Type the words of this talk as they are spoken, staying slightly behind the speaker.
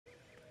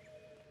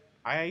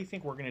I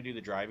think we're gonna do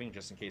the driving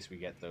just in case we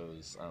get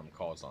those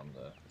calls on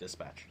the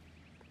dispatch.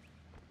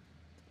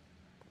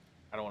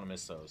 I don't want to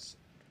miss those.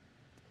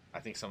 I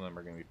think some of them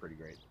are gonna be pretty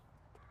great.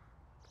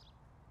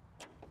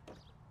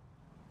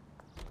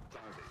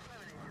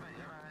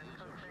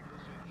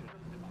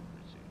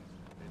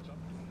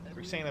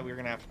 Are you saying that we were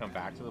gonna have to come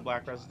back to the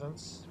black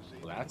residence?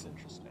 Well, that's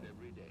interesting.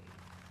 Every day.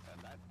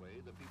 And that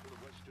way, the people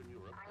of Western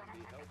Europe can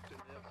be helped in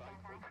their fight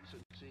for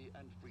decency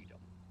and freedom.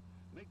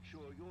 Make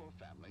sure your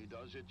family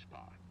does its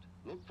part.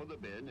 Look for the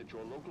bin at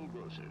your local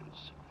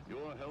grocer's.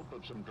 Your help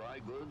of some dry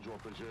goods or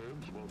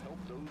preserves will help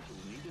those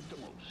who need it the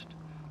most.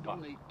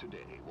 Donate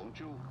today, won't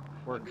you?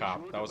 We're a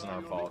cop. That wasn't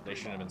our fault. They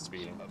shouldn't have been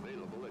speeding.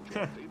 Available at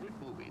your favorite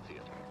movie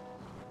theater.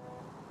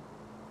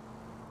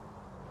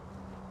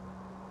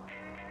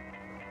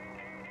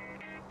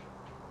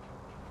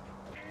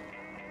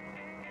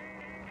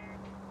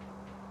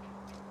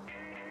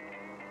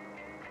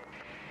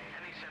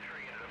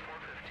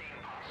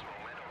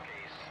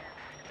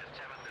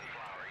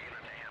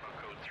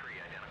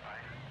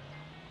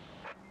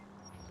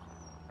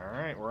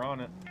 Alright, we're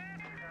on it.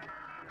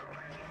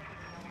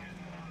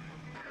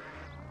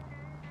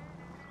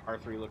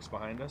 R3 looks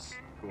behind us.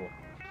 Cool.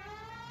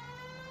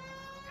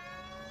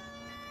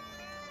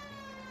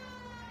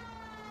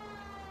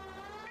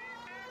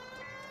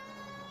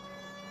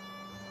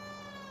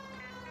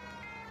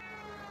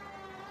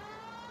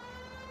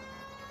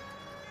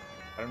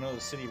 I don't know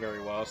the city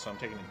very well, so I'm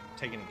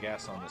taking a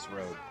guess on this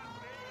road.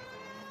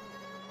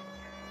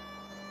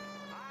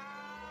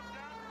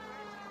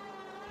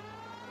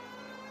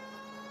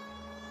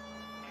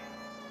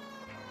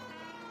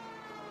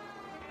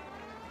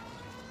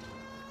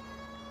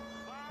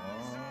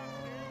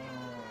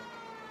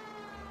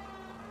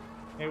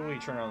 Maybe we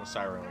turn on the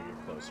siren when we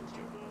get closer to it.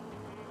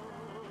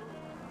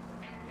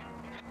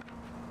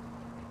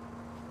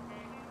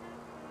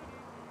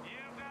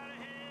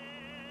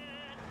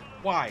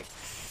 Why?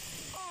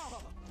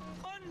 Oh,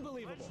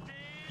 unbelievable!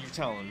 You're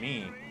telling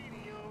me.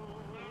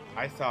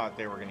 I thought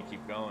they were gonna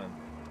keep going.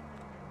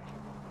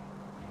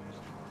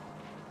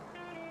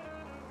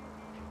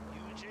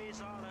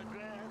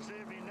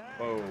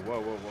 Whoa,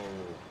 whoa, whoa,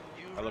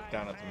 whoa. I looked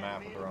down at the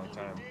map at the wrong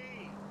time.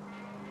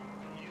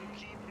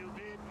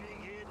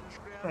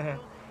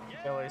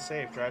 LA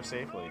safe, drive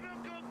safely.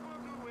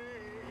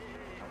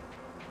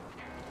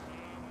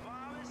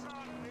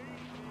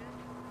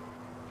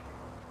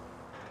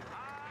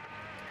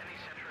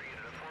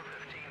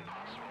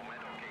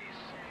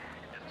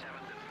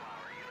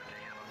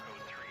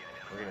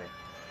 Reader.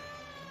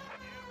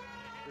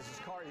 This is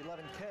car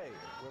 11K.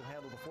 We'll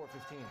handle the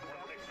 415.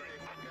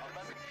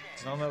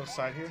 Is it on the other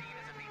side here?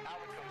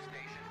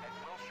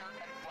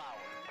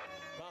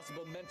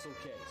 Possible mental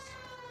case.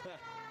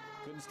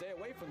 Couldn't stay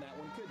away from that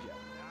one, could ya?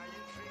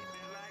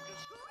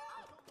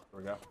 Here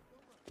we go.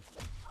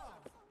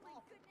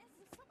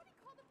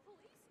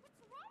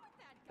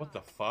 What the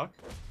fuck?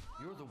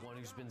 You're the one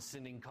who's been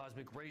sending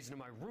cosmic rays into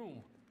my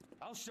room.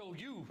 I'll show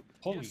you.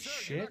 Holy yes, sir.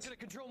 shit. You're not gonna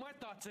control my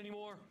thoughts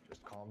anymore.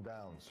 Just calm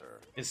down, sir.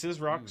 This is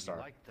Rockstar.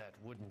 You'd like that,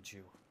 wouldn't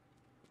you?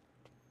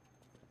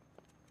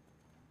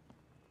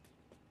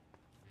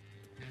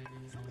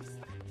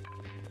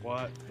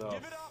 What the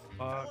Give it up,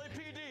 fuck?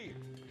 LAPD.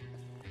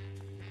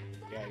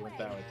 Yeah, you went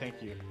that way.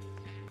 Thank you.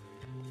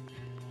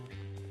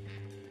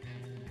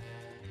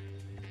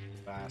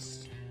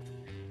 Fast.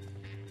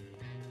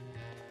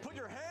 Put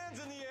your hands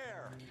in the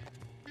air.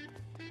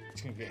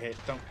 He's gonna get hit.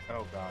 Don't.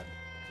 Oh god.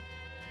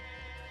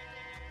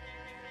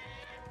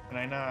 Can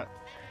I not?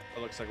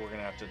 It looks like we're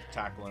gonna have to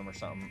tackle him or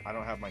something. I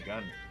don't have my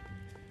gun.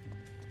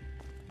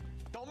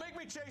 Don't make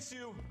me chase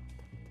you.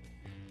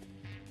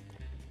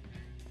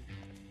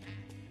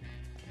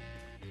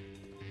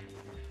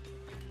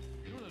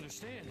 You don't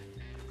understand.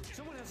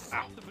 Someone has to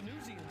stop the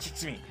Venusians.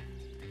 Kicks me.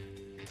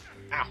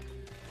 Ow.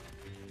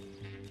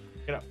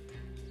 Get up.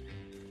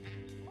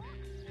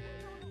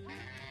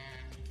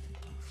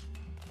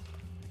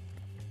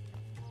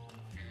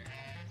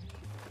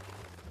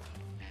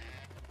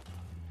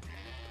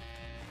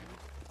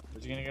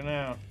 Where's he gonna go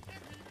now?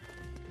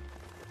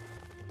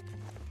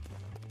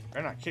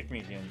 Better not kick me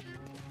again.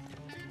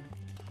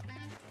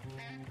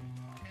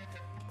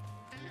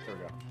 There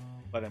we go.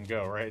 Let him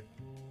go, right?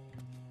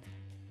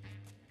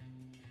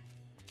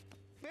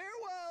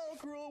 Farewell,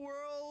 cruel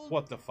world.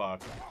 What the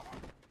fuck?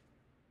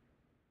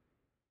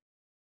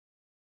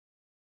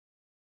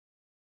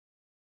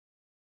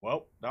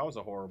 Well, that was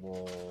a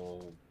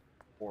horrible,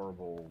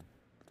 horrible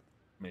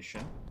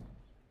mission.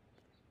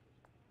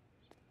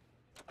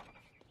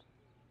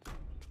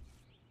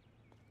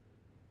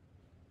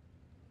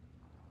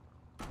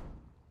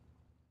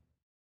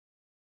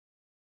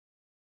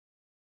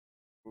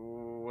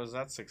 Was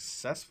that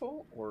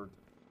successful or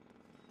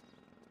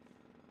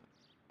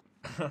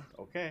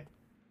okay?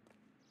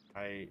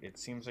 It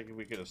seems like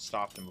we could have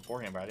stopped him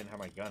beforehand, but I didn't have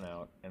my gun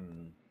out,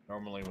 and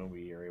normally when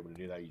we are able to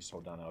do that, you just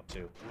hold down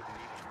L2.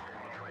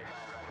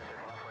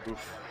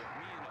 Oof.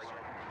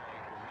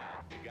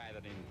 The guy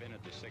that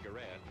invented the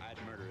cigarette, I'd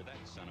murder that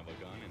son of a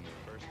gun in the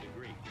first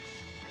degree.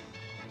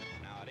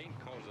 Now, it ain't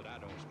cause that I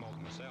don't smoke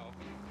my myself.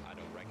 I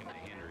don't reckon they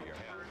hinder your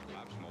health.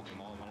 I've smoked them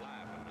all my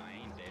life, and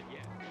I ain't dead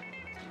yet.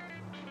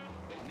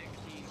 But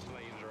nicotine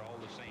slaves are all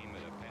the same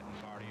at a petting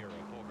party or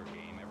a poker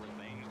game.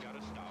 Everything's got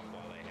to stop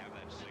while they have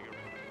that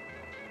cigarette.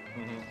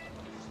 Mm-hmm.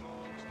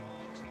 Smoke,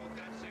 smoke, smoke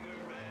that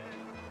cigarette.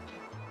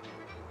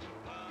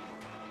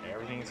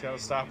 Everything's got to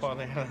stop while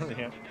they have it.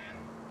 Yeah.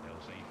 Tell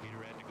St.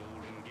 Peter at the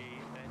Golden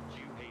Gate that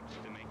you hate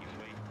to make him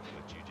wait,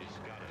 but you just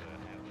gotta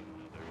have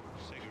another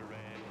cigarette.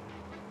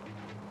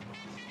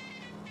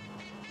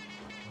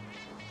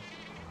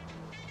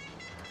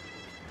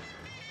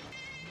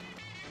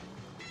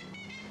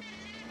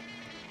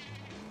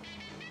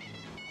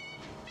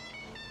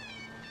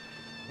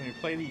 When you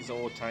play these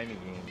old-timey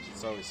games,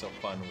 it's always so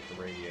fun with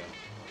the radio.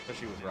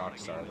 Especially with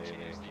Rockstar,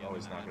 they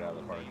always knock it out of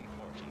the park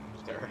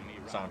with their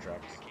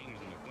soundtracks. The kings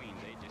and the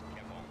queens, they just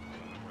kept on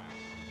coming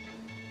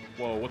around.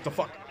 Whoa, what the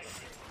fuck?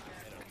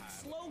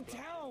 Slow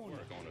down!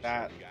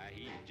 That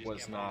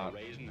was not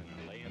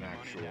an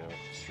actual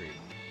street.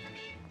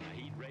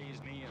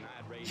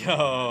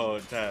 Yo,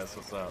 Tess,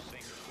 what's up?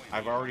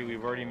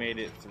 We've already made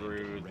it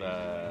through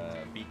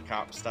the beat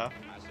cop stuff.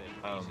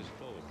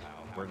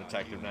 We're a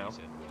detective now,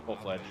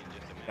 full-fledged.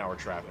 Now we're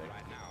traffic.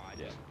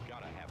 Yeah.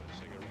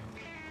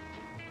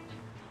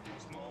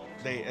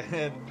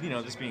 They, you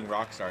know, this being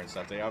Rockstar and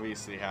stuff, they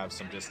obviously have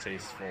some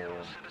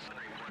distasteful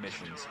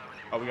missions.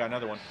 Oh, we got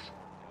another one.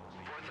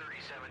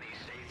 43070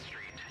 State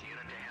Street,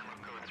 unit to handle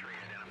code 3,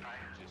 identify.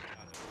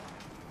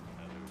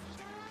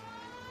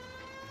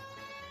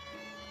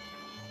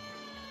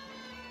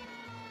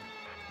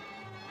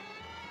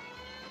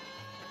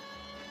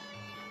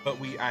 But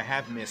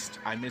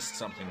I missed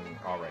something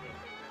already.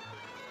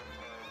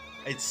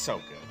 It's so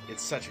good.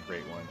 It's such a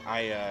great one.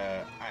 I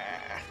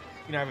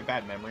have a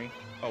bad memory.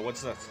 Oh,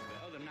 what's this?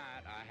 The other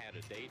night, I had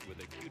a date with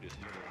the cutest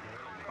little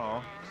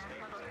girl. Oh,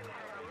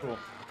 cool.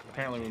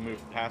 Apparently we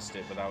moved past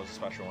it, but that was a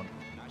special one.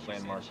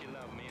 Landmark.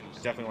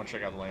 Definitely want to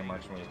check out the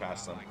landmarks when we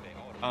pass them.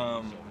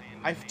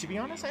 To be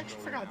honest, I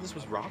actually forgot this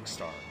was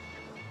Rockstar.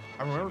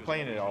 I remember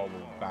playing it all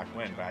back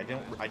when, but I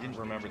didn't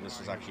remember this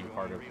was actually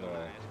part of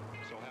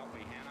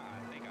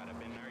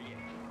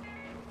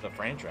the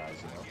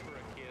franchise, you know,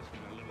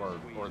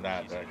 or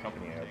that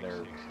company.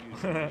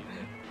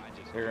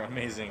 They're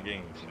amazing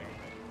games, you know.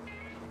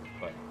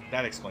 But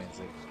that explains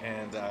it.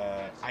 And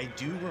I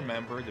do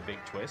remember the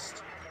big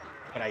twist,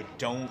 but I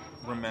don't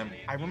remember.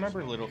 I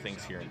remember little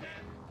things here and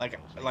there.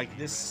 Like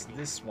this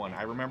one.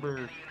 I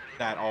remember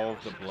that all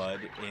of the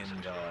blood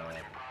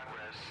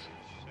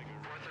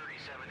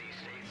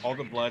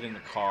in the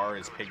car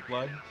is pig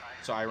blood.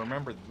 So I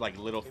remember like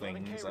little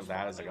things of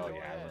that. I was like, oh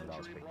yeah, I remember that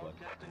was pig blood.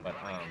 But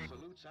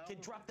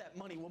Kid, drop that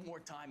money one more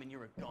time and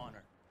you're a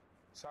goner.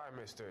 Sorry,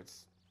 mister.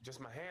 It's just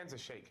my hands are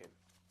shaking.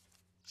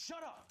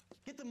 Shut up!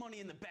 Get the money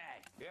in the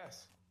bag.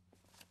 Yes.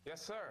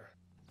 Yes, sir.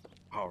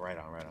 oh, right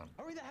on.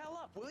 Hurry the hell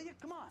up, will you?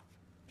 Come on.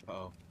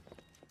 Uh-oh.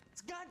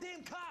 It's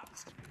goddamn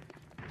cops.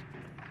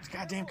 It's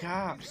goddamn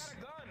cops. Got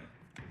a gun.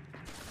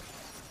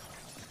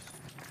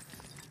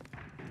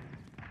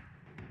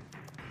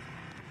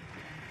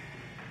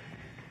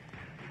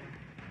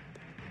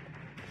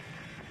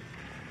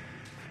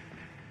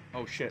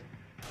 Oh shit.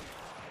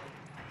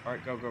 All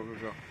right, go.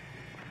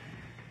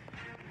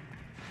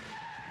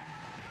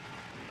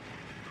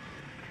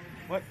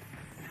 What?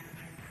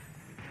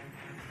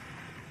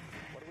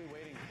 What are we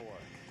waiting for?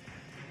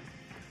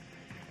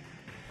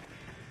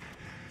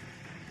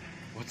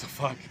 What the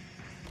fuck?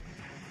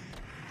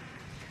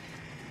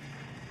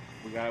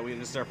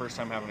 This is our first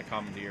time having a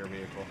commandeer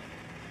vehicle.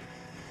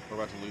 We're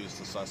about to lose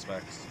the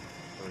suspects.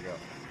 Here we go.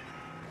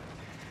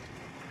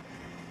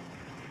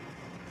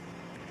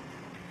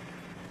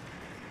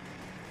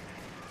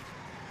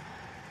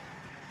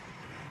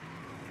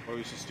 What are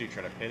we supposed to do?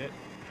 Try to pit it?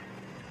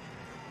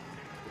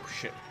 Oh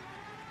shit.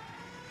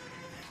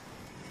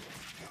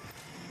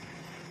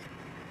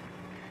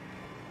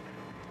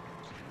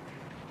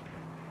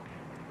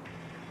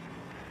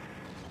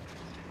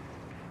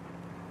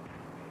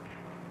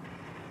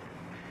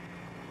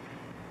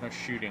 No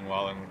shooting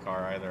while in the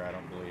car either, I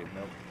don't believe.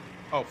 Nope.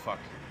 Oh, fuck.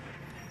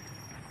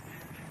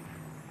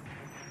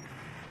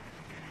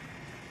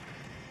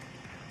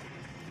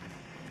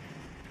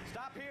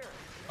 Stop here.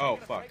 Oh,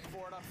 fuck. Break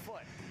for it on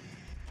foot.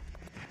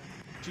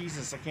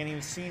 Jesus, I can't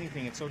even see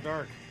anything. It's so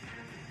dark.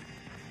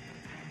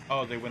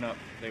 Oh, they went up.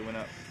 They went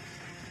up.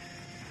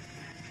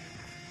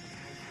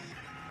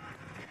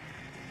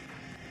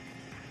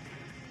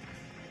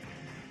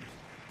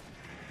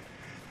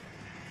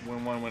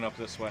 One went up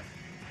this way.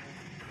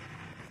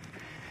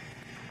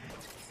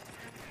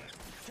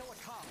 Kill a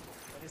cop,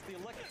 but it's the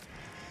electric.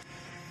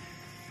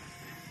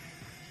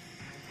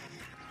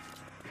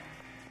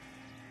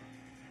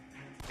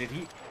 Did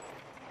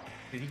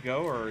he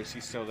go, or is he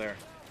still there?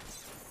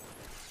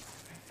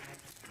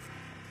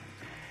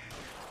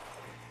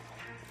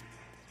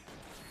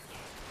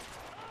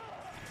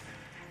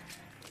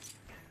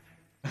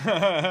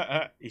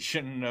 He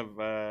shouldn't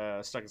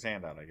have stuck his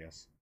hand out, I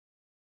guess.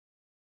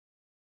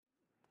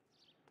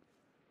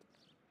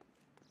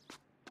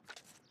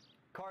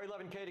 Car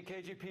 11K to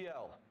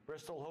KGPL.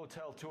 Bristol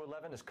Hotel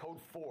 211 is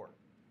code 4.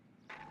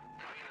 Units,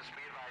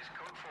 be advised,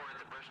 code 4 at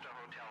the Bristol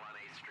Hotel on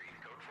 8th Street,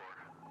 code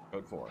 4.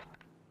 Code 4.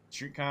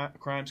 Street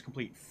crimes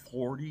complete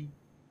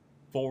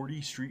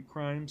 40 street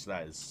crimes?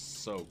 That is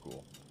so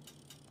cool.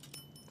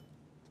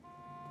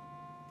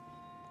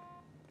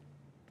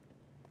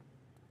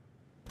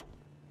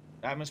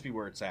 That must be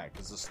where it's at,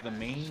 because the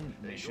main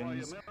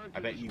missions, I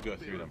bet you go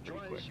through them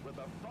pretty quick. With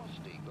a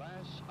frosty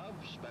glass of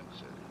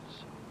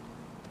Spencer's.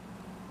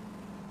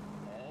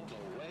 All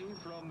the way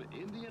from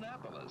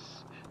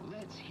Indianapolis,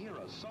 let's hear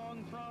a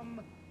song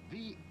from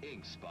the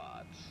Ink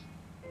Spots.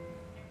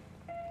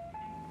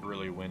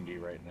 Really windy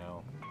right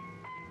now.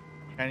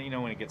 And you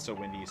know when it gets so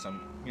windy,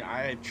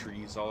 I had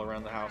trees all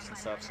around the house and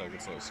stuff, so it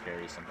gets a little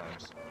scary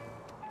sometimes. Do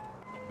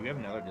we have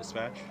another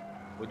dispatch?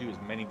 We'll do as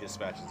many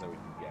dispatches as we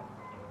can get.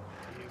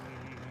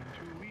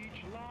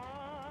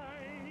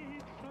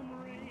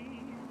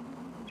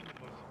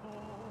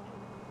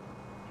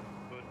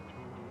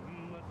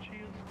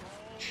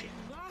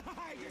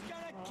 You're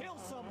gonna kill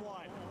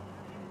someone!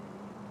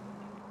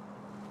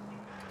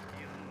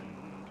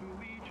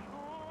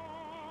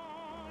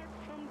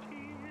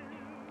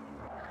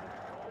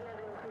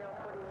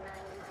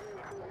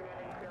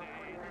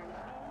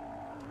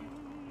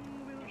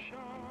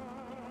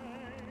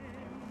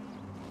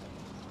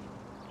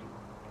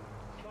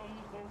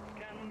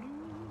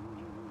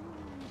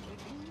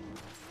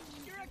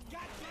 You're a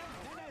goddamn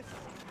menace!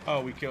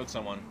 Oh, we killed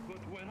someone.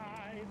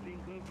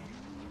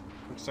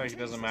 Looks like it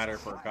doesn't matter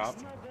for a cop.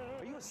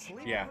 Are you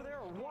asleep Yeah. over there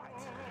or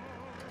what?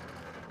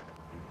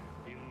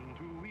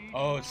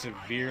 Oh, it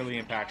severely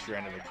impacts your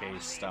end of the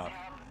case stuff.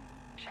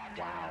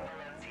 Wow.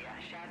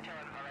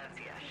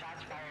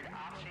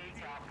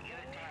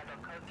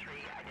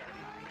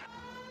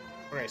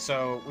 Okay,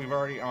 so we've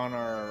already on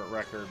our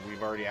record,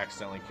 we've already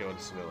accidentally killed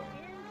a civilian.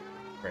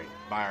 Great,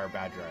 by our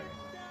bad driving.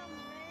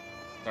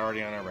 It's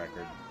already on our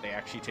record. They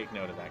actually take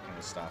note of that kind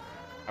of stuff.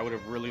 I would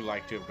have really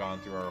liked to have gone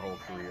through our whole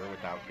career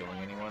without killing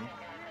anyone.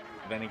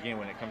 But then again,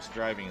 when it comes to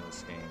driving in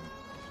this game,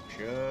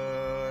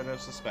 should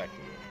have suspected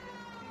it.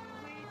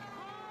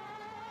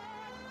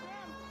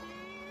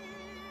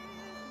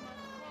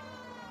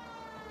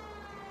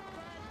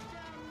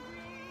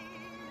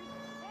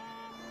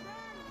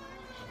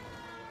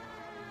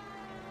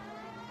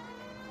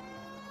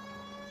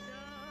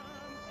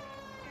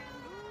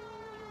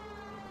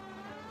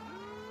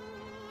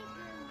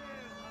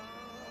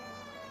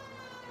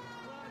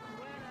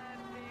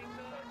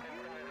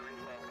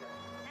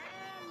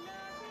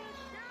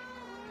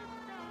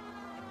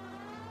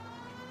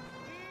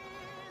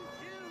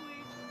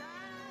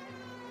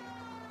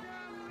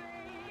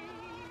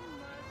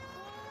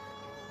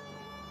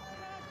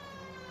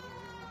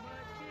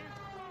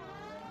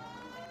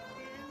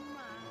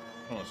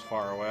 Almost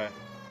far away.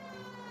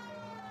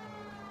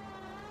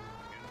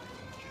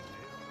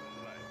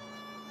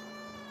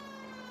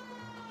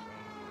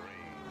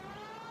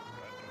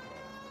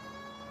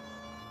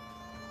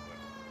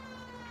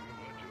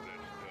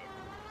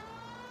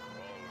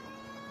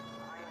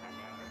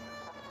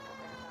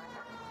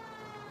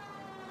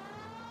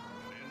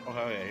 Oh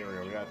hell yeah, here we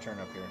go. We gotta turn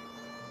up here.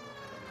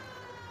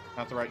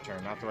 Not the right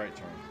turn, not the right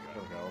turn.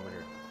 Here we go, over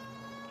here.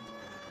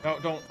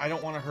 No, I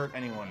don't want to hurt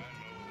anyone.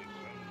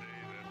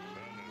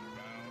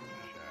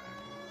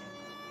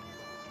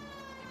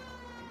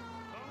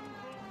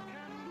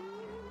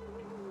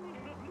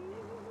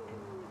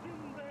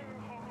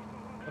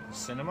 The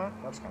cinema?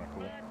 That's kind of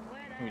cool.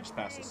 Let me just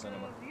pass the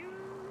cinema.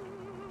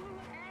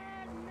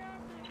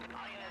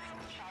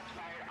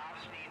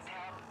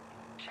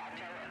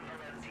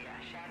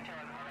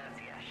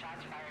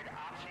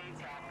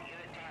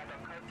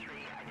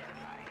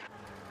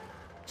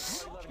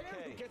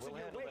 We'll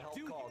handle the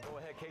help call. Go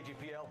ahead,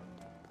 KGPL.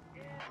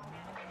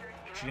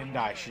 She didn't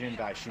die. She didn't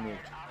die. She moved.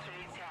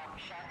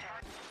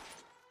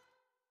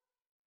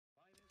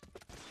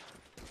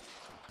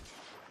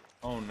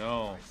 Oh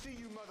no. I see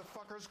you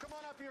motherfuckers. Come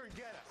on up here and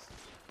get us.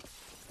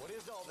 What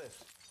is all this?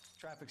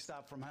 Traffic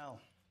stop from hell.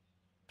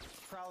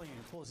 Prowler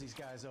unit pulls these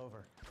guys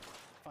over.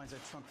 Finds a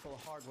trunk full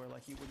of hardware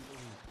like you wouldn't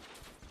believe.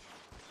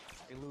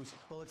 They lose it.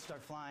 Bullets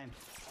start flying.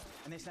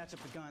 And they snatch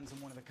up the guns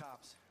and one of the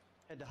cops.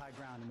 Head to high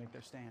ground and make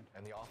their stand.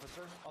 And the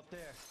officer? Up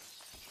there.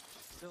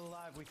 Still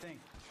alive, we think.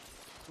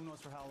 Who knows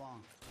for how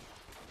long.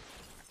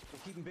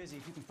 We'll keep him busy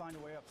if you can find a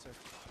way up, sir.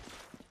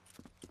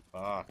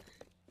 Fuck.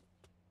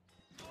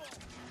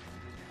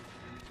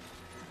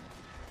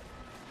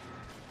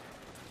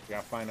 We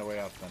gotta find a way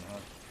up then, huh?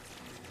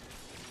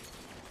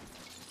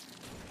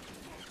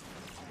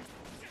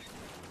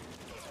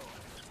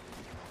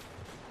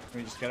 Can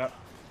we just get up?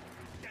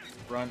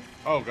 Run.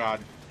 Oh god.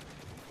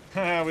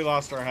 We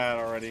lost our hat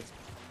already.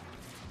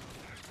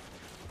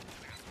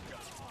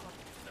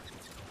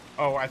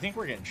 Oh, I think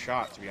we're getting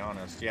shot, to be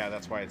honest. Yeah,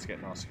 that's why it's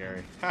getting all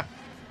scary. Ha!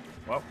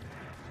 Well,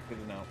 good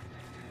to know.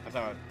 I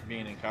thought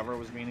being in cover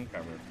was being in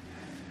cover.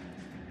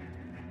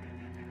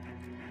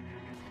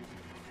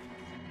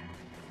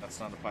 That's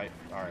not a pipe.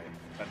 Alright,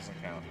 that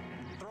doesn't count.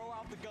 Throw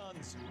out the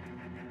guns.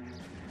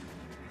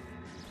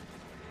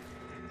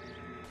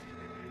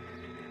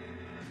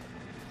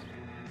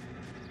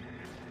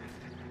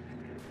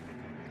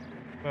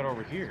 What about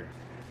over here?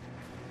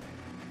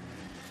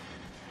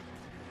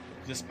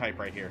 This pipe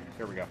right here.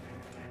 Here we go.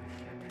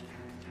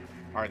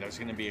 Alright, there's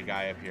gonna be a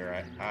guy up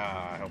here.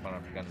 I hope I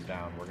don't have to gun him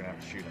down. We're gonna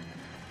have to shoot him.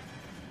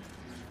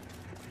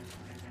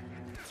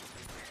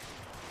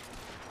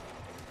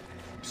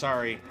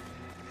 Sorry.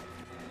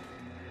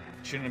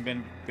 Shouldn't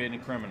have been a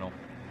criminal.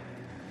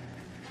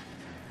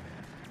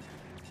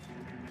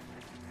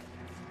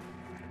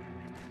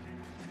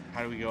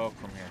 How do we go up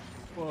from here?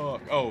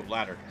 Fuck. Oh,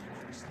 ladder.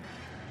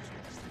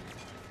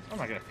 I'm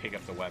not gonna pick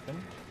up the weapon.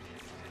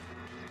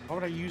 Why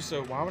would I use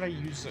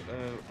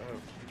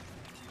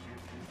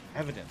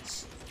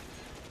evidence?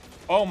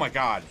 Oh my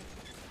god.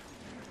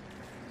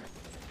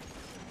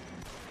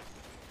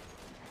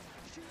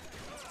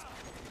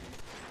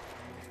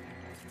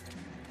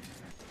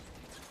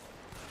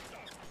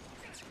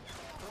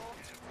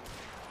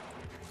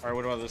 Alright,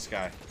 what about this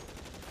guy?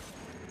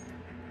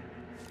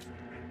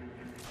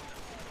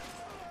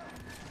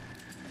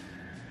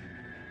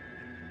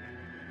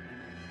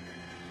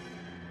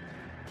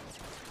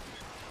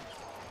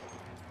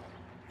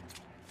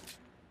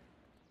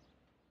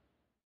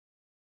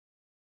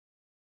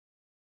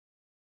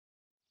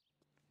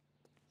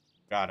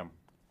 Got him.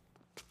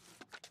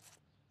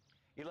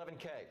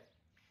 11K.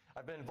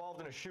 I've been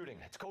involved in a shooting.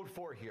 It's code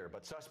 4 here,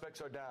 but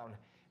suspects are down,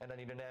 and I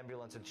need an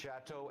ambulance in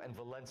Chateau and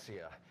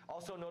Valencia.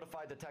 Also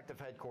notify detective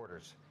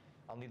headquarters.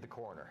 I'll need the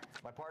coroner.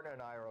 My partner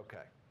and I are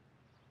okay.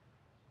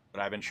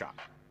 But I've been shot,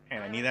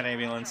 and I need that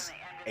ambulance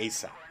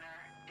ASAP.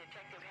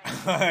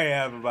 I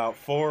have about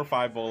 4 or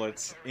 5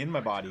 bullets in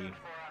my body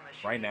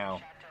right now.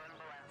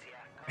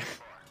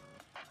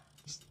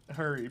 Just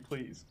hurry,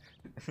 please.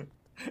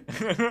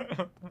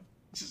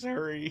 Just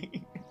hurry.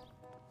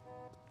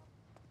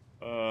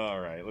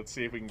 Alright, let's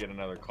see if we can get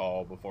another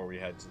call before we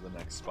head to the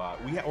next spot.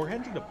 We're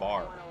heading to the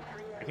bar.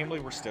 I can't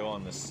believe we're still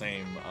on the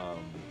same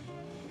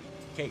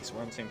case.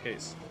 We're on the same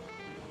case.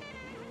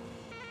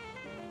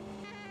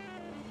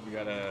 We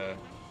gotta...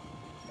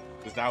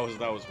 Because that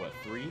was what,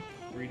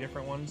 3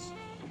 different ones?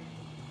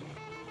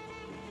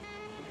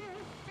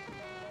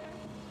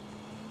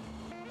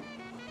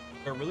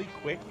 They're really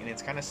quick, and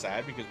it's kind of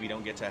sad because we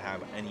don't get to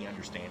have any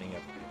understanding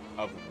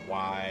of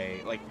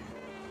why, like,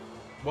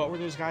 what were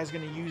those guys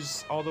going to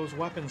use all those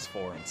weapons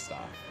for and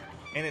stuff.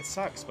 And it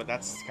sucks, but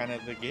that's kind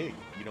of the gig.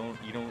 You don't,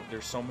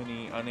 there's so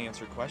many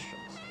unanswered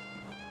questions.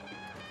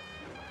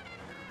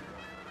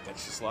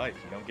 That's just life.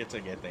 You don't get to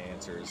get the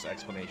answers,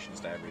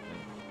 explanations to everything.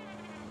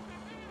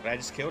 But I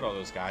just killed all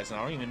those guys, and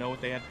I don't even know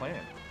what they had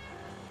planned.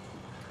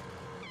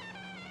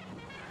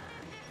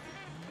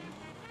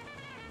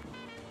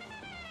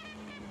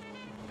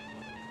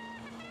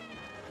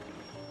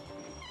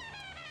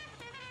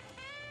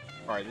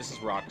 Alright, this is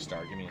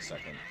Rockstar. Give me a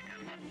second.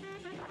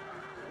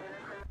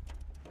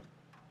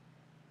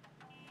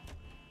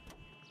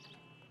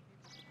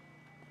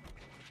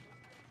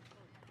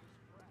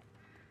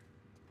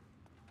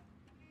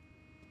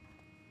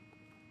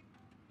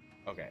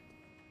 Okay.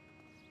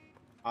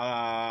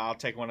 I'll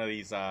take one of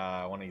these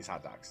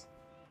hot dogs.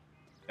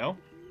 No?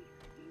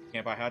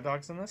 Can't buy hot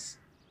dogs in this?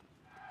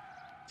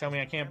 Tell me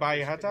I can't buy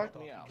you a hot dog? The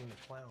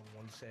clown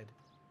once said,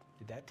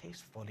 "Did that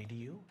taste funny to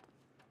you?"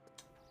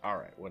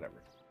 Alright, whatever.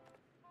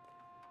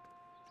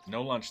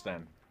 No lunch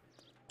then.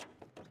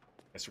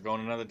 Guess we're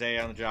going another day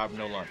on the job,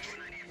 no lunch.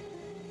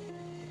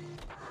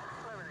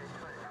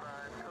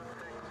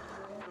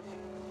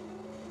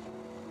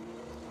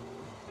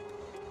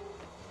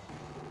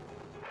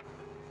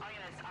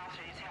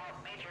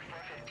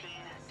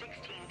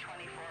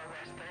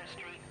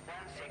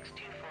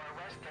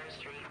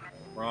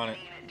 We're on it.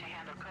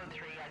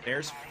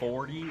 There's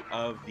 40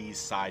 of these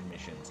side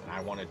missions, and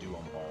I want to do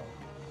them all.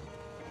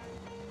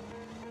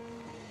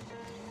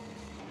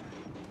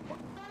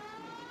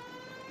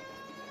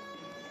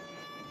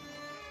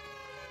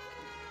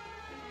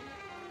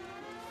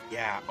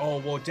 Yeah, oh,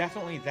 well,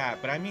 definitely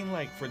that. But I mean,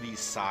 like, for these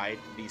side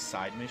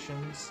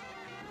missions,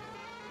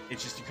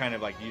 it's just you kind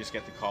of, like, you just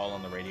get the call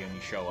on the radio and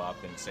you show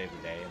up and save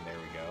the day, and there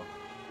we go.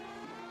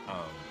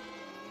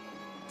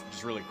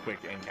 Just really quick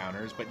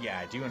encounters. But yeah,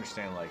 I do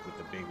understand, like, with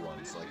the big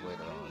ones, like,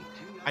 later on.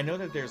 I know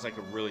that there's, like,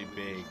 a really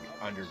big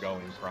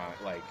undergoing crime.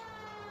 Like,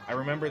 I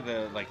remember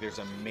there's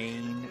a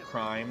main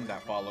crime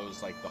that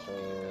follows, like, the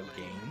whole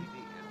game.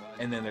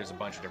 And then there's a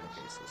bunch of different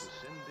cases.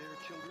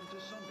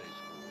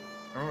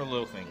 I remember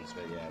little things,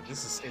 but yeah,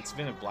 it's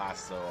been a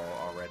blast though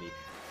already.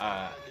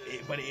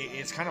 But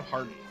it's kind of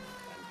hard.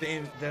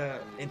 The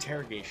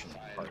interrogation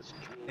part.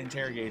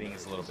 Interrogating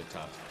is a little bit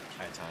tough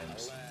at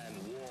times.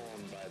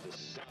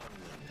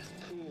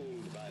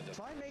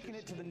 Try making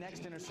it to the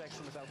next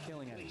intersection without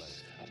killing anybody.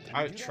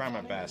 I would try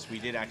my best. We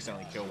did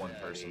accidentally kill one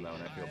person though,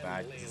 and I feel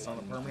bad because it's on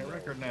a permanent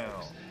record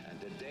now.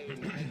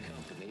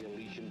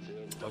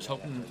 I was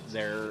hoping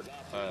their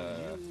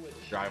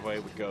driveway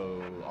would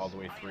go all the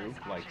way through,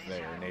 like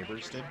their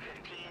neighbors did.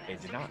 They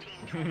did not.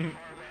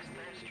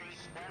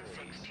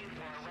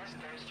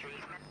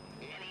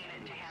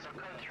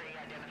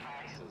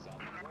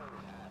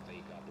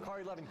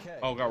 Car 11K.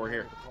 Oh god, we're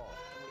here.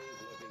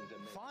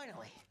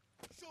 Finally,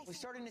 we're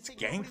starting to take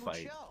gang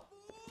fight.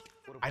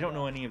 I don't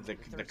know any of the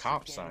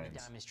cop signs.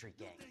 Diamond Street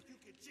gang.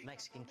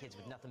 Mexican kids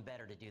with nothing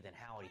better to do than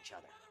howl at each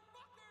other.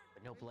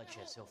 But no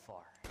bloodshed so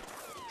far.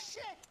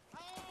 Shit!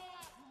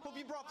 Hope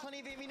you brought plenty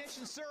of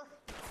ammunition, sir.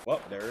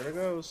 Well, there it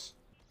goes.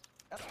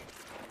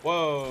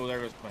 Whoa, there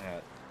goes my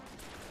hat.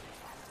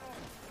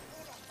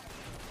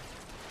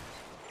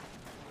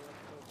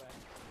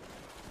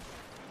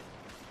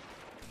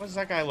 What's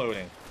that guy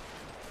loading?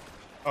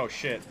 Oh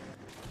shit.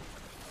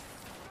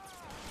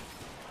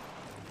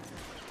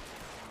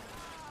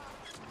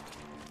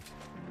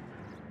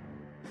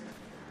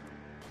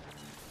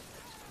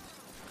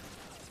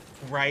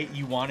 Right,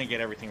 you want to get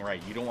everything right.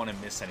 You don't want to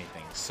miss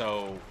anything.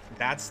 So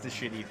that's the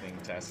shitty thing,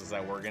 Tess, is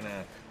that we're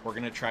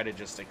gonna try to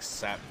just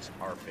accept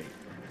our fate.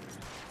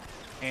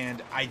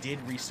 And I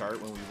did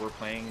restart when we were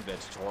playing the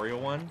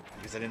tutorial one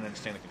because I didn't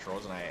understand the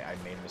controls and I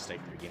made a mistake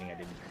at the beginning.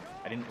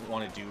 I didn't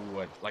want to do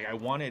what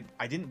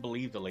I didn't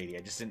believe the lady.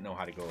 I just didn't know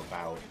how to go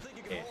about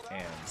it,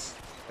 and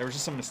there was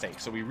just some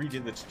mistakes. So we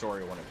redid the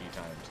tutorial one a few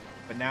times,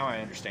 but now I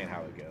understand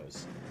how it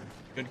goes.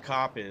 Good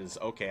cop is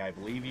okay, I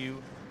believe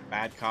you.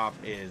 Bad cop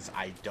is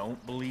I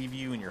don't believe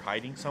you and you're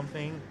hiding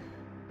something.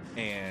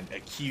 And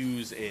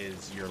accuse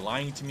is you're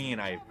lying to me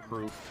and I have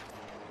proof.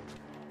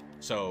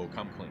 So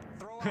come clean.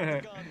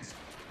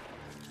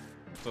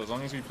 So as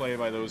long as we play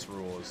by those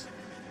rules,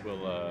 we'll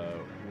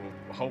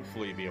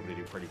hopefully be able to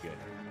do pretty good.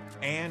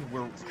 And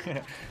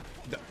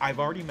I've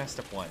already messed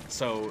up one.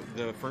 So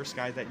the first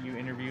guy that you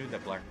interviewed, the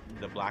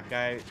black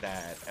guy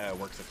that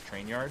works at the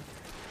train yard,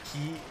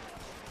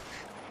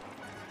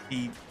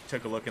 he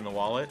took a look in the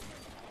wallet.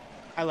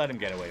 I let him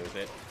get away with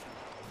it.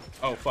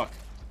 Oh fuck.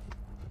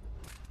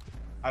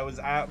 I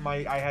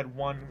had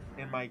one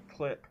in my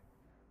clip.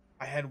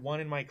 I had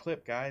one in my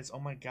clip, guys. Oh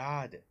my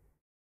god.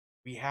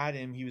 We had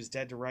him. He was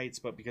dead to rights,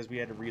 but because we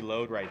had to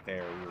reload right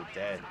there, we were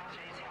dead.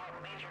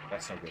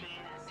 That's no good.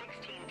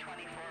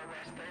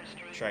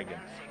 Try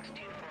again.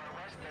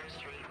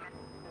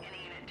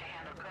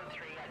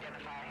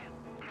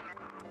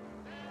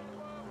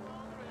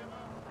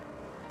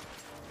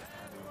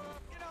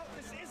 You know,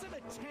 this isn't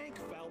a tank,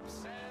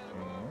 Phelps.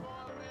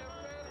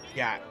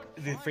 Yeah,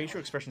 the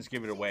facial expressions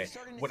give it away.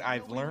 What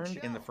I've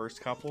learned in the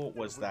first couple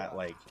was that,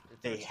 like,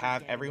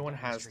 everyone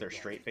has their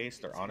straight face,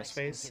 their honest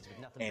face,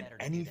 and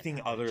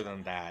anything other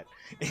than that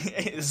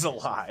is a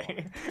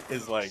lie.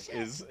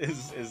 Is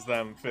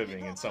them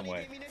fibbing in some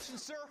way.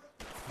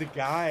 The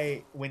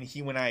guy,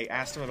 when I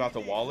asked him about the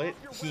wallet,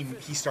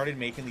 he started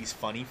making these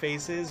funny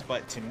faces,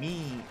 but to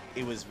me,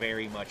 it was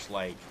very much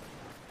like,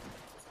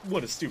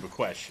 what a stupid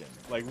question.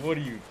 Like, what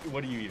do you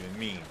even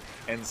mean?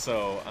 And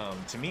so,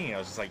 to me, I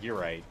was just like, you're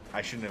right.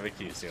 I shouldn't have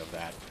accused you of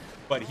that.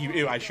 But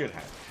I should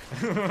have.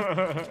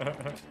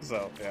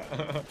 So,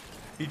 yeah.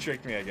 He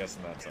tricked me, I guess,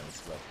 in that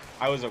sense. But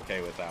I was okay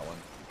with that one.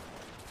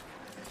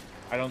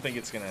 I don't think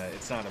it's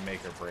not a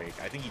make or break.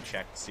 I think he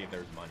checked to see if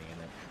there's money in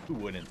it. Who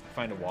wouldn't?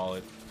 Find a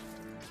wallet.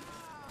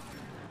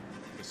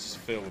 It's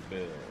filled with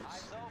bills.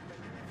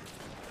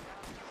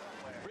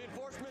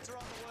 Reinforcements are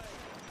on the way.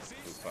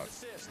 Oh, fuck.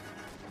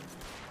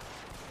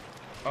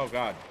 Oh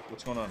god,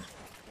 what's going on?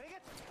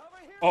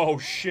 Oh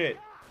shit.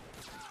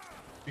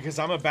 Because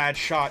I'm a bad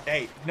shot.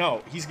 Hey,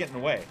 no, he's getting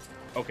away.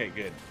 Okay,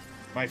 good.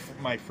 My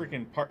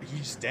freaking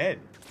he's dead.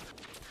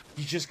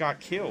 He just got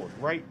killed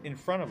right in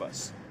front of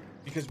us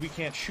because we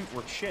can't shoot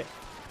worth shit.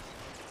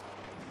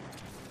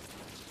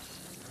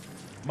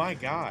 My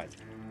god.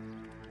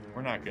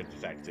 We're not good,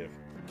 detective.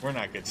 We're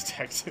not good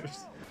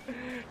detectives.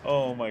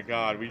 Oh my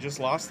god, we just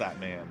lost that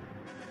man.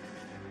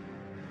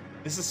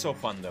 This is so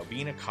fun, though.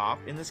 Being a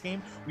cop in this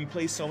game, we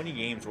play so many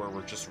games where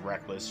we're just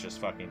reckless, just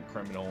fucking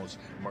criminals,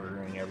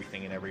 murdering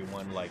everything and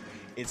everyone. Like,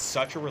 it's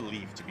such a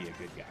relief to be a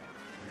good guy.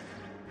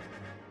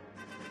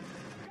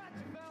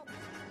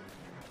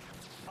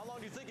 How long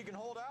do you think you can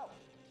hold out?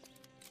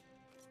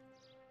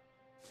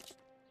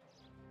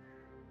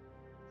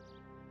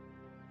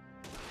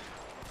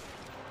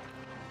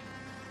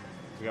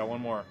 We got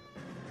one more.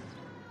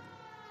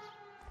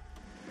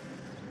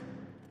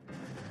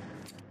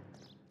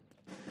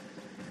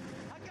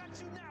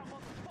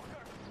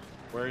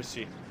 Where is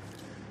he?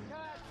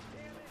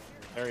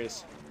 There he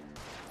is.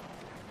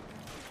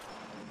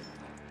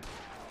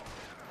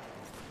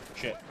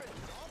 Shit.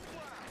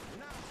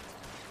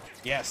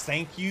 Yes,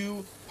 thank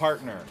you,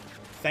 partner.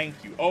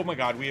 Thank you. Oh my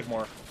god, we have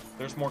more.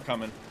 There's more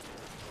coming.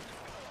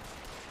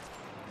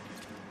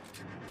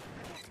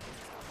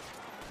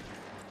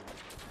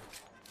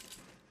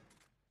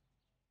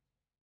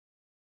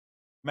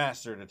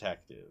 Master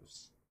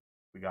detectives.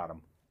 We got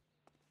him.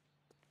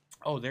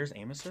 Oh, there's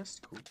aim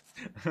assist? Cool.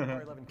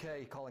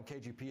 11K calling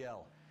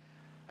KGPL.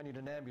 I need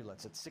an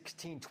ambulance at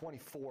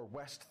 1624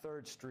 West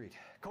 3rd Street.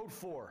 Code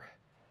 4.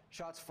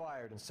 Shots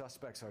fired and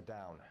suspects are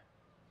down.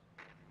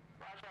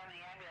 Roger on the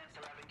ambulance,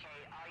 11K.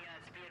 All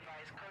units be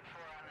advised, code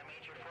 4 on the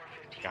major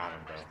 415 Got him,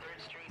 bro. West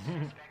 3rd Street.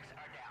 Suspects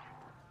are down.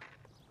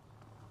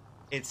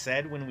 It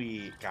said when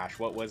we... Gosh,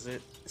 what was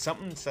it?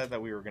 Something said that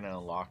we were going to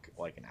unlock,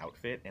 like, an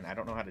outfit, and I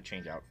don't know how to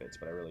change outfits,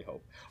 but I really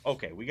hope.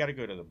 Okay, we got to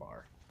go to the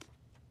bar.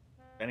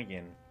 Then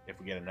again, if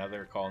we get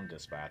another call and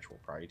dispatch, we'll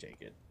probably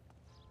take it.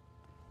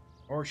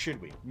 Or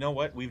should we? You know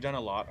what? We've done a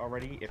lot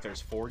already. If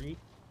there's 40,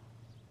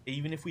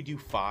 even if we do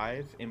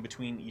 5 in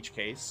between each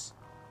case,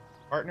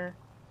 partner,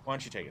 why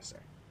don't you take us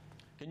there?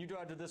 Can you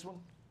drive to this one?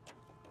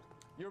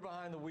 You're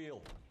behind the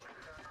wheel.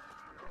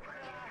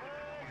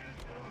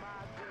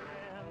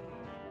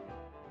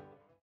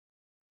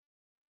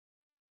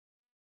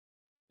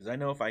 Because I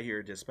know if I hear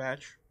a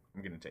dispatch,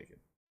 I'm going to take it.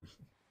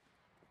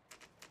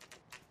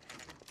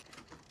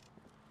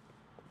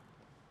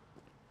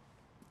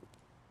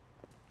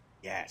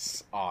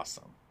 Yes,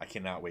 awesome. I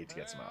cannot wait to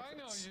get some outfits.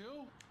 I know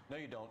you. No,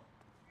 you don't.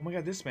 Oh my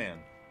god, this man.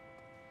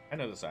 I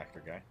know this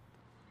actor guy.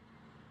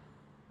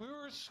 We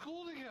were at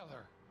school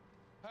together.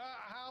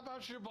 How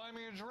about you buy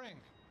me a drink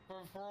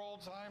for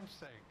old time's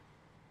sake?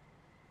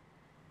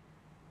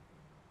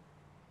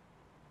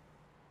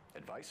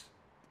 Advice?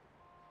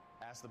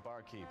 Ask the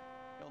barkeep.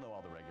 He'll know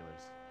all the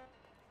regulars.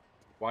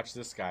 Watch,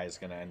 this guy is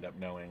going to end up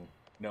knowing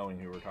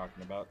who we're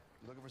talking about.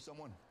 You looking for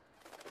someone?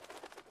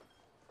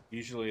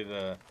 Usually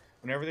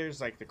whenever there's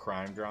like the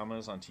crime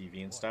dramas on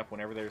TV and stuff,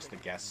 whenever there's the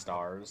guest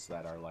stars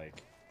that are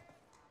like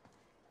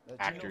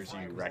actors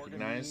you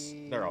recognize,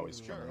 they're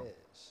always criminal.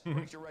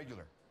 Frank's your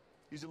regular.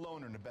 He's a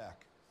loner in the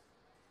back.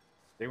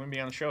 They wouldn't be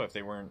on the show if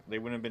they weren't. They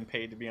wouldn't have been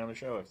paid to be on the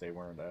show if they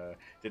weren't.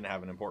 Didn't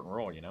have an important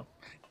role, you know.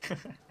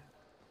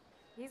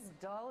 He's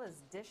dull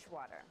as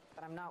dishwater,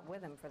 but I'm not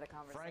with him for the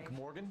conversation. Frank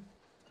Morgan?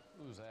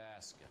 Who's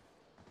asking?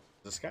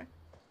 This guy?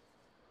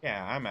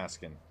 Yeah, I'm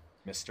asking,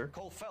 Mister.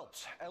 Cole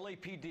Phelps,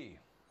 LAPD.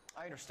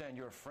 I understand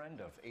you're a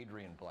friend of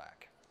Adrian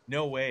Black.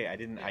 No way. I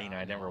didn't.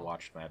 I never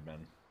watched Mad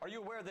Men. Are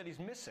you aware that he's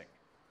missing?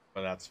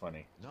 But that's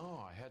funny.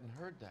 No, I hadn't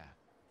heard that.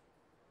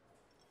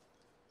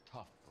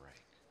 Tough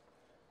break.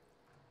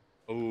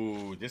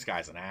 Ooh, this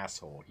guy's an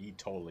asshole. He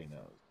totally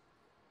knows.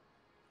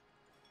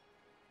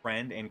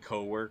 Friend and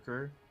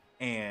coworker,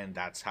 and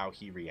that's how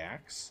he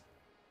reacts.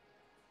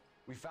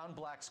 We found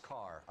Black's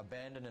car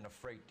abandoned in a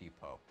freight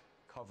depot,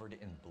 covered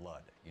in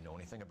blood. You know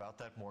anything about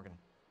that, Morgan?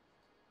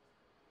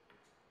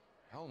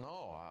 Hell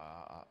no.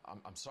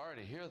 I'm sorry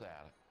to hear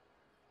that.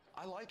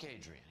 I like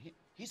Adrian.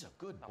 He's a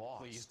good boss.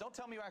 Please, don't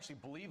tell me you actually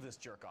believe this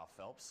jerk-off,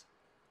 Phelps.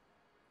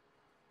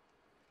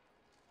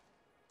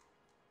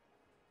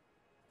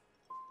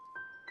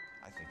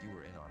 I think you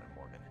were in on it,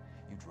 Morgan.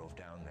 You drove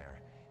down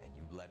there, and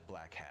you let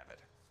Black have it.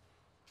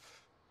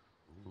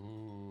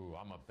 Ooh,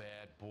 I'm a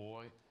bad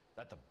boy.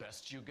 That the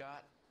best you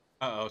got?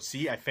 Uh-oh,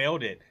 see? I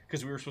failed it.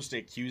 Because we were supposed to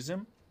accuse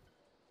him?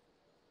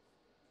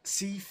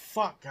 See?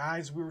 Fuck,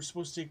 guys. We were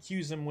supposed to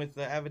accuse him with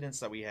the evidence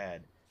that we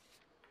had.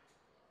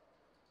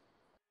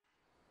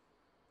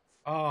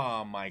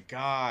 Oh, my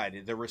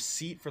God. The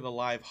receipt for the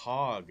live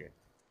hog.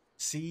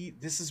 See?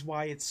 This is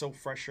why it's so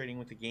frustrating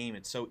with the game.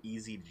 It's so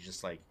easy to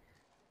just, like,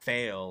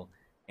 fail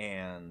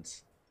and...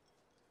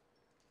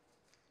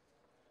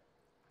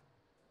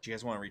 Do you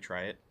guys want to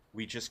retry it?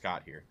 We just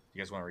got here. Do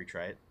you guys want to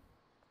retry it?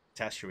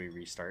 Test, should we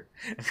restart?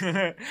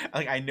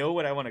 Like, I know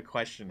what I want to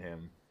question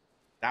him.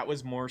 That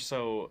was more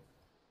so...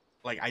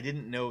 Like, I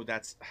didn't know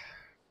that's...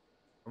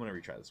 I'm going to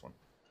retry this one.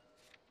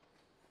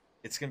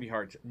 It's going to be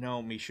hard to... No,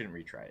 we shouldn't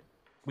retry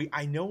it.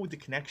 I know the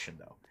connection,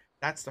 though.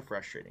 That's the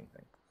frustrating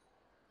thing.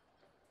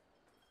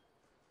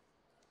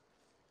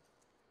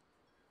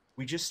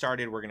 We just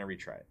started. We're going to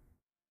retry it.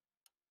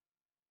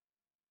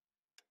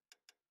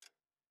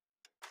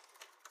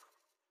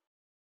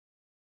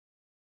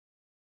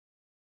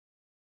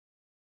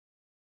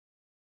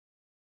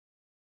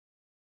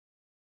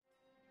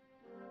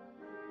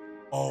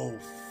 Oh,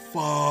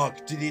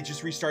 fuck. Did it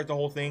just restart the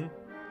whole thing?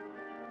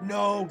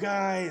 No,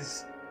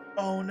 guys.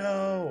 Oh,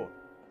 no.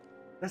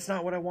 That's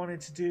not what I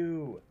wanted to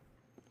do.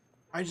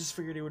 I just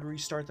figured it would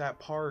restart that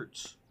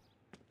part.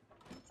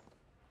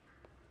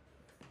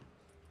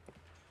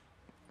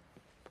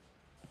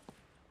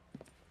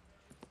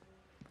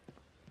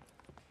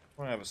 I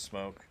want to have a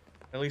smoke.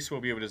 At least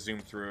we'll be able to zoom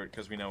through it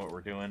because we know what we're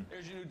doing.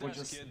 Here's your new We'll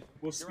desk, kid.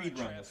 We'll You're speed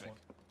on run this traffic. one.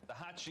 The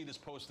hot sheet is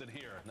posted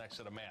here, next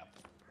to the map.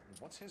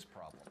 What's his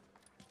problem?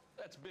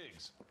 That's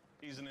Biggs.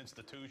 He's an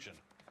institution.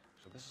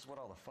 So this is what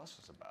all the fuss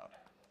is about.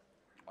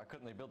 Why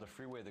couldn't they build a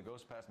freeway that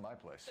goes past my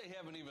place? They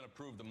haven't even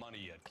approved the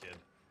money yet, kid.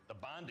 The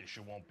bond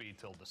issue won't be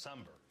till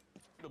December.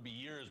 It'll be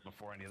years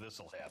before any of this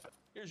will happen.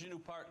 Here's your new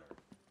partner,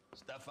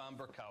 Stefan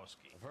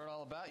Burkowski. I've heard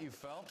all about you,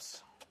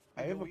 Phelps.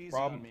 I have a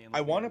problem.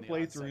 I want to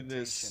play through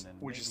this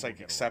with just like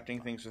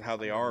accepting things with how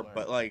they are,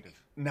 but like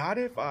not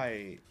if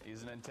I.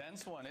 He's an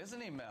intense one,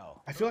 isn't he,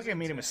 Mel? I feel like I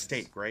made a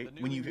mistake, right?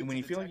 When you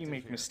feel like you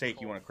make a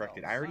mistake, you want to correct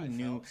it. I already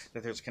knew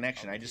that there's a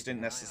connection. I just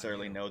didn't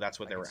necessarily know that's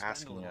what they were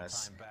asking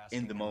us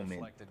in the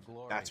moment.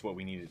 That's what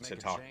we needed to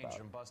talk about.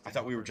 I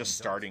thought we were just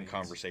starting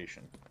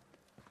conversation.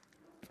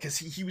 Because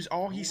he was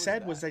all he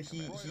said was that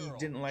he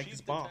didn't like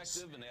his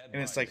boss,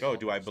 and it's like, oh,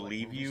 do I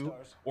believe you,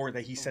 or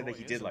that he said that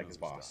he did like his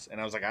boss?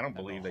 And I was like, I don't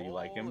believe that you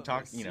like him.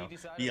 Talk, you know,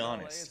 be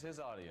honest.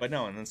 But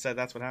no, and instead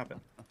that's what happened.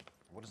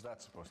 What is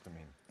that supposed to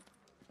mean?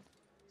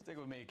 Stick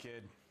with me,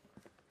 kid.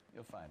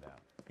 You'll find out.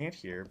 Can't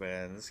hear, but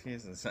in this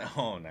case, it's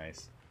oh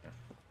nice.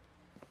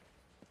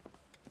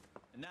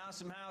 And now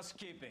some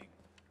housekeeping.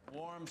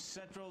 Warm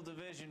Central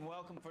Division,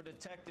 welcome for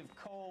Detective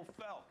Cole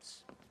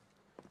Phelps.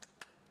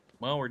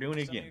 Well, we're doing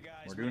it Some of again. you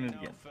guys We're doing may it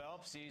know again.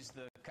 Phelps, he's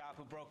the cop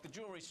who broke the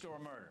jewelry store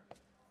murder.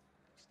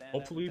 Stand up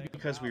Hopefully, and take a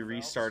because bow, we Phelps.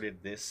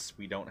 restarted this,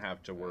 we don't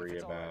have to worry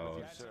about.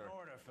 That's in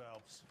order,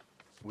 Phelps.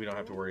 We don't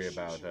have to worry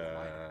about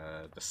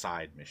the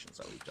side missions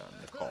that we've done,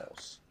 the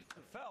calls.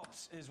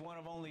 Phelps is one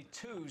of only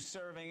 2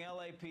 serving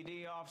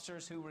LAPD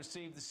officers who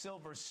received the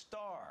Silver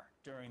Star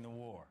during the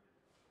war.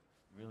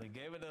 Really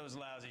gave it those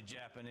lousy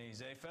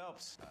Japanese, eh,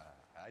 Phelps?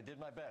 I did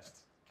my best,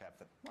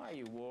 Captain. Why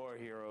you war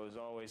heroes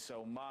always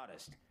so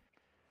modest?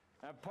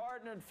 I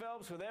partnered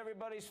Phelps with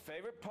everybody's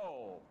favorite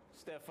Pole,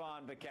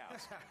 Stefan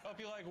Bukowski. Hope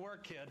you like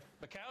work, kid.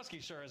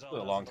 Bukowski sure is all.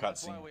 A long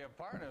That's why cutscene. we have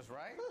partners,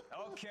 right?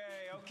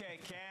 Okay,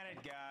 can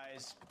it,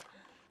 guys.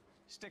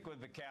 Stick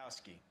with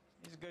Bukowski.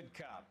 He's a good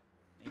cop.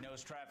 He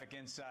knows traffic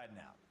inside and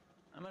out.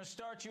 I'm gonna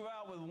start you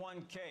out with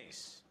 1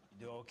 case.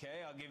 You do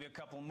okay, I'll give you a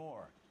couple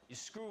more. You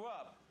screw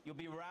up, you'll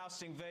be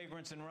rousting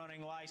vagrants and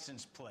running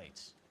license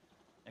plates.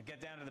 Now get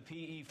down to the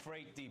PE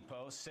Freight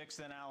Depot, 6th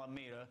and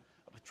Alameda.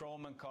 A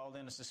patrolman called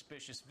in a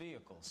suspicious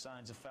vehicle.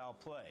 Signs of foul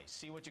play.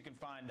 See what you can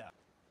find out.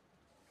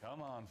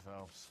 Come on,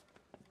 Phelps.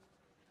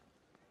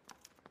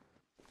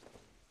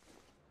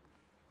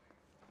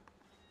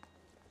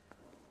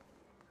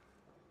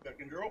 Got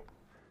control.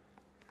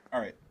 All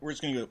right, we're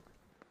just gonna go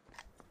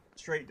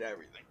straight to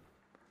everything.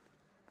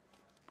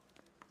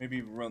 Maybe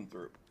even run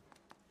through.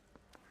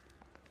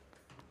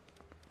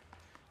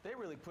 They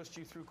really pushed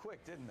you through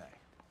quick, didn't they?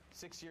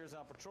 6 years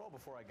on patrol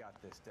before I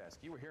got this desk.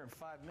 You were here in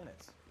 5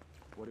 minutes.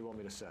 What do you want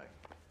me to say?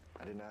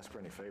 I didn't ask for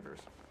any favors.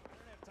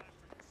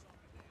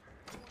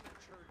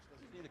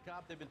 See the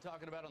cop they've been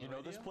talking about on You the know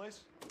radio? this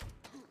place?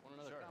 Want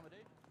another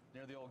accommodation?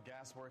 Near the old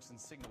gasworks and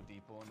signal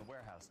depot in the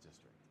warehouse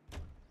district.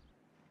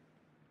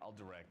 I'll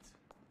direct.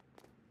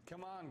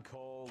 Come on,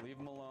 Cole. Leave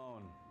him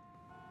alone.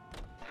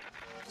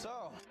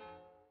 So,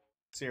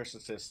 See our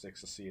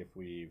statistics to see if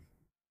we've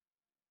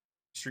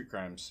street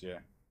crimes. Yeah.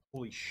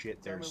 Holy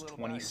shit! Tell me a There's little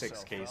about 26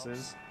 yourself, cases.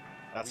 Phelps.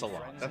 That's Are a we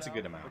lot. friends That's a now,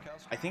 good amount.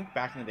 Bukowski? I think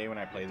back in the day when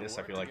I played this,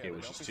 I work feel like it together.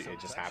 was Don't just be so it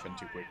just touchy. happened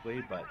too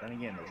quickly. But then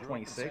again, there's Grew up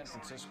in San 26.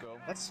 Francisco.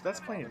 That's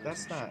plenty.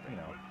 That's not, you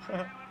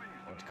know.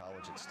 Went to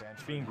college at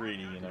Stanford. Being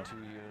greedy, you know. 2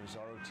 years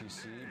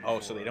ROTC. Oh,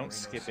 so they before don't Reno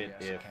skip it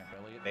CS at if Camp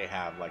Elliott. they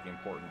have like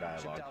important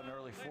Shipped dialogue. out in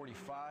early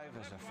 45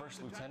 as a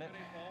first lieutenant.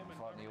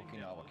 Fought in the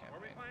Okinawa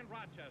campaign.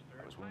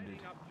 I was wounded.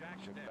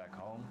 Shipped back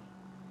home.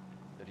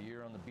 Did a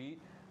year on the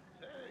beat.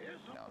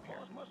 Now I'm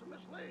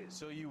here.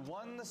 So you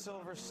won the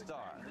Silver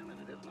Star.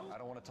 I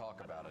don't want to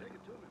talk about it.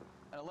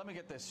 Now let me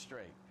get this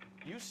straight.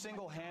 You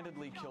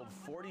single-handedly killed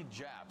 40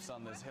 Japs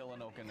on this hill in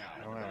Okinawa.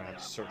 I don't know. I have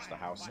to search the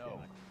house No.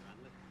 again.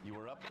 You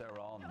were up there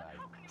all night,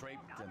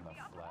 draped in the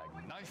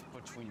flag, knife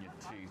between your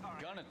teeth,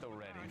 gun at the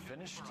ready.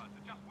 Finished?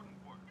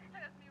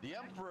 The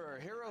Emperor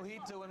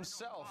Hirohito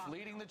himself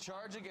leading the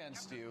charge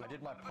against you. I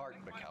did my part,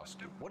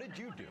 Bukowski. What did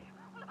you do?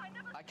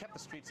 I kept the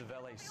streets of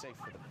LA safe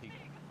for the people.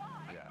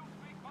 Yeah.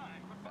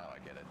 Now I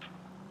get it.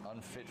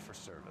 Unfit for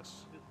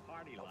service. Oh,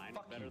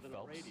 fuck you,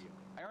 Phelps.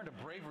 I earned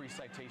a bravery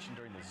citation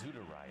during the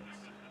Zuda riots.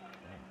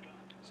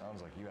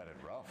 Sounds like you had it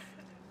rough.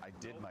 I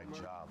did my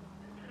job.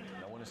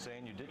 No one is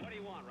saying you didn't. What do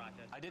you want,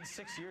 Rochester? I did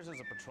 6 years as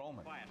a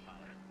patrolman. Quiet,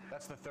 Father.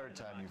 That's the 3rd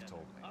time you've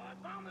told me. I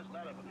found this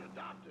letter from your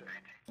doctor.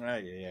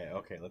 Yeah.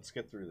 Okay, let's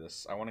get through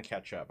this. I want to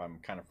catch up. I'm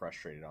kind of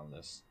frustrated on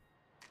this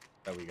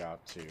that we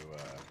got to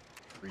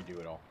redo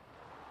it all.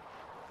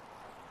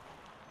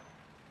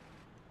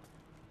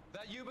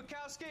 That you,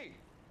 Bukowski?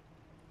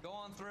 Go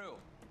on through.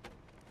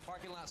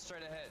 Parking lot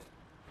straight ahead.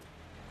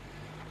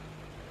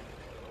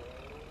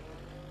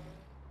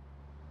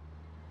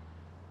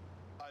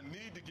 I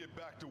need to get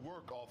back to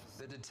work,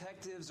 officer. The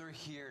detectives are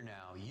here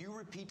now. You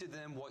repeat to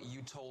them what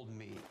you told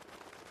me.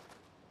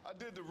 I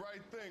did the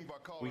right thing by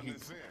calling can-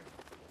 this in.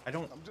 I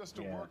don't. I'm just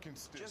a yeah. working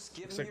stick. Just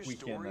give Looks them like your we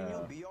can, story and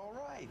you'll be all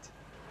right.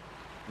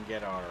 Can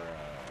get our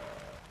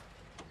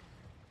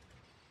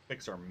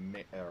fix our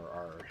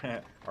our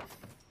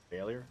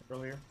failure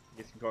earlier. I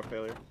guess you can call it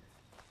failure.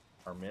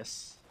 Our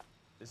miss.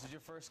 This is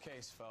your first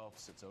case,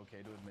 Phelps. It's okay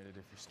to admit it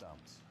if you're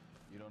stumped.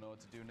 You don't know what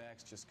to do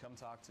next, just come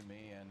talk to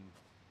me and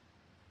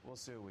we'll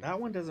see what we That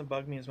can one figure. doesn't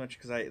bug me as much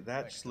because that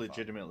Thanks, just Stefan.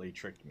 legitimately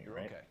tricked me, You're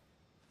right? okay.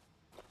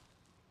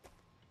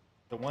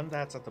 The one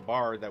that's at the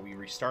bar that we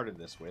restarted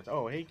this with.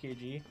 Oh, hey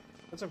KG,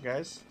 what's up,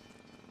 guys?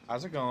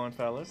 How's it going,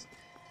 fellas?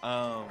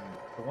 The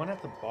one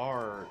at the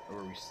bar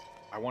where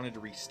I wanted to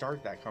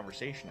restart that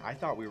conversation. I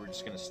thought we were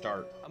just gonna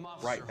start I'm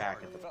Officer right back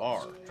Hart. at the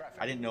bar.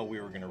 I didn't know we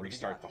were gonna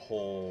restart the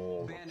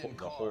whole Abandoned the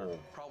car, whole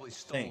probably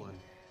thing. stolen.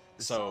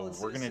 The So solid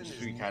we're gonna citizen just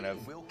is be kind Nate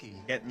of Wilkie. He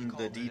getting the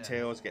called it in.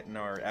 details, getting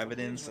our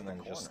evidence, and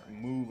then just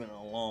moving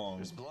along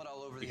There's blood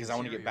all over the because I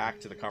want to get interior. back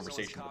to the Someone's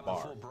conversation at the copping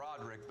bar. full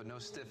Broderick, but no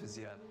stiffers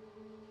yet.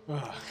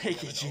 Hey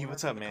KG,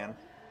 what's up, man?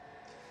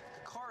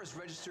 The car is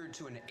registered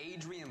to an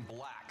Adrian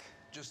Black,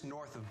 just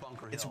north of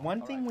Bunker Hill. It's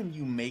one thing when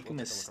you make a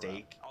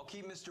mistake I'll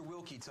keep Mr.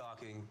 Wilkie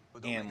talking,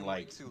 but don't make and him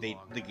like wait too the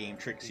long. game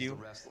tricks He's you, the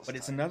restless but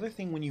it's type. another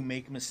thing when you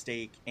make a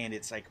mistake and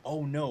it's like,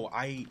 oh no,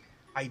 I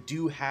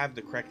do have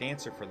the correct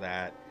answer for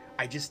that.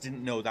 I just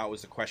didn't know that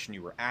was the question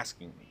you were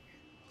asking me.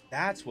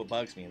 That's what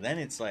bugs me. And then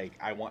it's like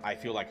I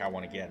feel like I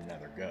want to get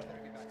another go.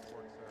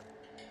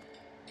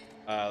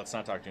 Let's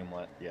not talk to him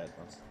yet.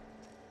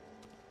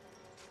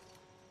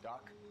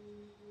 Doc,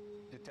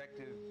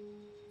 Detective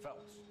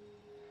Phelps,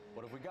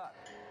 what have we got?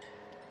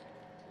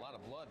 A lot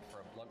of blood for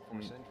a blunt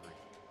force injury.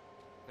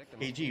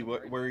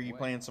 KG, where are you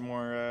playing some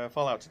more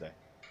Fallout today?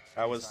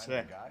 How was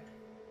today?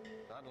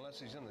 Not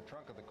unless he's in the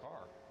trunk of the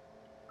car.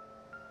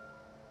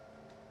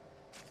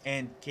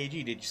 And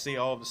KG, did you see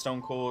all of the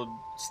Stone Cold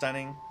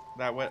stunning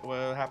that what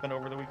happened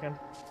over the weekend?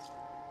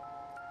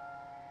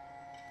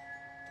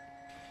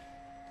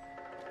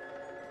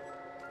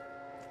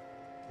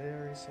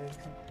 Very safe.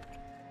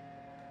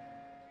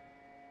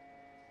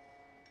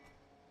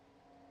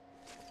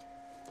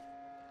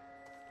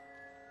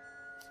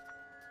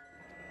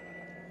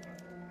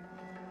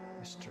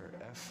 Mr.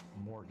 F.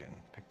 Morgan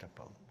picked up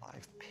a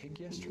live pig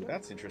yesterday.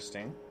 That's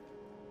interesting.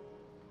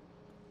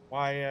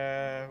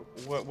 Why?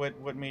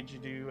 What made you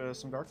do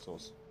some Dark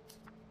Souls?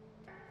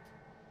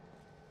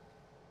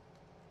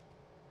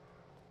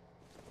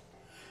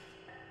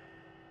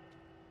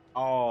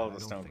 Oh, the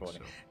Stone Cold.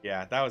 So.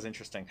 Yeah, that was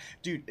interesting.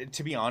 Dude,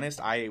 to be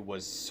honest, I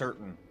was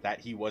certain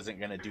that he wasn't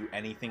going to do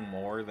anything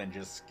more than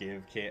just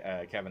give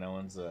Kevin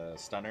Owens a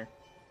stunner.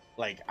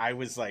 Like, I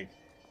was like,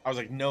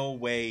 no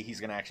way he's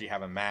going to actually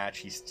have a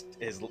match.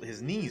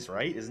 His knees,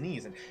 right? His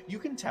knees. And you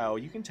can tell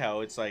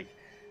it's like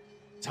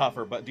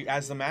tougher. But dude,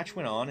 as the match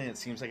went on and it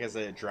seems like as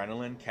the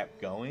adrenaline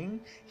kept going,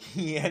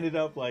 he ended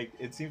up like,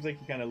 it seems like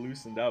he kind of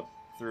loosened up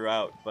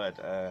throughout. But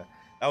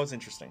that was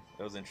interesting.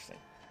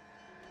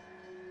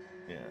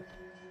 Yeah.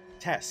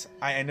 Tess,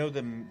 I know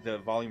the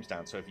volume's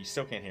down, so if you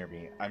still can't hear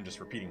me, I'm just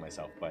repeating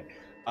myself. But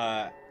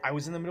I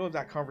was in the middle of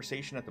that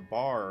conversation at the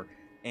bar,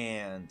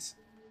 and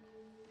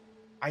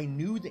I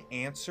knew the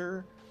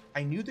answer.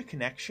 I knew the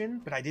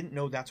connection, but I didn't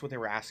know that's what they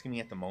were asking me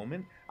at the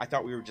moment. I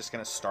thought we were just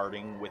kind of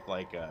starting with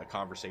like a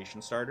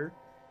conversation starter,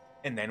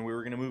 and then we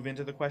were going to move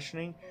into the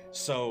questioning.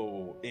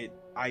 So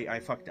I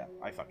fucked up.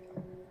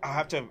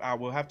 I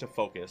will have to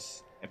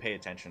focus and pay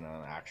attention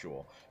on the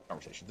actual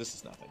conversation. This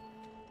is nothing.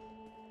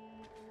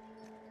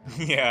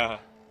 Yeah,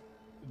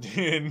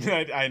 dude,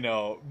 I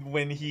know.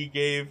 When he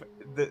gave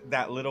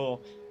that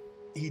little,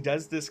 he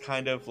does this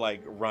kind of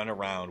like run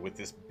around with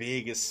this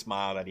biggest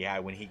smile that he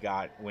had when he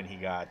got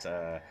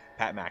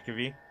Pat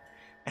McAfee.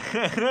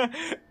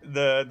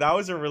 That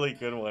was a really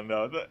good one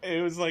though.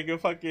 It was like a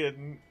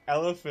fucking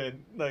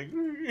elephant, like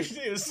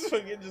it was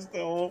fucking just the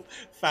whole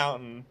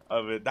fountain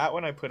of it. That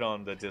one I put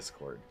on the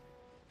Discord.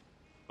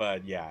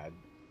 But yeah,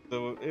 it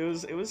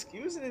was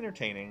an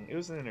entertaining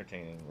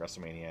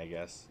WrestleMania, I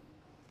guess.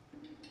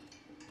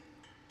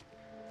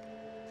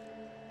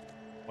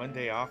 One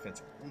day off,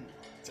 it's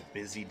a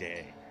busy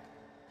day.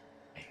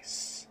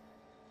 Nice.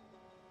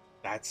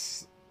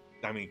 That's,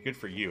 I mean, good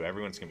for you.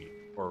 Everyone's gonna be,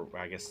 or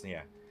I guess,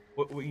 yeah.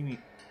 What you mean?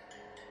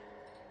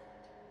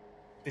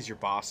 Is your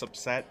boss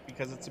upset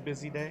because it's a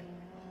busy day?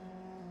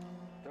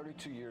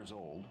 32 years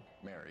old,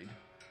 married.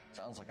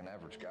 Sounds like an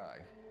average guy.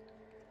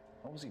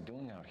 What was he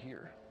doing out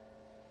here?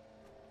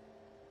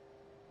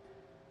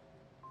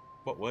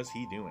 What was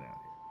he doing out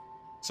here?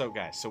 So,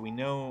 guys, so we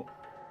know,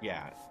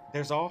 yeah.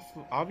 There's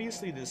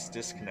obviously this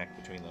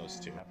disconnect between those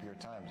two. Happier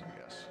times,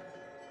 I guess.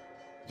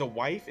 The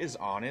wife is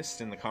honest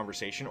in the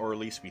conversation, or at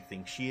least we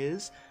think she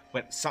is,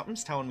 but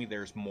something's telling me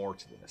there's more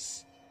to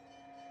this.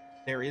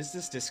 There is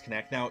this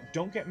disconnect. Now,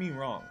 don't get me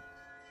wrong.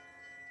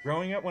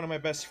 Growing up, one of my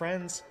best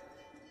friends,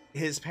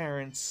 his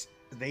parents,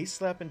 they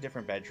slept in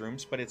different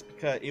bedrooms, but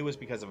it was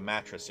because of a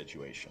mattress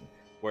situation,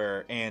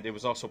 and it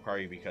was also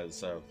probably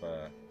because of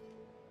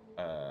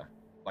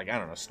like, I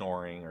don't know,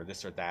 snoring or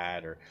this or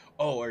that,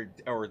 or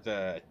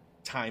the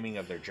timing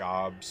of their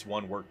jobs.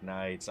 One worked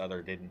nights,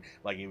 other didn't.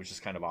 Like, it was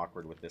just kind of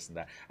awkward with this and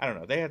that. I don't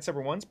know. They had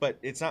separate ones, but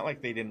it's not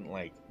like they didn't,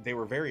 like, they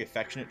were very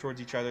affectionate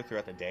towards each other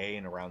throughout the day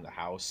and around the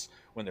house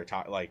when they're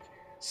like,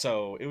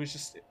 so it was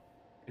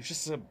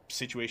just a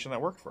situation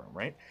that worked for them,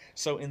 right?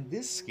 So in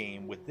this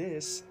game with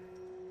this,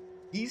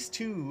 these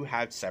two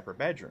had separate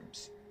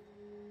bedrooms.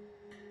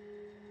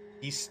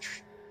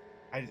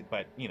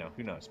 But you know,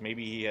 who knows?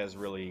 Maybe he has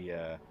really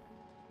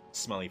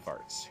smelly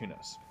farts. Who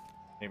knows?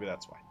 Maybe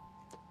that's why.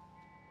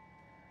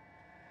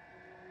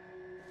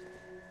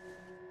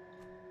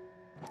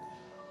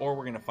 Or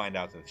we're gonna find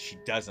out that she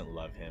doesn't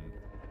love him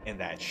and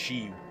that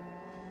she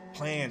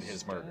planned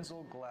his murder.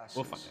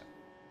 We'll find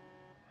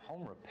out.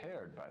 Home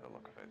repaired by the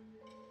look of it.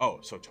 Oh,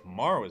 so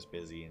tomorrow is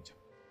busy and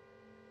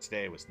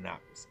today was not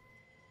busy.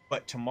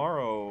 But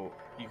tomorrow,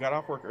 you got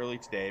off work early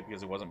today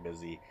because it wasn't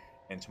busy,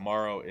 and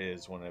tomorrow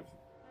is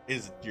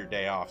your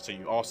day off. So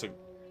you also,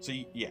 so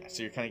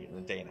you're kind of getting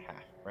a day and a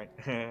half, right?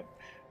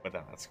 But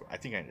then that's cool. I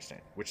think I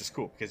understand, which is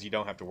cool because you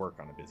don't have to work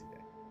on a busy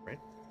day, right?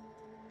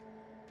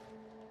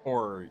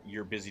 Or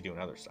you're busy doing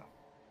other stuff.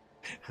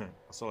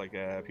 Also, like,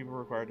 people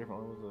require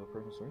different levels of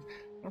personal stories.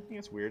 I don't think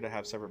it's weird to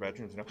have separate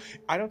bedrooms, you know?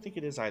 I don't think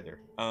it is either.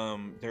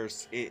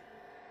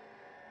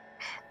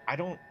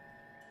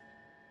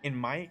 In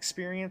my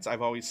experience,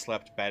 I've always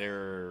slept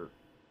better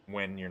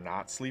when you're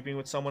not sleeping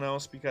with someone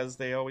else because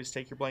they always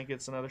take your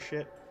blankets and other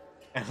shit.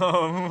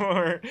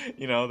 Or,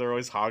 you know, they're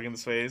always hogging the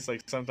space.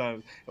 Like,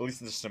 sometimes, at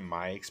least just in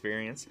my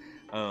experience.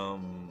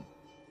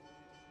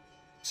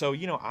 So,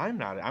 you know, I'm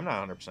not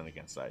 100%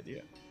 against the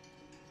idea.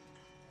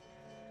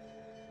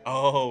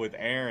 Oh, with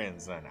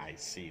errands, then I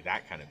see.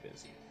 That kind of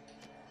busy.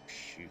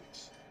 Shoot.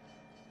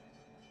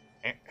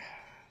 I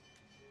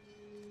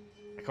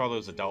call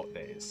those adult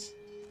days.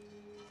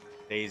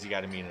 Days you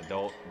gotta be an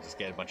adult and just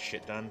get a bunch of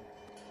shit done.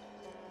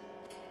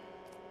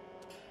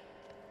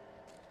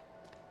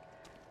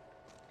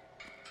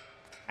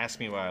 Ask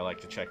me why I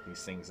like to check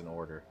these things in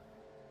order.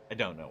 I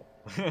don't know.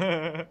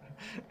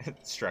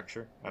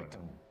 Structure. I don't know.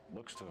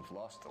 Looks to have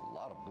lost a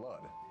lot of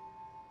blood.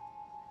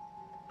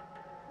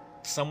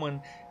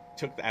 Someone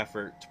took the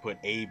effort to put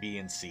A, B,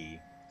 and C,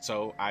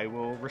 so I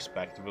will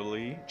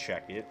respectfully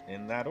check it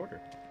in that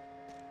order.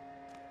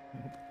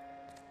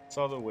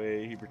 Saw the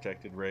way he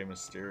protected Rey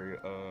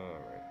Mysterio.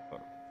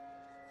 Right.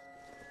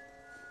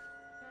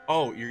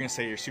 Oh, you're gonna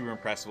say you're super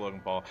impressed with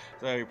Logan Paul.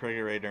 So you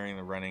protected Rey during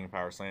the running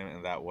power slam,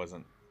 and that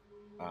wasn't.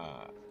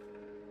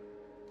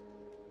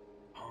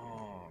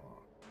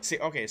 See,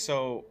 okay,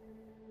 so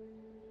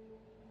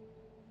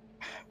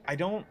I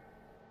don't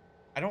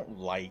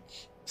like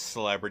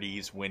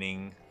celebrities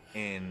winning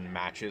in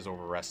matches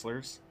over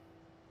wrestlers.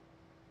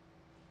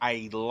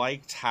 I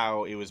liked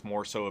how it was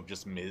more so of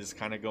just Miz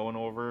kind of going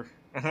over,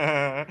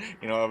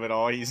 you know, of it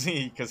all.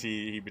 Because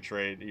he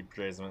betrays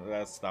him.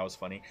 That was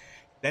funny.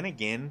 Then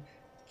again,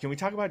 can we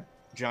talk about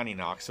Johnny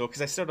Knoxville?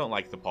 Because I still don't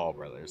like the Paul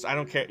brothers. I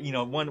don't care. You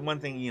know, one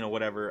thing, you know,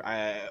 whatever.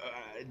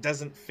 It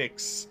doesn't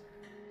fix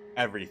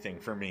everything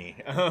for me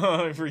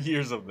for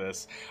years of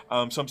this.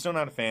 So I'm still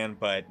not a fan,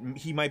 but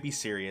he might be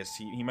serious.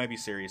 He might be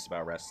serious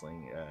about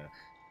wrestling.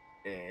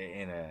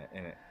 In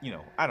a you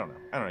know, I don't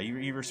know.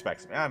 He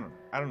respects me. I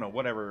don't know.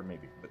 Whatever it may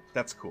be, but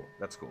that's cool.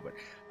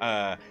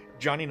 But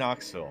Johnny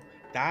Knoxville,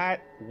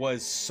 that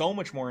was so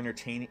much more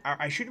entertaining.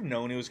 I should have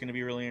known it was going to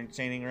be really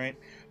entertaining, right?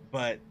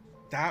 But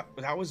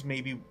that was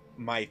maybe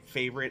my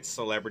favorite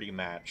celebrity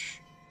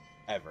match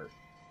ever.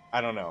 I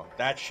don't know.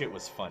 That shit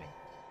was funny.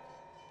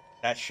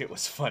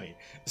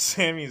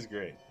 Sammy's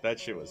great. That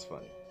shit was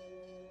funny.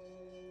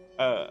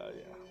 Yeah.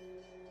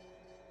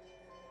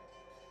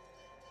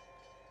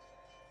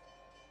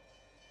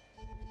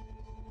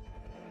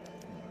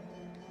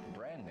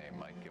 Brand name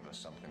might give us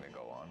something to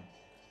go on.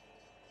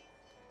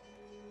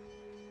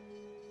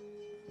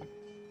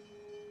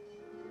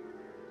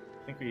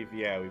 I think we've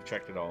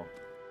checked it all.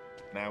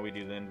 Now we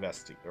do the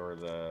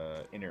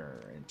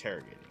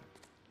interrogating.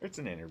 It's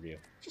an interview.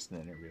 Just an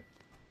interview.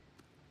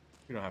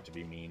 We don't have to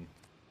be mean.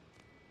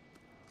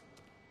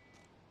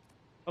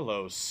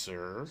 Hello,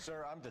 sir.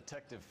 Sir, I'm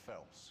Detective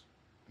Phelps.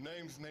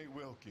 Name's Nate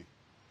Wilkie.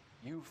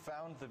 You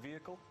found the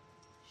vehicle?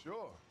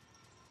 Sure.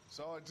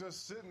 Saw it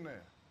just sitting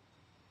there.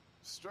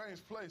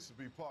 Strange place to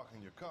be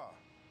parking your car.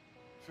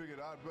 Figured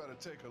I'd better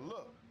take a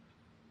look.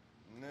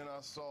 And then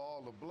I saw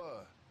all the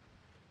blood.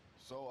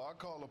 So I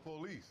called the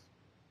police.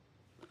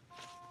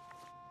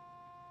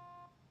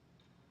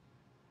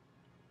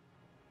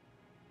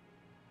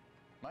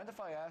 Mind if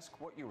I ask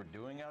what you were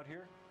doing out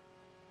here?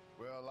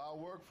 Well, I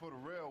work for the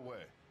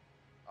railway.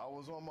 I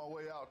was on my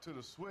way out to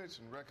the switch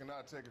and reckoned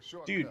I'd take a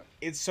shortcut. Dude,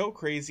 it's so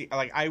crazy.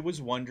 Like, I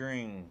was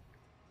wondering.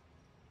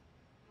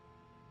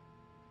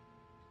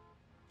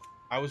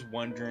 Did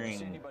you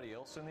see anybody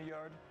else in the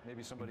yard?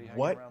 Maybe somebody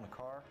hanging around the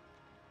car?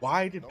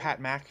 Why did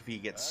Pat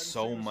McAfee get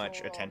so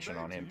much attention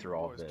on him through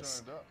all of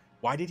this?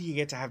 Why did he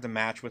get to have the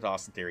match with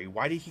Austin Theory?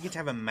 Why did he get to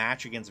have a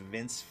match against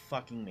Vince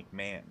fucking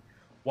McMahon?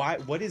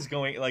 What is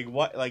going,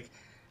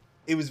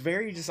 it was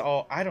very just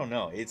all, I don't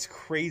know. It's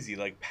crazy.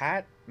 Like,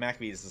 Pat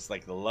McAfee is just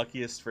like the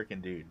luckiest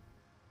freaking dude.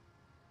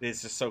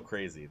 It's just so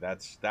crazy.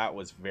 That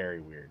was very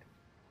weird.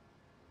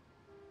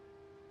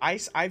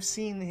 I've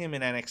seen him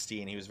in NXT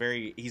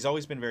and he's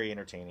always been very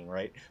entertaining,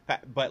 right?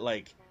 But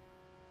like,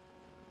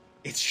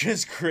 it's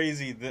just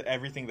crazy that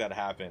everything that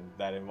happened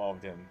that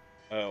involved him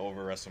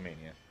over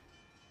WrestleMania.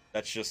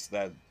 That's just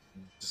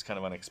kind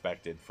of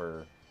unexpected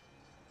for,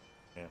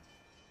 yeah.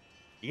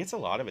 He gets a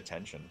lot of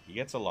attention.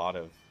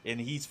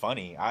 And he's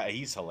funny.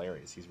 He's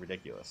hilarious. He's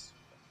ridiculous.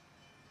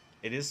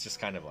 It is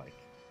just kind of like,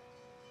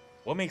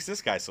 what makes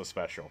this guy so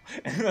special?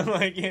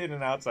 Like, in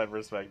an outside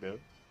perspective.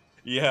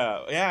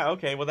 Yeah,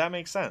 okay, well that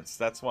makes sense.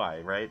 That's why,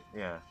 right?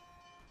 Yeah.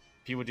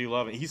 People do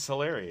love it. He's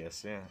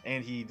hilarious, yeah.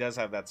 And he does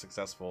have that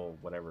successful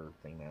whatever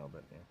thing now,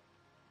 but yeah.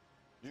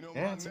 You know,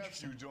 my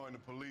nephew joined the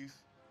police,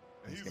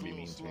 and he's a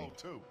little slow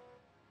too.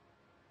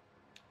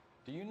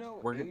 Do you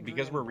know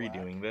because we're Adrian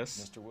redoing Black,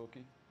 this, Mr.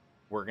 Wilkie?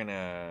 We're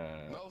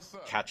gonna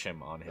catch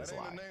him on his That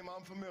ain't live. a name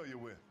I'm familiar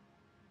with.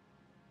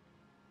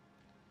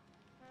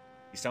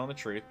 He's telling the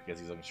truth because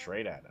he's looking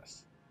straight at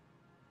us.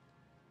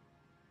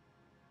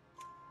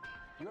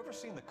 You ever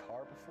seen the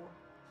car before?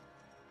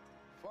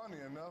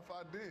 Funny enough,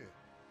 I did.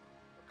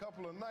 A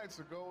couple of nights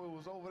ago, it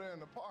was over there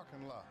in the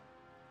parking lot.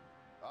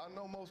 I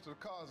know most of the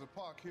cars are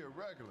parked here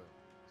regular,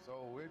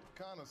 so it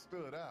kind of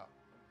stood out.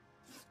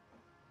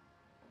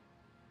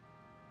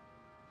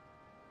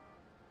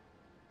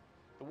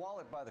 The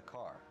wallet by the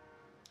car.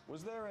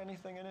 Was there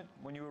anything in it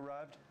when you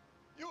arrived?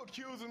 You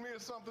accusing me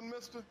of something,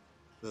 mister?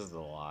 This is a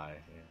lie.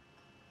 Yeah.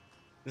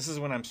 This is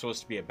when I'm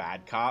supposed to be a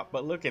bad cop,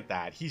 but look at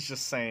that. He's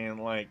just saying,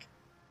 like,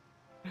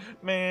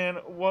 man,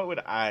 what would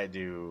I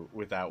do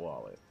with that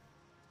wallet?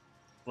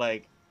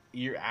 Like,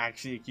 you're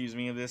actually accusing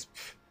me of this?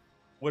 Pfft,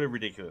 what a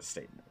ridiculous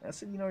statement. I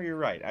said, you know, you're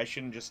right. I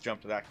shouldn't just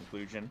jump to that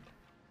conclusion.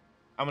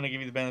 I'm going to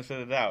give you the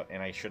benefit of the doubt,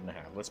 and I shouldn't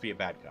have. Let's be a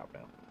bad cop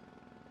now.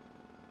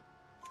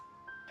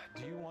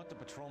 Do you want the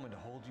patrolman to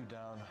hold you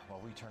down while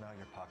we turn out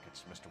your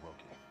pockets, Mr.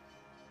 Wilkie?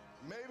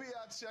 Maybe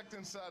I checked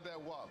inside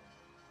that wallet.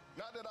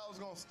 Not that I was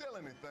gonna steal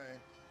anything.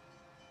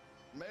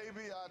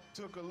 Maybe I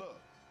took a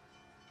look.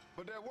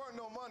 But there weren't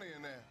no money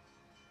in there.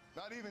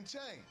 Not even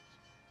change.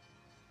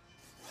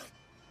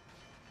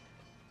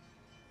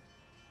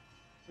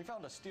 We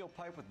found a steel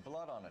pipe with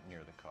blood on it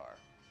near the car.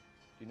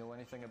 Do you know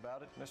anything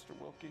about it, Mr.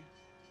 Wilkie?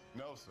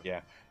 No, sir.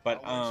 Yeah,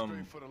 but I went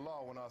straight for the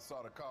law when I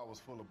saw the car was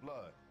full of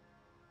blood.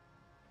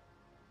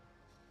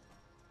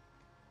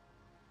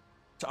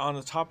 On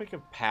the topic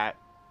of Pat,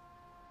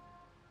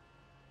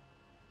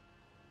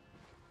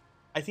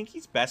 I think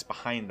he's best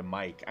behind the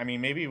mic. I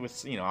mean, maybe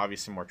with, you know,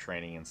 obviously more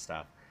training and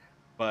stuff,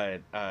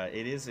 but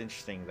it is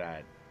interesting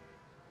that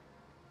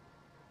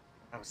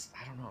I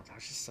don't know,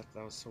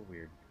 that was so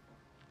weird.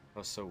 That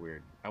was so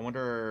weird. I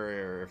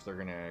wonder if they're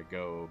gonna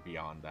go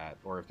beyond that,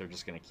 or if they're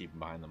just gonna keep him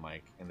behind the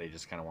mic and they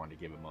just kind of wanted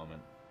to give a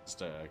moment.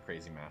 Just a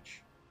crazy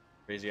match,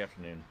 crazy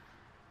afternoon.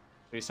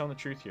 But he's telling the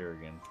truth here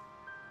again.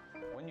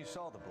 When you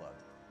saw the blood,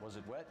 was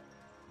it wet,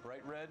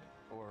 bright red,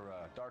 or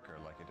darker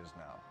like it is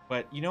now?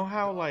 But you know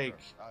how, like,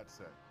 I'd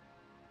say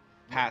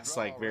Pat's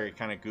like very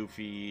kind of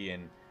goofy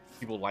and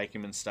people like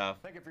him and stuff.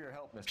 Thank you for your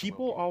help, Mr.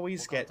 People Wilkie.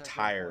 always We'll get contact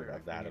your tired employer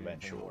of if we that need anything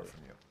eventually. more from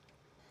you.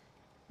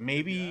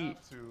 Maybe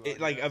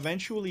like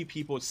eventually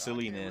people's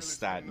silliness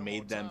that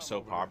made them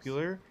so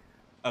popular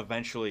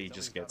eventually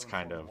just gets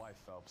kind of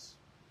If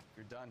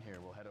you're done here,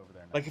 we'll head over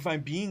there now. like, if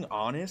I'm being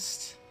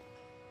honest,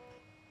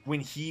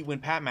 when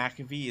Pat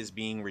McAfee is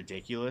being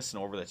ridiculous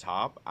and over the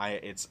top,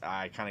 I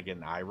kind of get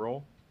an eye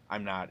roll.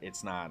 I'm not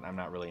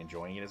really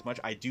enjoying it as much.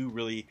 I do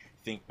really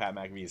think Pat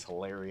McAfee is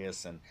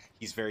hilarious and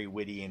he's very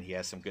witty and he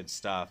has some good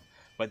stuff.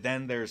 But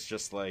then there's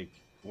just like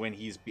when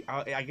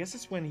I guess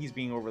it's when he's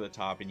being over the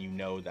top and you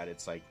know that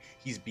it's like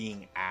he's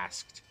being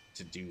asked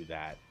to do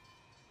that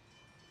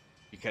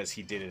because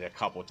he did it a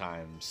couple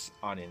times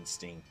on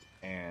instinct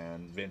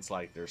and Vince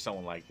liked it or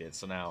someone liked it,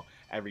 so now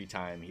every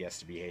time he has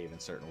to behave in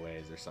certain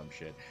ways or some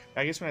shit.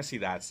 I guess when I see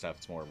that stuff,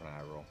 it's more of an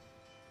eye roll.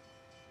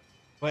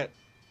 But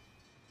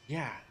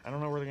yeah, I don't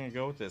know where they're gonna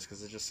go with this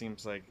because it just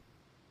seems like,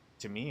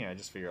 to me, I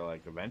just figure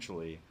like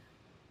eventually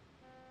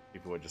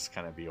people would just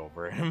kind of be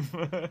over him.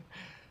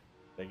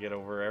 They get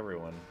over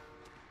everyone.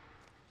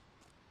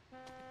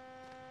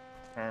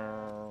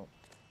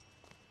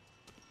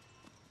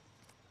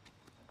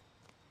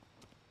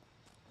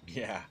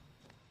 Yeah,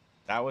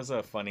 that was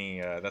a funny.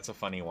 That's a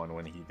funny one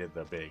when he did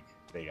the big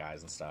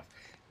eyes and stuff.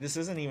 This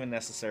isn't even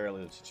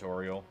necessarily the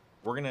tutorial.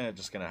 We're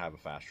just gonna have a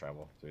fast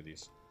travel through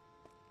these.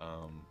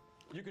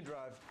 You can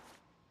drive.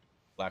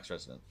 Black's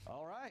resident.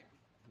 All right.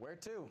 Where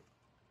to?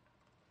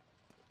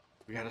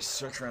 We gotta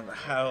search around the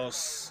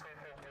house.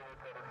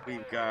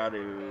 We've got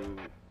to.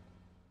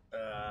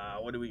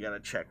 What do we gotta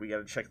check? We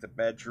gotta check the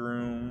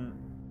bedroom.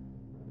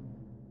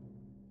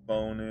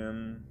 Phone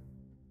in.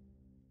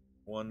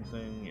 One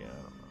thing, yeah.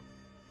 I don't know.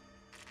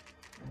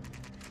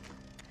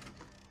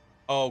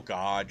 Oh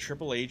God,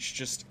 Triple H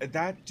just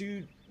that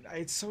dude.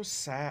 It's so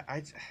sad.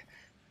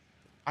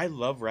 I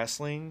love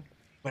wrestling,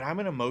 but I'm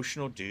an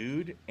emotional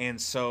dude, and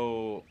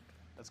so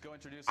Let's go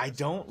introduce I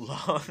don't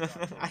love.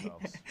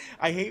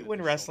 I hate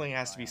when wrestling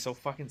has to be so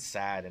fucking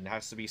sad and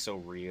has to be so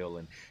real,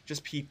 and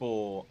just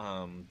people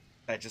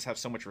that just have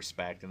so much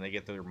respect and they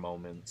get their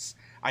moments.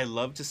 I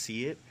love to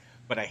see it,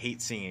 but I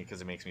hate seeing it because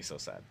it makes me so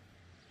sad.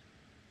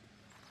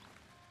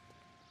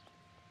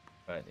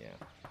 But yeah,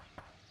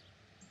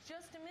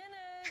 Just a minute.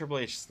 Triple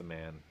H is the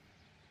man.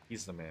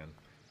 He's the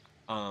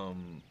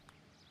man.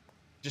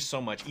 Just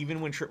so much. Even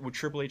when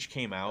Triple H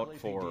came out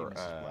for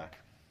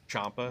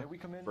Ciampa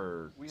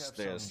for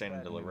the Stand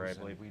and Deliver, I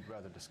believe.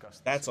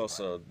 That's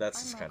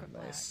just kind of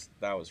nice.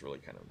 That was really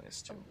kind of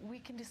nice too. We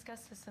can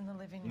discuss this in the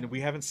living room.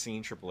 We haven't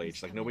seen Triple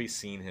H. Like, nobody's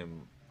seen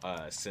him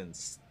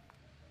since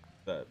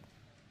the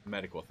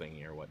medical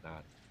thingy or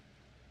whatnot.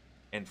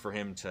 And for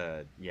him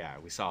to, yeah,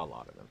 we saw a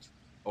lot of him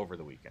over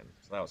the weekend.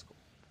 So that was cool.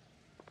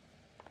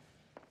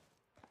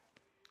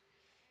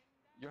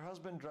 Your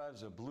husband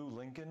drives a blue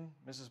Lincoln,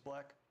 Mrs.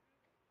 Black?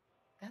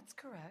 That's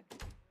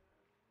correct.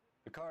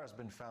 The car has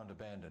been found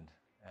abandoned,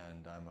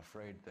 and I'm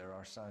afraid there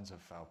are signs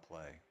of foul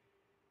play.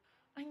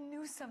 I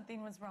knew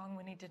something was wrong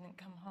when he didn't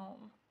come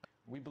home.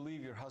 We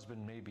believe your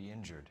husband may be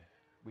injured.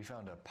 We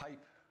found a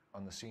pipe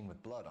on the scene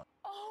with blood on it.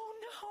 Oh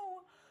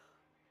no!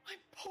 My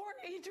poor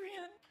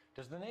Adrian!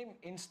 Does the name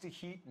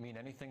Insta-Heat mean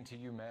anything to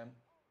you, ma'am?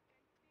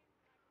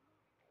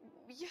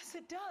 Yes,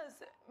 it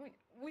does.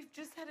 We've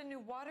just had a new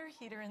water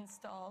heater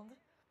installed.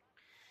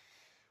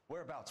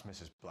 Whereabouts,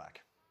 Mrs.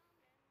 Black?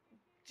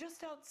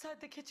 Just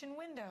outside the kitchen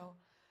window.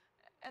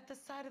 at the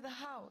side of the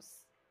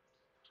house.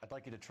 I'd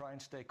like you to try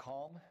and stay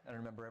calm and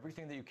remember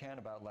everything that you can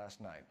about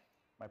last night.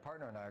 My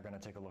partner and I are going to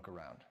take a look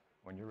around.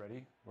 When you're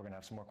ready, we're going to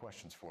have some more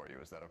questions for you.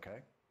 Is that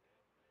okay?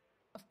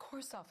 Of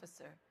course,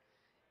 officer.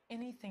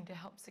 Anything to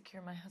help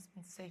secure my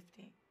husband's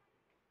safety.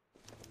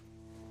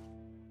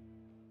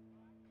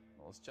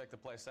 Well, let's check the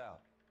place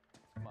out.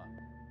 Come on.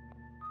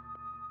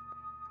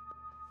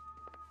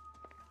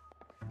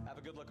 Have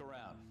a good look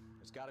around.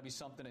 There's got to be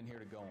something in here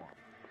to go on.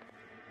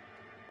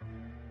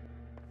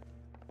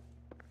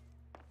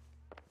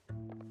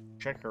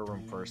 Check her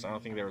room first. I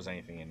don't think there was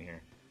anything in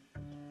here.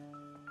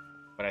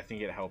 But I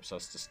think it helps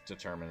us to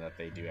determine that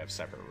they do have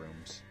separate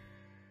rooms.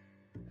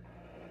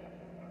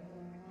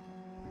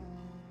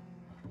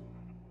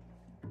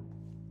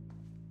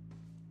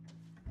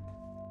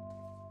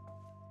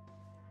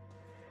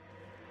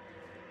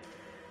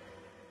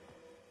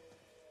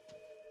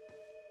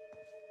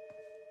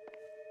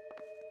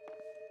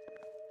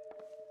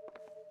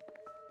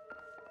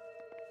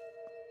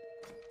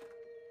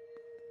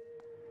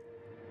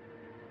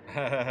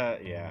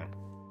 Yeah.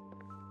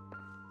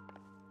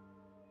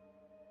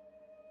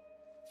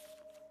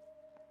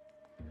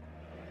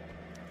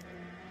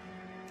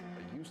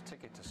 A used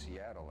ticket to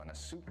Seattle and a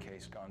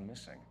suitcase gone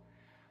missing.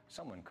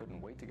 Someone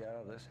couldn't wait to get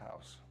out of this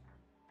house.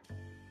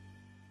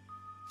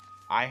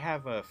 I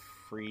have a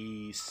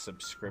free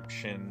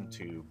subscription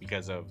to,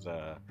 because of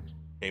the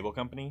cable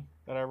company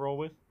that I roll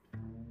with,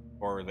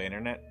 or the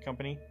internet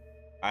company,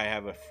 I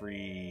have a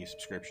free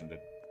subscription to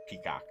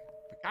Peacock.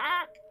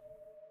 Peacock!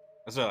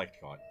 That's what I like to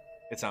call it.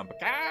 It's on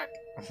Peacock!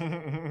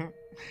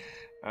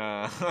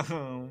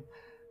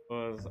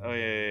 Oh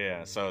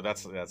yeah. So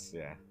that's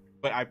yeah.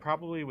 But I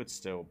probably would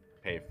still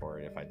pay for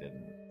it if I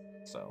didn't.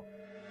 So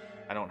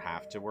I don't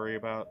have to worry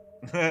about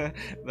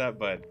that,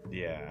 but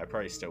yeah, I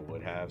probably still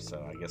would have,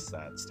 so I guess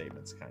that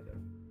statement's kind of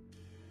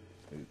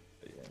moot,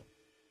 but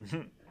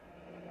yeah.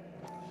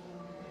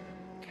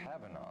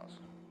 Kavanaugh's.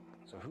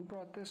 So who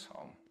brought this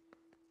home?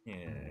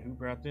 Yeah, who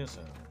brought this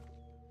home?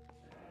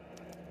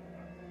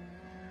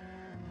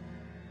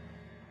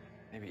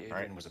 Maybe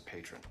Adrian was a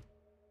patron.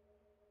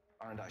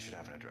 R&I should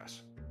have an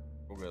address.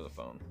 We'll go to the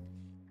phone.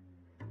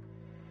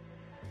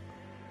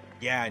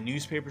 Yeah,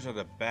 newspapers are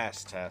the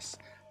best, Tess.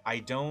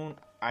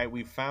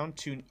 We found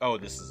two. Oh,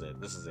 this is it.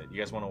 You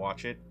guys want to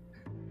watch it?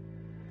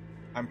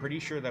 I'm pretty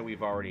sure that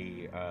we've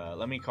already.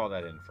 Let me call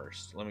that in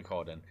first. Let me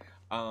call it in.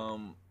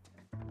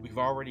 We've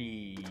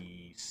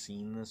already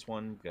seen this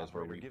one because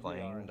we're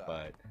replaying,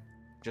 but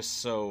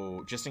just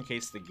in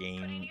case the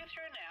game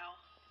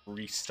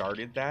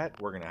restarted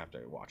that, we're gonna have to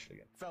watch it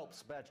again.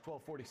 Phelps, badge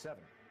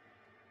 1247.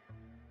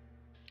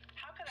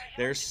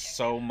 There's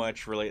so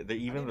much related.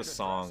 Even the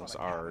songs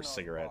are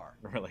cigarette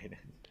related.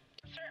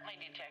 Certainly,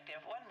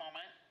 Detective. One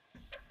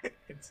moment.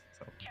 It's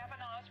so...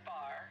 Kavanaugh's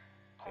Bar,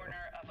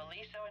 corner of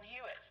Aliso and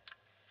Hewitt,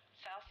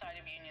 south side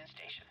of Union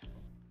Station.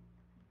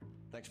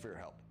 Thanks for your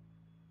help.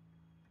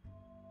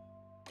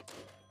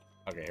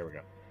 Okay, here we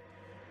go.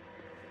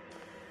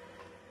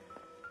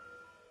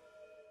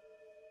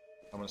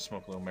 I'm gonna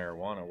smoke a little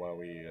marijuana while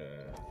we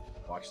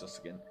watch this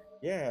again.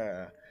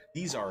 Yeah,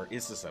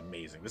 this is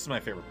amazing. This is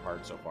my favorite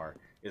part so far,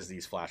 is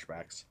these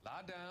flashbacks.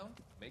 Lie down,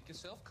 make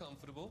yourself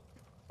comfortable.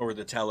 Or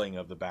the telling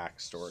of the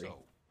backstory.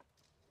 So,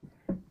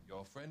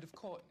 you're a friend of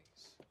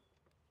Courtney's?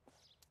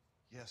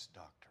 Yes,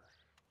 Doctor.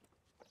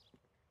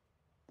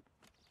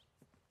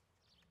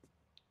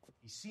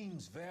 He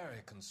seems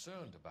very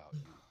concerned about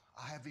you.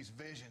 I have these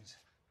visions.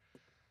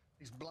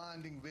 These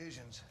blinding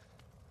visions.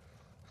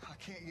 I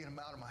can't get them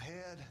out of my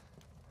head.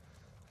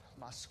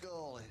 My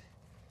skull,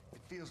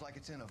 it feels like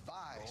it's in a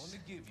vice. I want to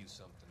give you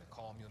something to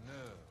calm your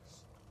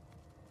nerves.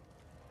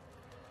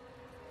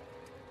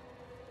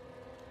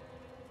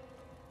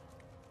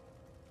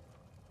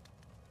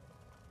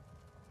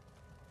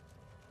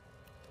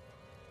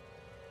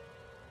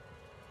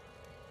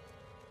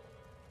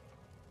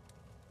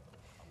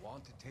 I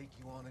want to take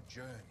you on a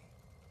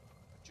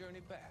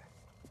journey back.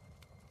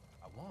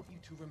 I want you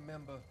to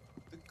remember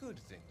the good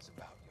things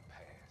about your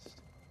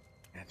past.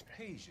 That's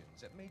occasions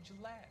that made you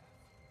laugh.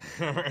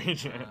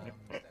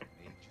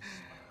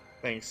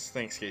 Thanks,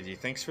 KG.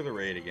 Thanks for the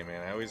raid again,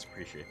 man. I always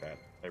appreciate that.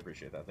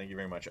 Thank you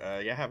very much.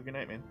 Yeah, have a good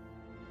night, man.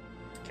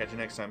 Catch you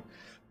next time.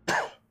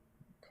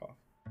 Cough.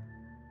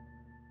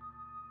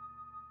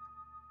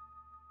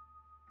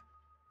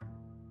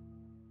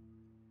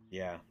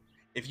 Yeah.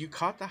 If you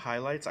caught the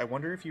highlights, I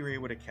wonder if you were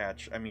able to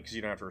catch... I mean, because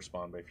you don't have to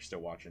respond, but if you're still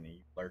watching,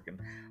 you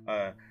lurking.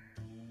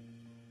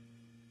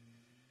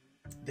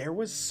 There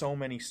was so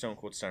many Stone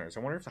Cold Stunners. I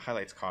wonder if the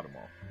highlights caught them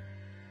all.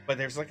 But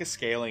there's like a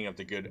scaling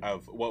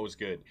of what was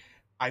good.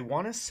 I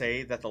want to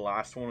say that the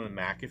last one with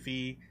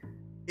McAfee,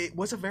 it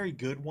was a very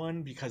good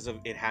one because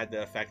it had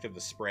the effect of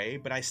the spray,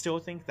 but I still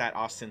think that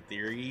Austin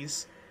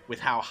Theories, with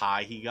how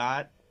high he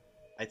got,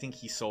 I think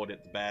he sold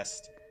it the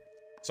best.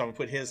 So I'm going to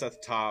put his at the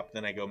top,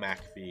 then I go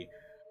McAfee.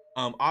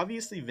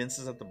 Obviously Vince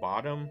is at the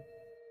bottom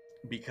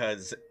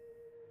because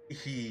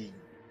he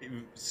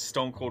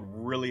Stone Cold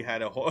really had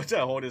to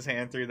hold his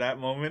hand through that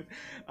moment.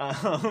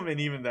 And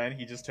even then,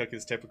 he just took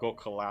his typical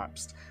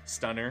collapsed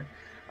stunner.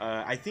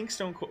 I think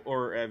Stone Cold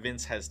or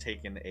Vince has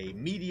taken a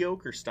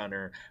mediocre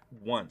stunner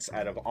once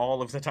out of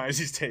all of the times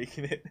he's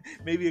taken it.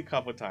 Maybe a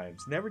couple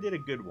times. Never did a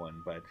good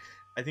one, but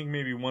I think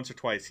maybe once or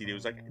twice he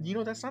was like, you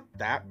know, that's not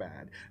that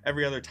bad.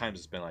 Every other time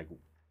it's been like,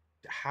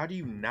 how do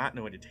you not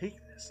know how to take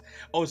this?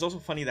 Oh, it's also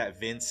funny that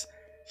Vince,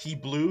 he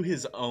blew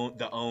his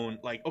own,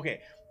 like,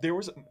 okay, there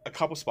was a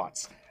couple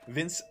spots.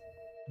 Vince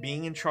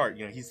being in charge,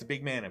 you know, he's the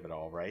big man of it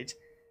all, right?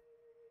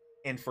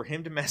 And for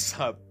him to mess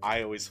up,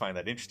 I always find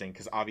that interesting,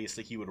 because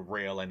obviously he would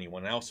rail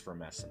anyone else for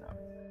messing up.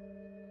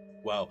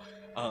 Well,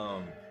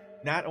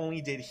 not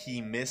only did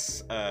he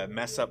mess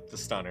up the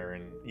stunner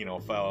and, you know,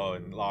 fell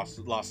and lost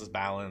his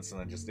balance, and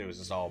then it was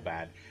just all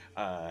bad.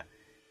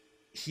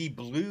 He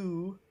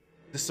blew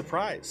the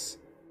surprise.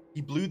 He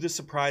blew the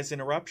surprise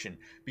interruption,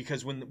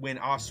 because when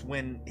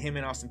him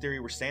and Austin Theory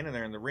were standing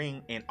there in the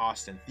ring and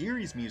Austin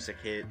Theory's music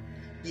hit,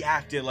 he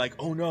acted like,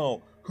 oh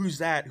no, who's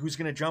that? Who's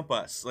gonna jump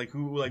us? Like,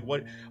 who? Like,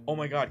 what? Oh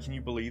my god, can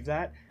you believe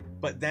that?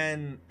 But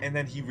then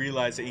he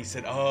realized it. He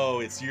said, oh,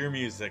 it's your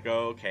music.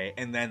 Oh, okay.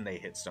 And then they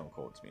hit Stone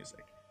Cold's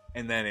music,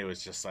 and then it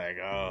was just like,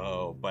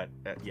 oh. But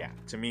yeah,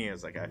 to me, it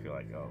was like, I feel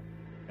like, oh,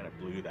 kind of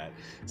blew that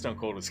Stone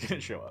Cold was gonna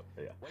show up.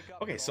 But yeah.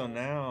 Okay, so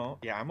now,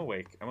 yeah, I'm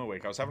awake. I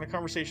was having a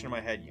conversation in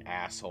my head, you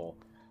asshole.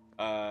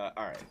 All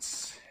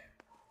right.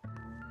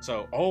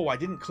 So, oh, I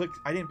didn't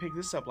pick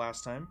this up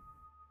last time.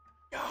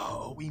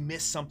 Yo, we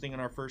missed something in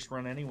our first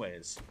run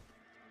anyways.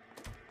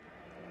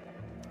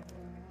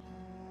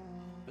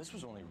 This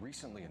was only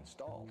recently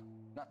installed,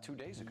 not 2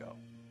 days ago.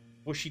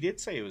 Well, she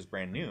did say it was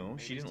brand new.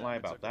 She didn't lie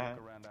about that.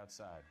 Around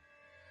outside.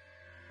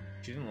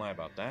 She didn't lie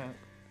about that.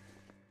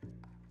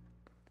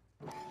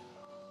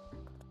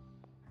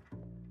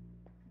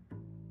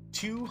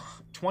 Two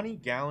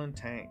 20-gallon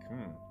tank.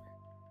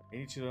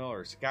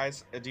 $82.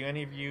 Guys, do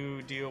any of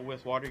you deal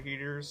with water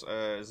heaters?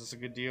 Is this a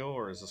good deal,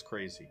 or is this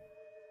crazy?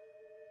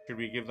 Should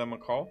we give them a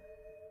call?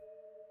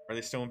 Are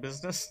they still in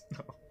business? No.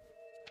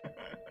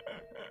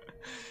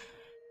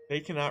 They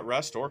cannot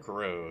rust or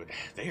corrode.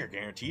 They are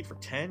guaranteed for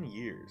 10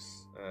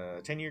 years.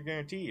 10-year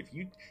guarantee.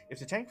 If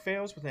the tank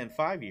fails within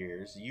 5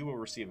 years, you will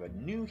receive a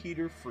new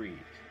heater free.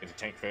 If the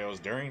tank fails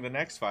during the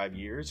next 5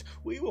 years,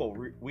 we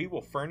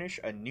will furnish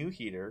a new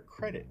heater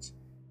credit.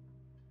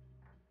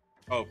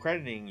 Oh,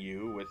 crediting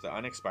you with the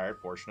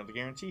unexpired portion of the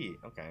guarantee.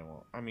 Okay,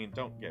 well, I mean,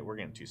 we're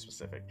getting too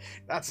specific.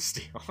 That's a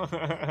steal.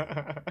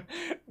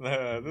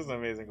 This is an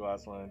amazing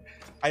glass line.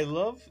 I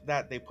love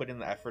that they put in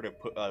the effort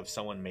of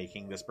someone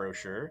making this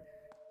brochure.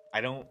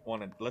 I don't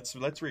want to. Let's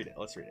read it.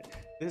 Let's read it.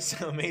 This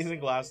amazing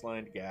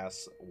glass-lined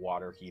gas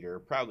water heater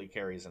proudly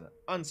carries an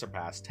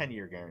unsurpassed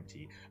 10-year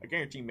guarantee, a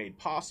guarantee made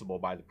possible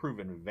by the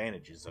proven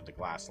advantages of the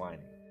glass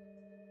lining.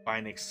 By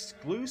an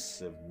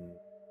exclusive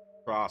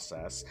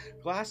process,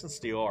 glass and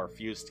steel are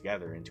fused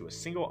together into a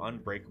single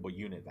unbreakable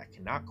unit that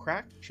cannot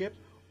crack, chip,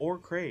 or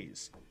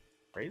craze.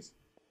 Craze?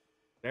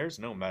 There's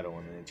no metal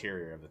in the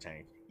interior of the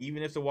tank.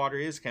 Even if the water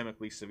is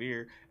chemically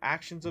severe,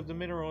 actions of the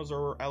minerals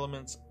or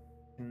elements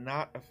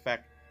cannot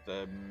affect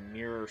the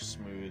mirror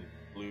smooth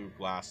blue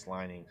glass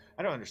lining.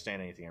 I don't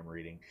understand anything I'm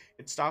reading.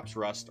 It stops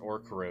rust or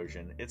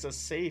corrosion. It's as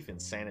safe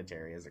and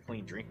sanitary as a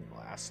clean drinking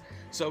glass.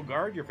 So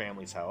guard your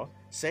family's health.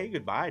 Say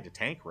goodbye to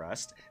tank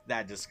rust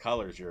that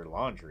discolors your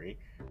laundry,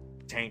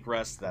 tank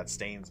rust that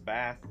stains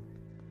bath,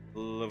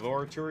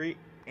 lavatory,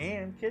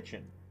 and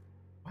kitchen.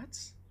 What?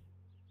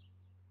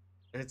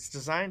 It's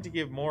designed to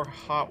give more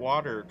hot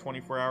water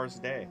 24 hours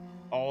a day.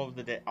 All of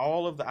the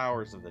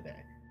hours of the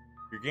day.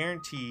 You're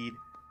guaranteed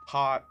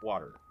hot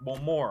water. Well,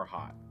 more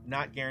hot.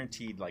 Not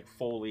guaranteed like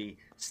fully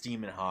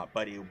steaming hot,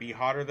 but it'll be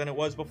hotter than it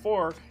was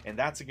before, and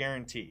that's a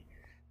guarantee.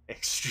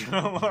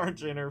 Extra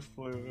large inner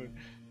fluid.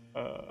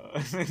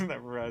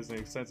 Never has an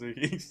extensive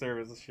heating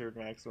service assured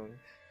maximum.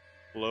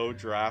 Low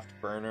draft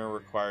burner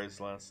requires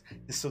less.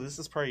 So this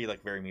is probably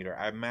like very meter.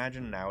 I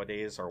imagine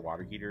nowadays our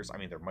water heaters, I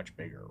mean, they're much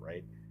bigger,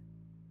 right?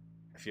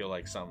 I feel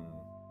like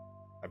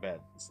I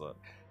bet it's the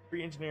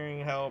free engineering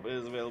help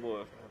is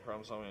available if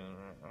problem solving.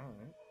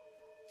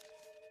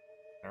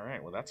 All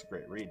right, well, that's a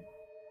great read.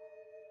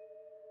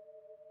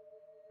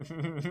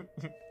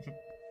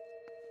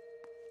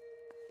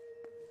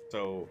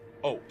 So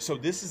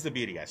this is the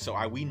beauty, guys.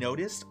 So we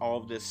noticed all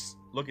of this.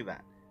 Look at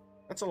that.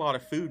 That's a lot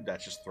of food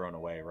that's just thrown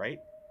away, right?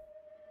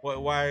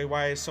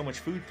 Why is so much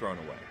food thrown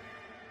away?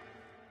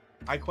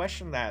 I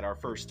questioned that our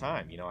first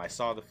time. You know, I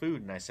saw the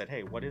food and I said,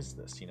 hey, what is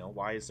this? You know,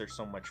 why is there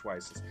so much?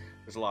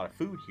 There's a lot of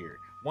food here.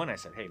 One, I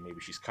said, hey, maybe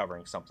she's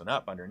covering something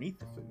up underneath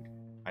the food.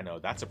 I know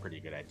that's a pretty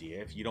good idea.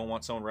 If you don't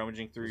want someone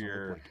rummaging through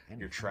your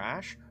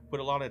trash,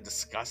 put a lot of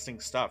disgusting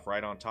stuff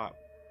right on top.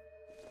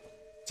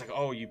 It's like,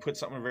 oh, you put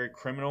something very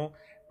criminal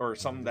or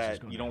something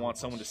that you don't want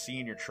someone to see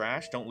in your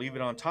trash. Don't leave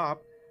it on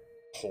top.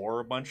 Pour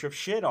a bunch of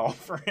shit all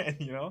over it,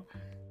 you know?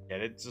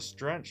 Get it just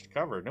drenched,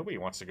 covered. Nobody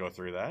wants to go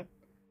through that.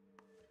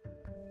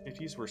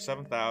 50s were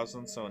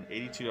 7,000, so an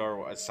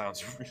 $82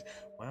 sounds.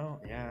 Well,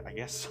 yeah, I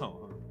guess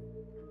so.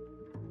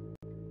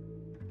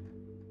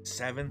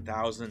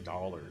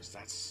 $7,000.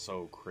 That's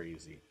so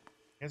crazy.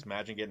 You guys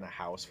imagine getting a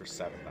house for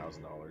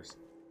 $7,000?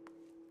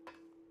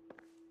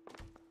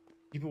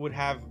 People would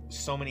have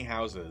so many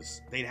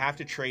houses. They'd have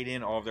to trade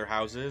in all of their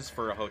houses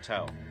for a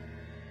hotel.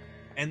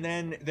 And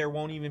then there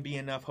won't even be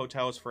enough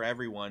hotels for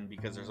everyone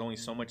because there's only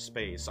so much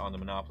space on the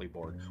Monopoly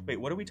board. Wait,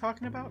 what are we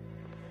talking about?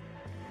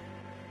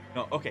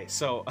 No, okay,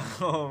 so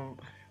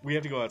we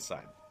have to go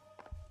outside.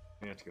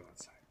 We have to go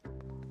outside.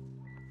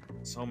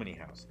 So many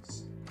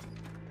houses.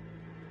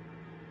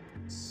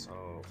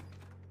 So...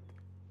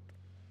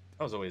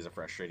 That was always a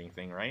frustrating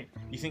thing, right?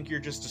 You think you're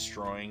just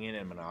destroying it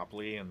in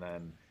Monopoly, and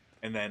then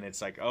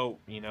it's like, oh,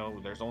 you know,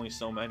 there's only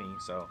so many,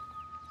 so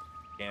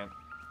you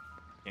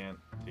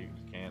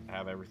can't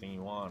have everything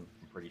you want,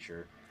 I'm pretty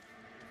sure.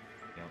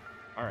 You know.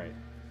 Alright.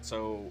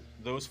 So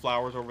those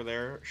flowers over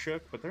there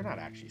shook, but they're not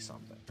actually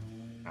something.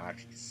 Not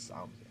actually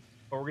something.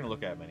 But we're gonna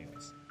look at them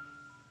anyways.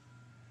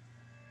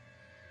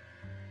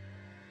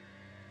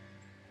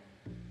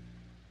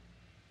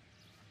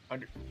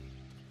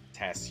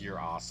 Tess, you're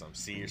awesome.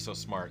 See, you're so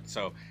smart.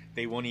 So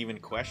they won't even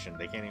question.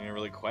 They can't even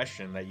really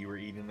question that you were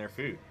eating their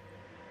food.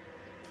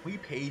 We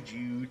paid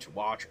you to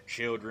watch our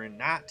children,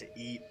 not to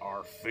eat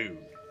our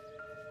food.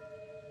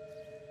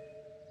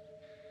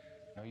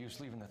 No use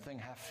leaving the thing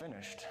half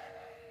finished.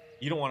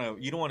 You don't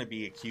want to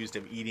be accused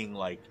of eating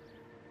like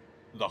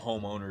the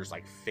homeowner's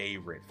like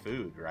favorite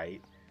food,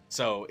 right?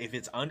 So if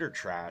it's under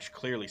trash,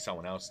 clearly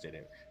someone else did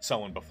it.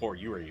 Someone before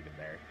you were even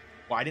there.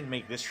 Well, I didn't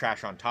make this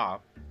trash on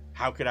top.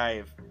 How could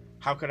I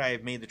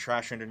have made the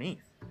trash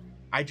underneath?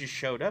 I just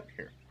showed up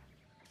here.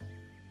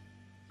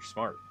 You're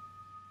smart.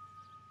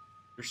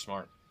 You're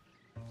smart.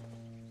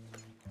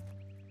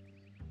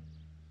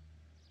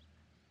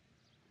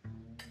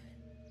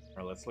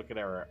 Alright, let's look at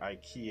our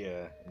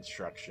IKEA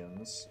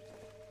instructions.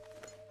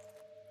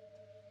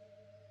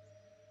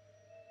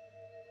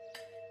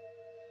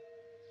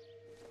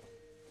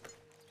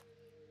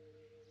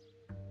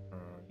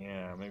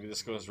 Yeah, maybe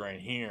this goes right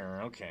here.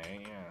 Okay,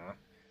 yeah.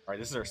 Alright,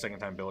 this is our second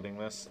time building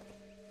this.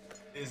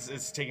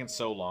 It's taken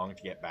so long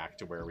to get back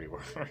to where we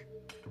were.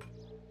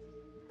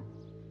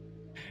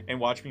 And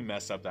watch me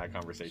mess up that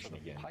conversation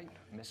again.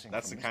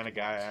 That's the kind of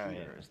guy I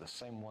am. Is the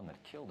same one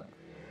that killed him.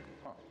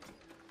 Huh.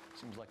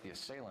 Seems like the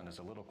assailant is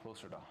a little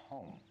closer to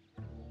home.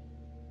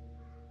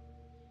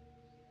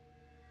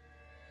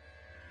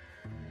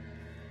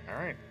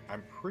 Alright,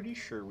 I'm pretty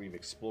sure we've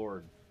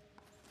explored.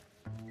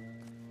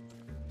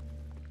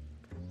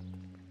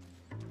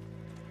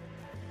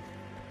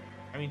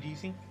 I mean, do you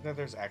think that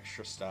there's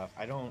extra stuff?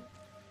 I don't...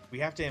 We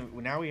have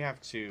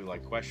to,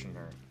 like, question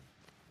her.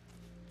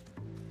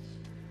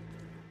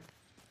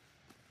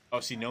 Oh,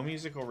 see, no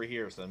music over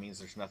here, so that means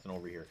there's nothing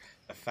over here.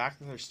 The fact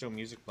that there's still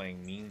music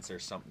playing means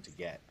there's something to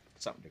get,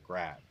 something to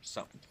grab,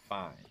 something to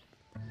find.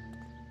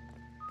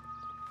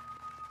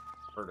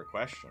 Heard a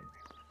question.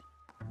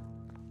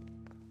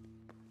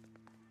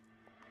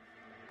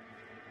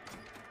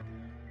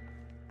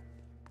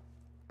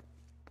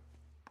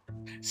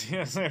 See,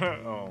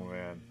 oh,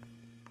 man.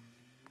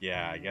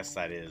 Yeah, I guess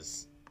that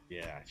is...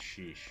 Yeah,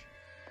 sheesh.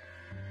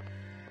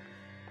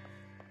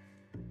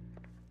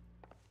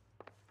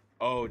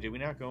 Oh, did we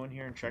not go in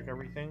here and check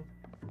everything?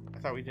 I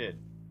thought we did.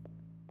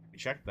 We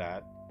checked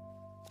that.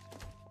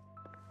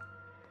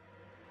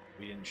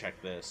 We didn't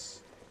check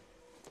this.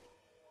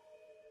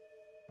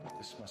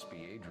 This must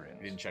be Adrian's.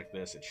 We didn't check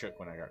this. It shook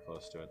when I got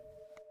close to it.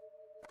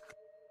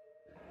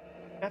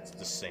 That's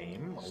the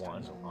same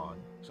one on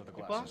so the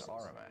glasses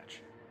are a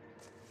match.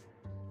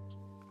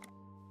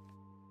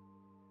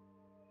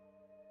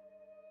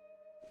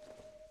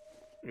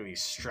 Look at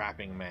these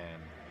strapping man.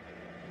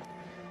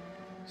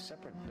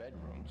 Separate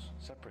bedrooms,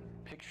 separate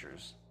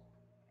pictures.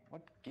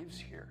 What gives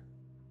here?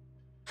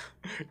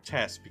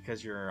 Tess,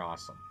 because you're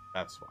awesome.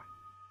 That's why.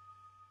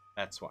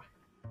 That's why.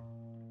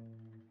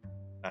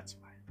 That's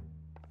why.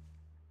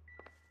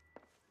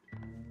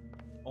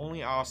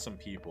 Only awesome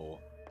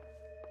people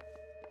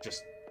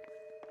just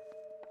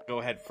go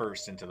head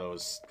first into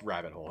those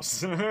rabbit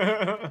holes.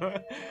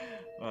 Yes.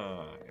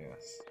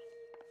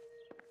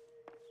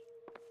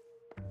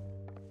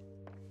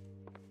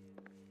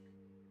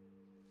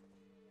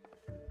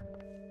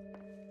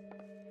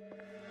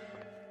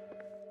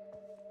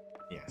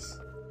 Yes.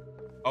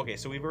 Okay,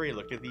 so we've already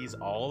looked at these.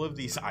 All of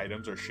these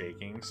items are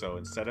shaking, so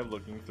instead of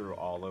looking through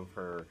all of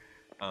her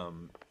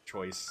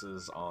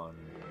choices on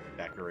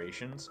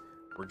decorations,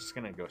 we're just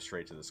gonna go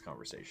straight to this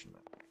conversation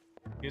then.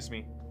 Excuse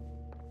me.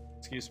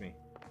 Excuse me.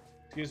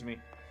 Excuse me.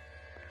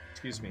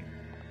 Excuse me.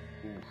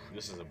 Oof,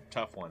 this is a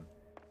tough one.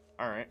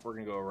 Alright, we're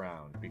gonna go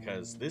around,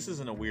 because this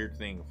isn't a weird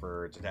thing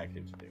for a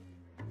detective to do.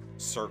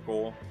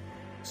 Circle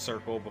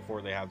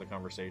before they have the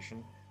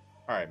conversation.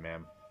 Alright,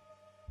 ma'am.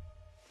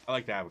 I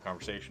like to have a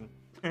conversation.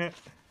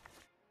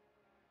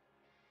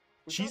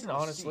 She's an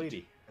honest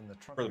lady, in the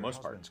trunk for the of most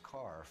your part. husband's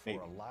car for Maybe.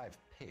 a live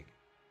pig.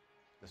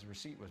 This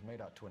receipt was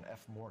made out to an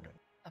F. Morgan.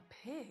 A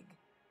pig?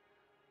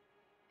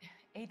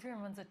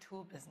 Adrian runs a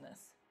tool business.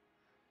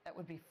 That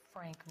would be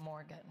Frank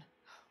Morgan.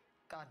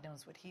 God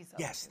knows what he's up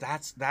Yes,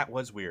 to. that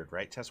was weird,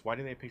 right, Tess? Why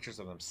do they have pictures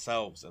of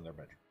themselves in their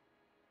bedroom?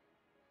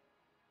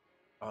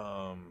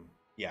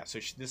 Yeah, so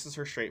this is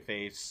her straight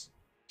face.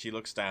 She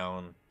looks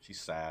down. She's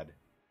sad.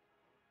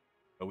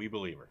 But we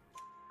believe her.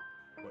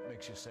 What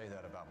makes you say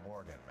that about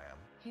Morgan, ma'am?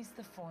 He's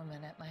the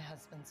foreman at my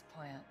husband's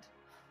plant.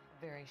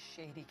 A very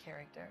shady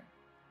character.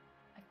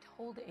 I've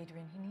told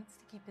Adrian he needs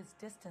to keep his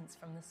distance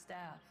from the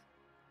staff.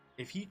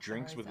 If he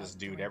drinks with this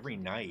dude drinking every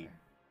night,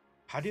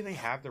 how do they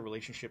have the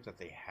relationship that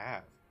they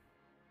have?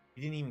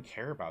 He didn't even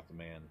care about the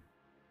man.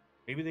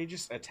 Maybe they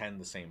just attend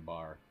the same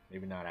bar.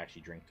 Maybe not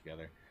actually drink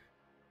together.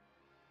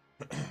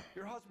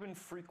 Your husband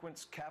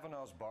frequents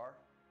Kavanaugh's bar?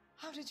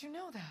 How did you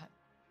know that?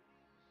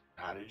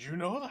 How did you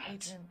know that?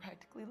 Adrian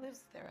practically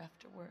lives there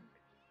after work.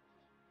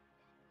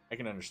 I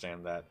can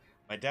understand that.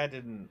 My dad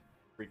didn't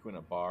frequent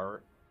a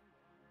bar,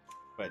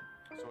 but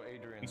so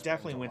Adrian we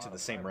definitely went to the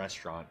same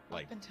restaurant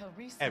like Up until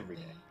recently, every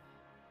day.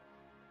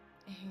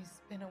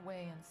 He's been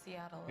away in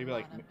Seattle Maybe a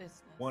like lot on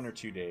business. 1 or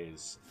 2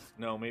 days.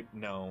 No,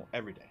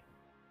 every day.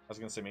 I was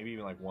gonna say maybe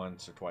even like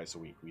once or twice a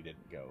week we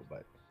didn't go,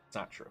 but it's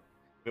not true.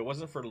 If it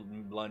wasn't for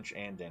lunch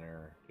and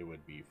dinner, it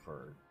would be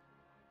for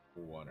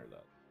one or the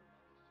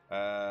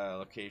other.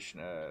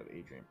 Location of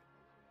Adrian.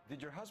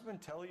 Did your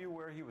husband tell you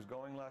where he was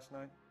going last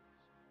night?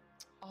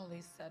 All he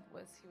said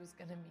was he was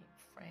going to meet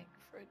Frank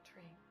for a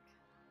drink.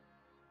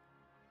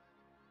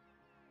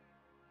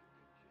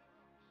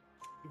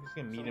 He was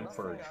gonna meet him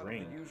for a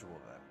drink. Usual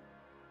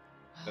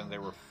Then they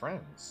were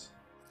friends.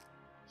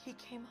 He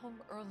came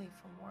home early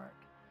from work.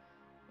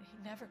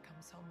 He never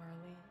comes home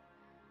early.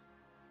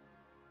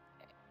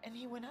 And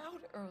he went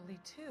out early,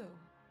 too.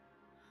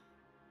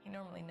 He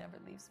normally never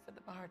leaves for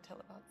the bar till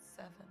about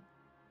 7.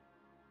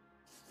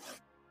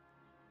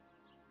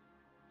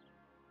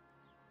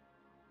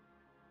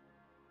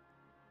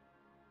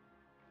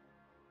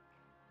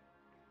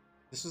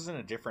 This was in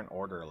a different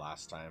order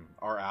last time.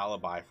 Our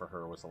alibi for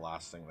her was the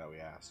last thing that we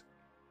asked.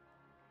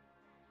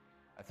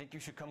 I think you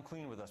should come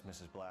clean with us,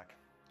 Mrs. Black.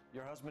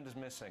 Your husband is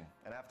missing,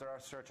 and after our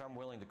search, I'm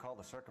willing to call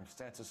the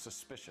circumstances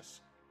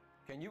suspicious.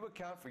 Can you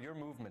account for your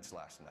movements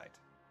last night?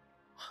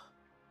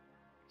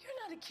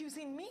 You're not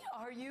accusing me,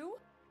 are you?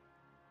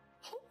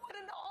 What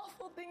an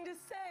awful thing to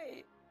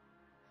say.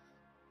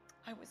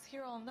 I was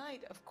here all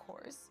night, of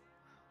course,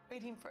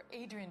 waiting for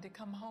Adrian to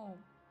come home.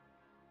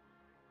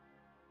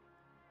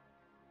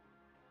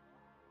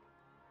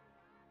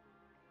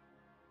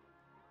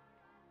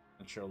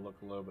 And she'll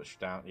look a little bit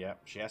down.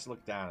 Yep, she has to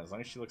look down. As long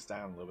as she looks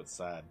down a little bit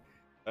sad,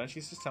 then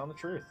she's just telling the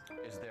truth.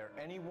 Is there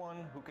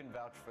anyone who can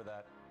vouch for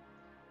that?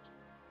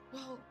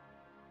 Well,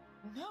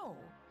 no.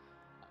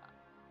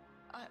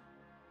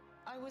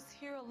 I was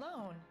here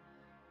alone.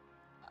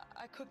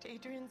 I cooked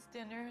Adrian's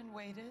dinner and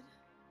waited,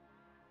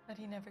 but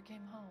he never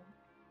came home.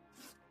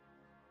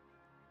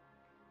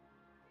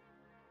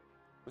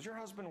 Was your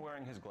husband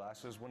wearing his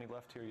glasses when he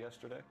left here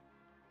yesterday?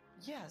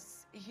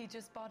 Yes, he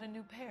just bought a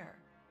new pair.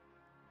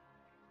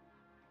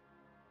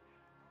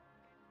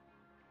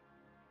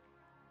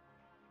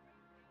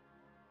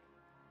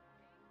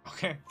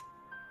 Okay.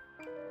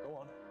 Go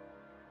on.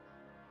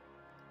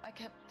 I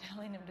kept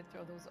telling him to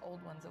throw those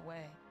old ones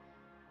away.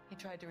 He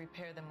tried to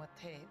repair them with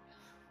tape.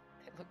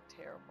 They looked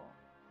terrible.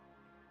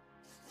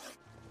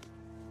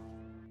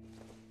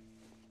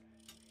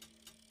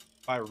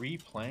 By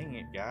replaying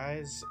it,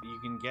 guys, you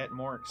can get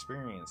more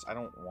experience. I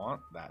don't want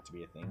that to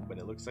be a thing, but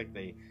it looks like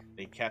they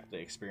kept the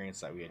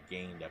experience that we had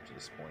gained up to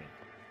this point.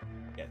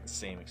 Get the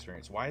same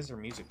experience. Why is there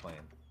music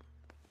playing?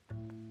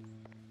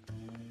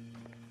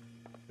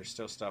 There's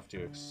still stuff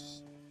to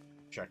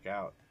check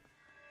out.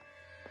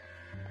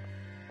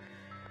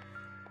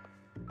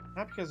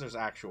 Not because there's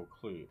actual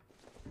clue.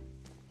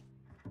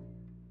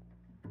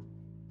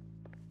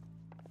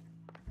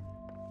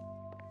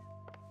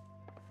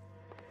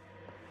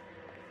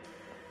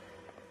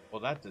 Well,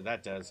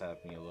 that does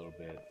have me a little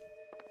bit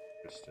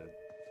interested.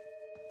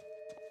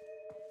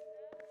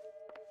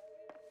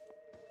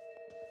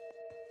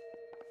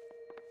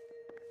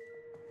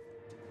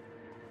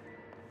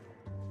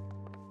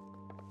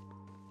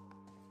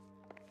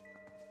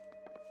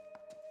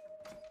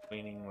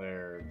 Cleaning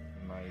their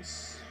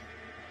nice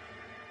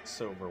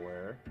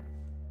silverware.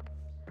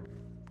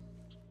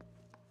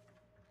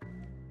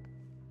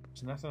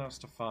 There's nothing else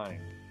to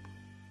find.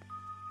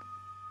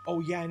 Oh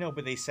yeah, I know,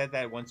 but they said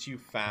that once you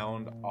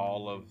found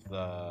all of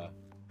the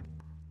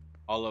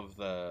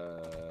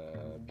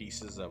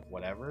pieces of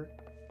whatever,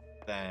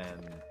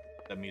 then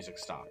the music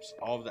stops.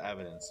 All of the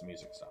evidence, the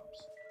music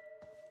stops.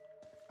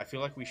 I feel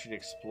like we should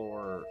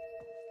explore.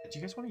 Do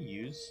you guys want to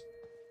use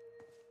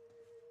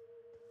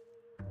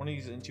one of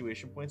these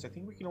intuition points? I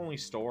think we can only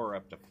store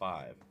up to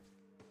 5.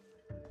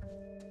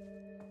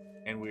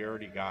 And we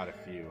already got a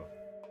few.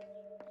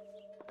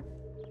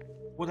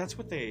 Well, that's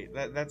what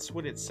that's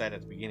what it said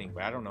at the beginning,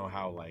 but I don't know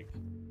how, like,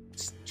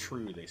 it's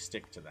true they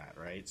stick to that,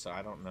 right? So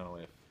I don't know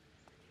if...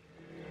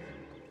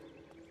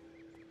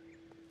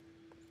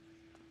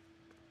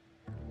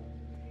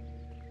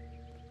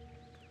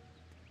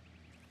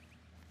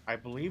 I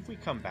believe we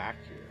come back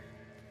here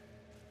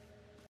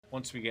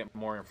once we get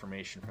more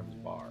information from the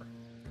bar.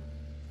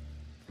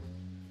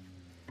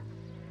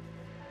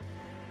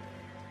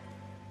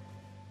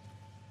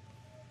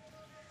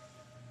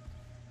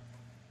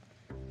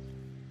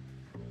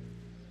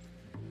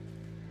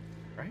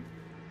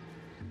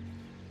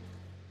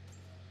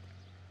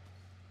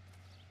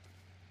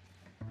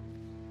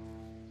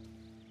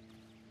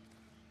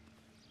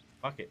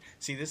 Fuck it.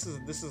 See, this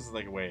is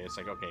like a way. It's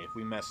like, okay, if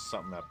we mess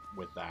something up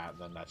with that,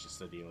 then that's just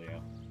the dealio.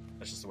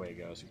 That's just the way it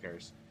goes. Who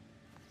cares?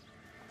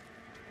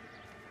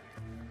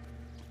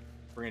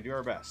 We're gonna do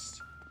our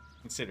best,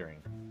 considering.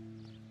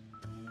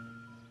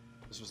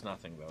 This was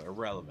nothing though.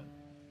 Irrelevant.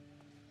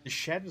 The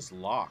shed is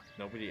locked.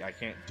 I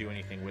can't do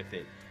anything with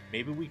it.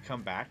 Maybe we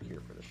come back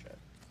here for the shed.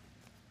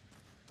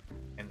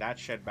 And that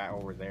shed back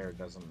over there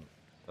doesn't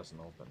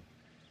open.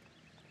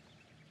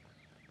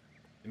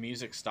 The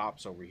music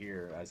stops over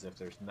here as if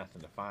there's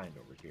nothing to find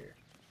over here.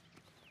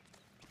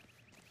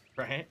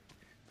 Right?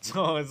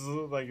 So it's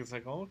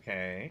like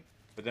okay.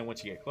 But then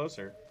once you get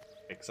closer,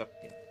 it picks up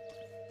again.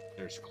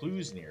 There's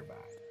clues nearby.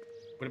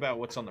 What about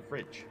what's on the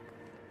fridge?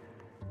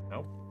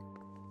 Nope.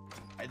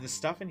 The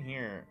stuff in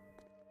here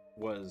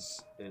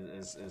is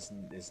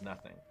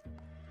nothing.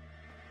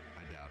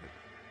 I doubt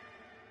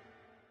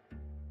it.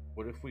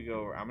 What if we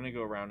go... I'm going to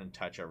go around and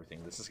touch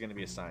everything. This is going to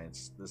be a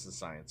science. This is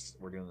science.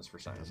 We're doing this for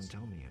science. It doesn't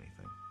tell me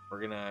anything. We're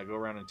going to go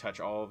around and touch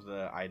all of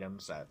the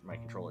items that my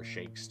controller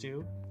shakes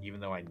to, even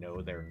though I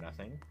know they're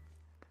nothing.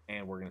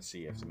 And we're going to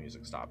see if the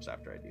music stops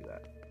after I do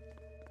that.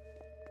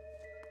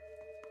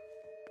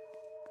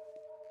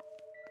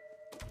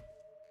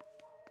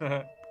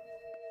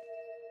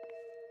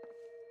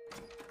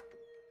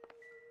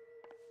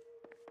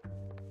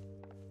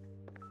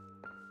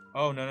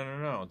 Oh,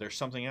 no. There's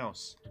something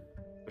else.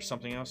 There's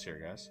something else here,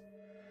 guys.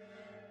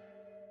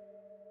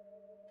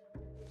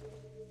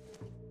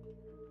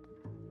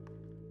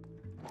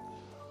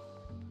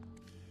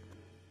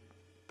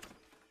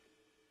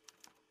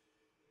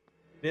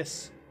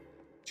 This.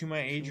 To my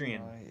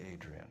Adrian. To my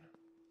Adrian.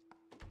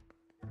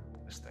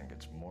 This thing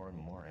gets more and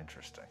more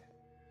interesting.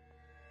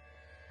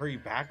 Hurry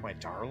back, my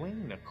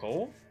darling,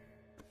 Nicole?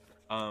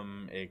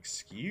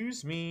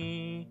 Excuse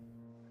me.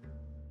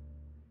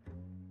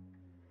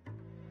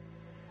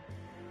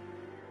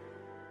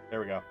 There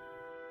we go.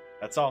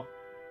 That's all.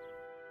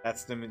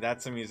 That's the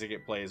music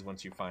it plays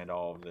once you find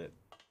all of it.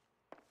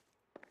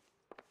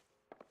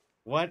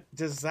 What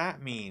does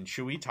that mean?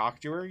 Should we talk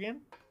to her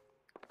again?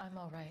 I'm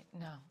all right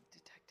now,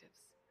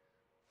 detectives.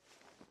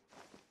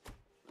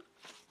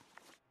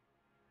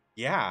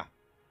 Yeah.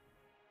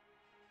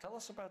 Tell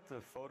us about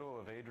the photo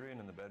of Adrian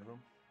in the bedroom.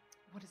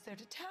 What is there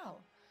to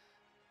tell?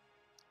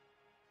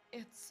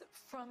 It's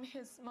from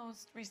his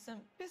most recent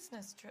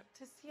business trip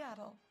to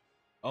Seattle.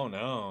 Oh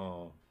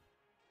no.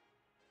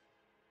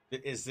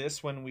 Is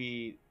this when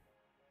we...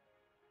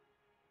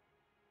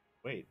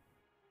 Wait.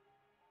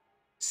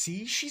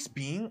 See, she's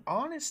being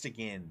honest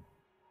again.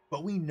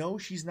 But we know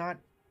she's not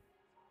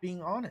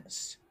being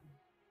honest.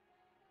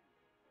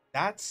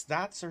 That's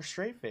her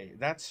straight face.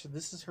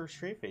 This is her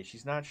straight face.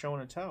 She's not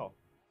showing a tell.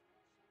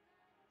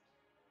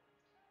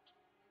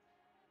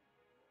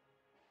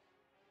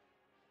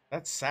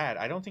 That's sad.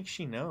 I don't think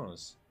she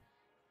knows.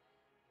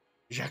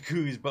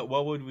 J'accuse, but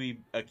what would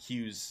we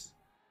accuse?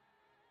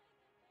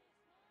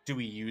 Do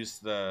we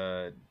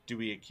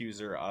accuse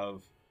her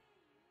of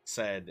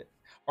said?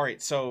 All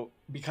right, so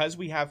because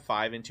we have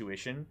 5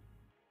 intuition,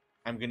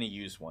 I'm going to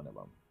use one of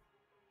them.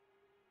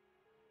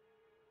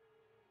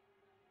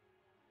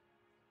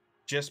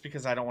 Just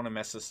because I don't want to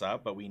mess this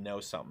up, but we know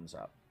something's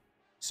up.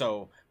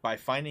 So by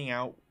finding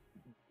out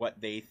what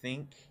they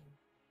think,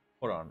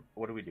 hold on,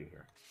 what do we do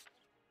here?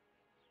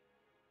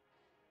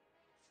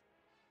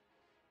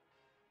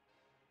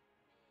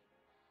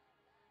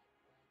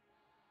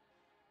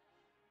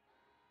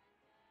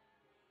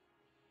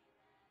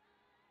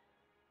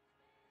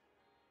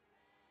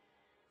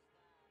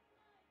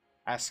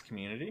 Ask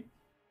community.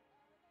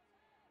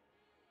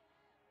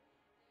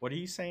 What are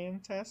you saying,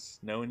 Tess?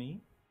 No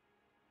need?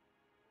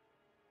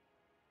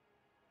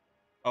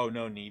 Oh,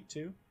 no need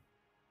to?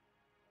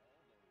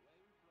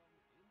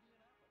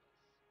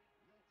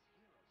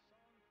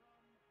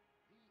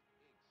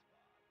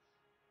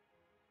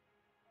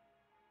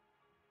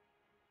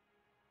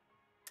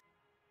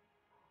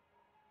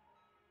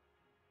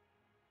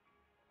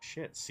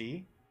 Shit,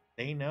 see?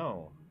 They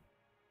know.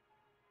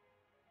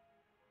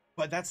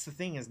 But that's the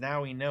thing, is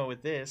now we know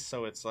with this,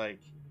 so it's like,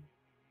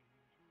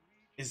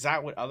 is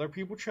that what other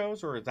people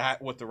chose, or is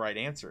that what the right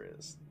answer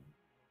is?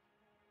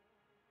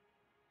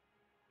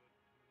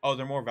 Oh,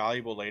 they're more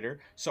valuable later.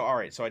 So,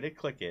 alright, so I did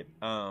click it.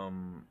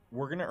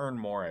 We're gonna earn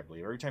more, I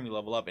believe, every time you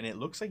level up, and it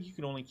looks like you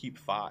can only keep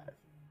 5.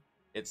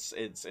 It's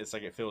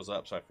like it fills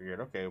up, so I figured,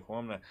 okay, if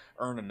I'm gonna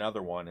earn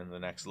another one in the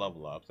next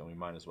level up, then we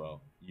might as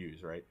well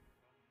use, right?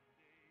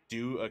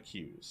 Do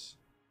accuse.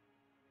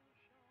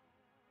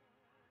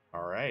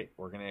 Alright,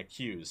 we're going to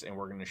accuse, and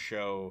we're going to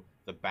show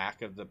the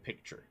back of the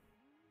picture.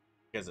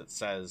 Because it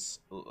says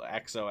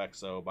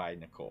XOXO by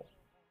Nicole.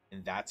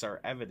 And that's our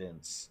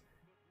evidence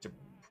to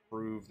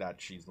prove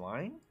that she's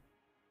lying?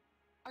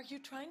 Are you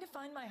trying to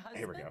find my husband?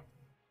 Here we go.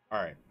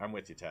 Alright, I'm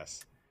with you,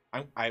 Tess.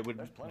 I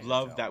would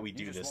love that we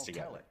do this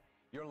together.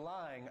 You're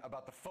lying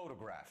about the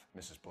photograph,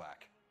 Mrs.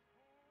 Black.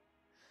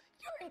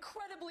 You're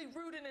incredibly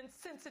rude and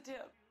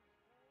insensitive.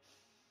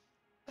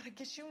 But I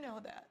guess you know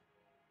that.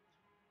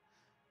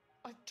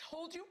 I've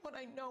told you what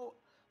I know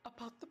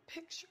about the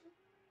picture.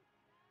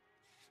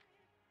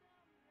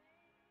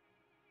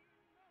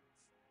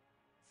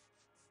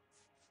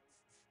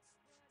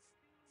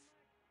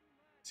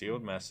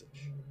 Sealed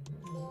message.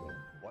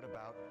 What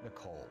about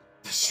Nicole?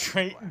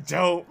 Straight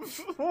dope.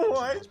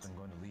 What? Husband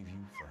going to leave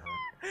you for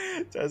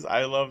her? Des,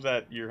 I love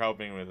that you're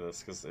helping with this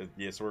because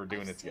yes, we're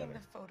doing it Seen together.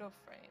 the photo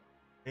frame.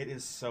 It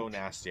is so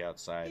nasty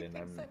outside, He and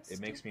thinks I'm it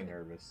makes me stupid.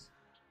 nervous.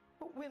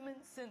 But women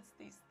sense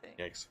these things.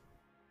 Yikes.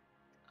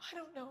 I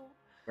don't know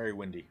Very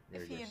windy.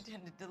 Very if he gross.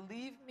 intended to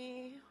leave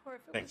me or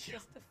if it Thank was you.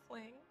 just a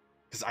fling.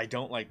 Because I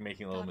don't like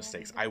making little God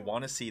mistakes. only I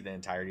want to see the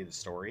entirety of the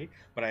story,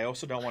 but I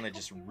also don't want to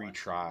just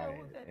retry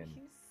Know that and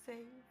he's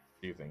safe.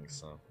 do things.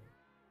 So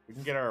we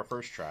can get our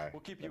first try.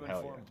 We'll keep you then hell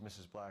informed, yeah.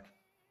 Mrs. Black.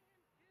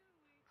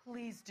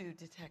 Please do,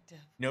 detective.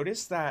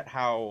 Notice that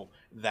how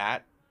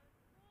that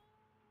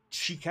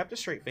she kept a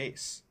straight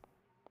face.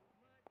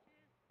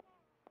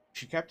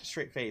 She kept a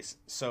straight face,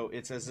 so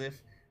it's as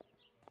if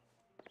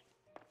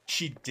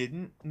she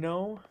didn't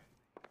know.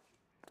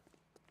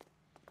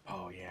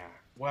 Oh yeah.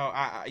 Well,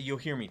 you'll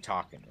hear me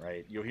talking,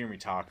 right? You'll hear me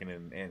talking,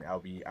 and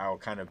I'll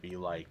kind of be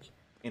like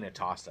in a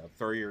toss up.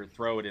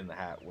 Throw it in the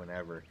hat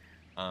whenever.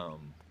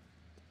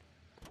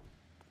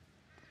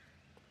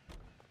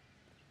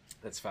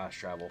 That's fast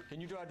travel. Can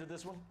you drive to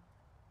this one?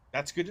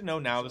 That's good to know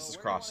now this is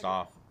crossed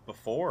off.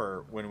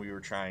 Before, when we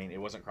were trying,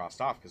 it wasn't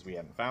crossed off because we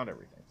hadn't found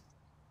everything.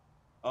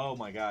 Oh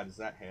my god, is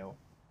that hail?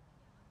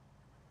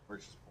 Or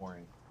it's just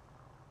pouring?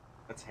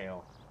 That's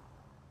hail.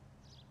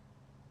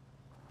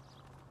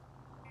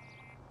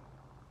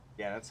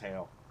 Yeah, that's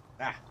hail.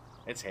 Ah,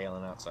 it's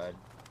hailing outside.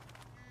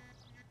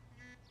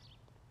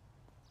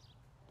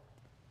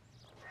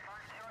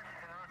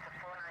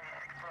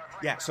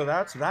 Yeah, so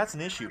that's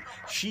an issue.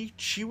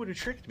 She would have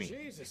tricked me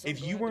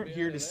if you weren't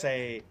here to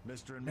say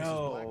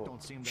no.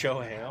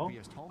 Show hail.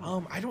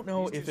 I don't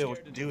know if it'll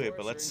do it,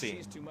 but let's see.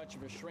 She's too much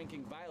of a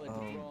shrinking violet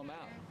to throw him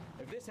out.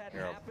 If this hadn't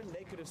Here. happened,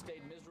 they could have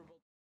stayed miserable.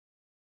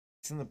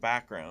 It's in the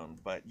background,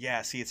 but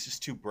yeah, see, it's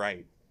just too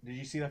bright. Did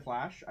you see the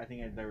flash? I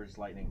think there was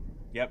lightning.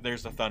 Yep,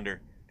 there's the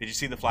thunder. Did you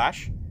see the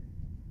flash?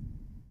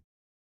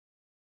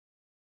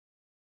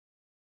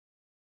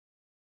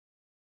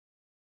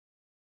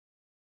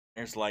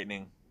 There's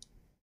lightning.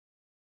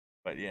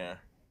 But yeah.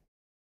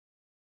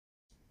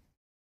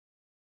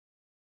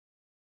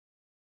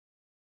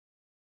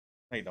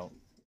 No, you don't.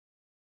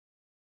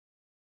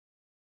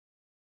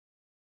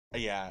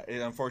 Yeah,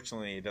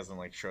 unfortunately, it doesn't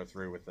like show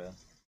through with the.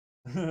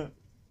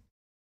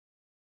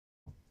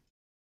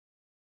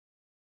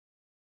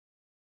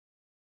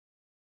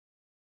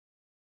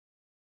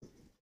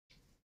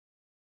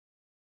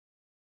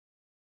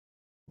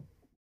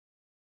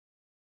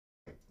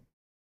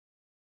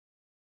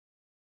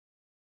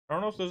 I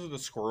don't know if those are the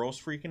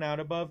squirrels freaking out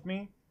above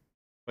me,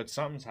 but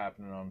something's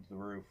happening on the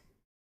roof.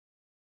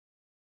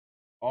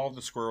 All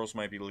the squirrels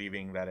might be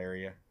leaving that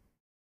area.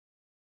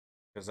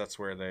 Because that's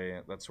where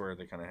they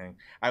kind of hang.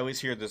 I always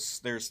hear this.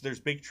 There's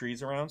big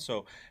trees around,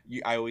 so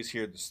I always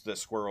hear the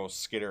squirrels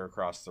skitter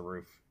across the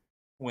roof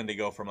when they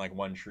go from like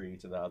one tree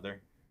to the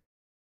other.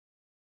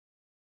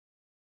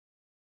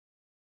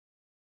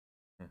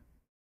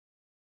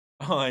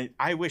 Oh,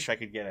 I wish I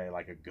could get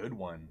a good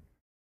one.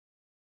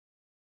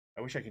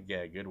 I wish I could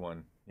get a good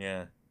one.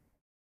 Yeah.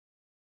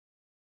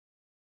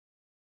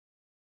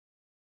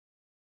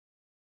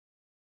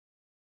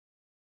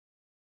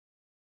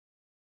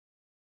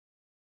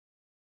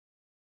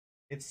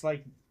 It's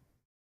like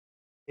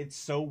it's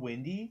so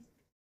windy.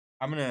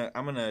 I'm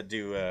gonna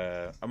do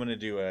a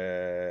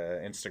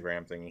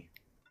Instagram thingy.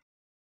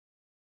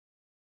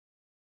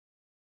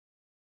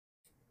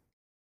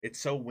 It's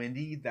so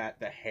windy that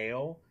the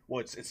hail,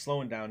 well, it's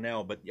slowing down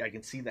now, but I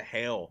can see the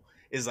hail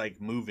is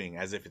like moving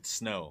as if it's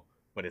snow,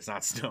 but it's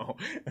not snow.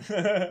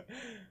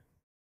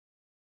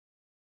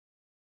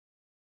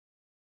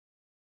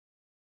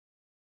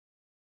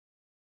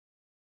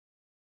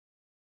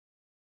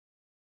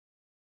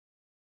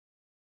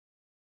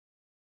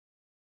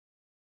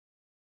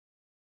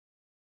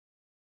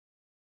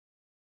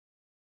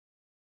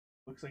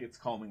 Looks like it's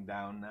calming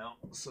down now,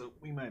 so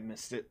we might have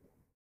missed it.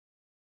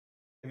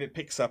 If it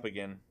picks up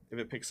again.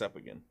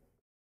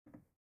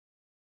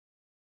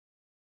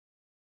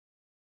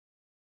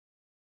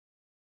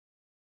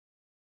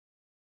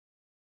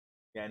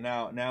 Yeah,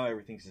 now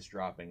everything's just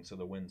dropping, so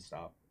the wind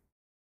stopped.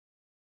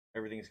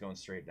 Everything's going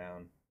straight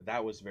down.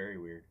 That was very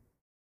weird.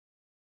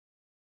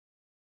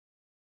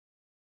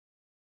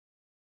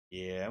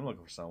 Yeah, I'm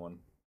looking for someone.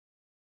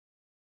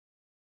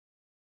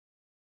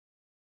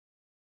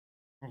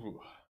 Ooh.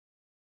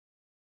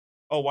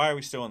 Oh, why are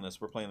we still in this?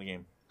 We're playing the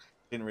game.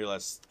 Didn't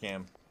realize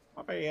Cam.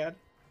 My bad.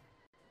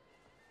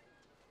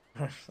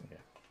 Yeah.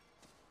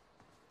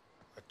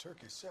 A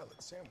turkey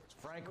salad sandwich.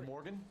 Frank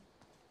Morgan?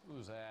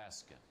 Who's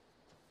asking?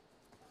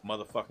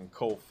 Motherfucking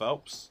Cole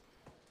Phelps.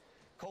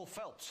 Cole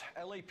Phelps,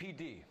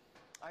 LAPD.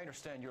 I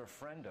understand you're a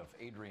friend of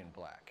Adrian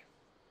Black.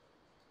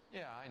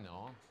 Yeah, I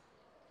know him.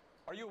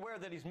 Are you aware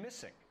that he's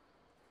missing?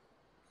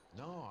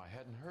 No, I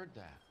hadn't heard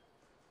that.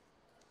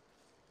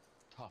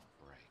 Tough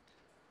break.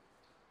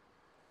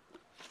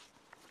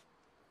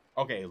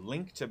 Okay,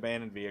 link to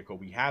abandoned vehicle.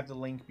 We have the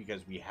link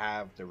because we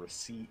have the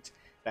receipt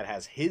that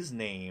has his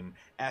name,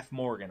 F.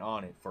 Morgan,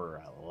 on it for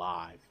a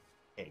live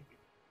pig.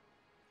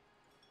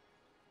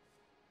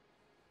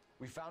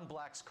 We found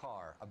Black's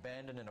car,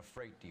 abandoned in a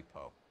freight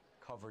depot,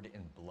 covered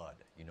in blood.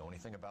 You know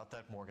anything about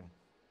that, Morgan?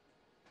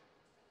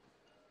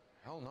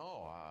 Hell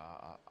no.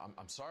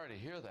 I'm sorry to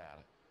hear that.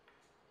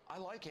 I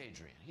like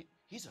Adrian.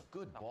 He's a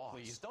good boss.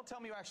 Please, don't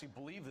tell me you actually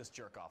believe this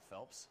jerk-off,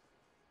 Phelps.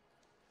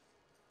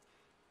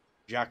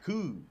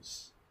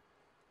 Jacuz.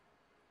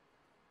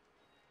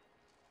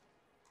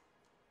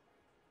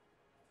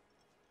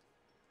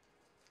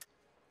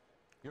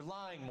 You're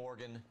lying,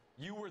 Morgan.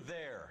 You were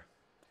there.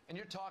 And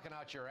you're talking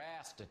out your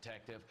ass,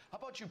 detective. How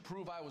about you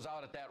prove I was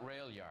out at that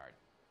rail yard?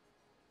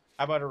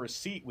 How about a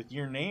receipt with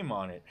your name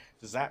on it?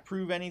 Does that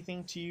prove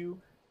anything to you,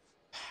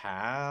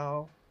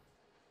 pal?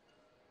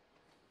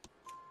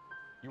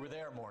 You were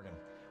there, Morgan.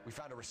 We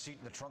found a receipt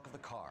in the trunk of the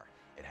car.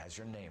 It has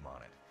your name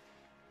on it.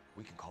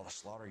 We can call the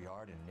slaughter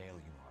yard and nail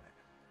you on it.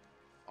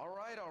 All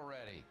right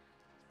already.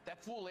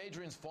 That fool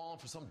Adrian's fallen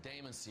for some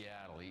dame in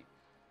Seattle. He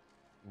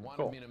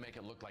wanted me to make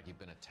it look like he'd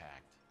been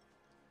attacked.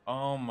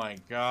 Oh my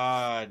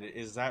god.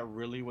 Is that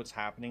really what's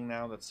happening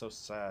now? That's so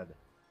sad.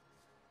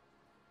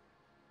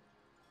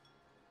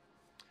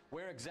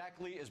 Where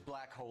exactly is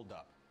Black holed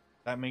up?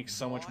 That makes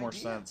so much more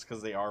idea. sense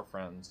because they are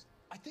friends.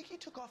 I think he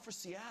took off for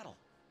Seattle.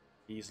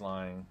 He's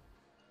lying.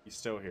 He's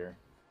still here.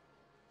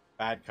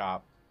 Bad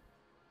cop.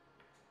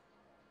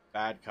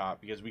 Bad cop,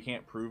 because we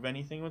can't prove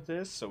anything with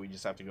this, so we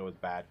just have to go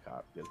with bad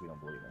cop because we don't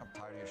believe him. I'm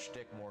tired of your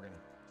shtick, Morgan.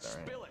 Right.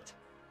 Spill it,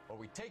 or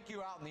we take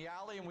you out in the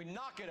alley and we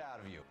knock it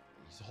out of you.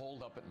 He's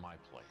holed up at my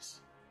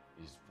place.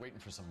 He's waiting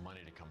for some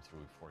money to come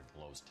through before he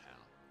blows town.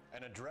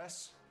 An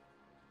address?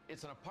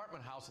 It's an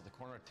apartment house at the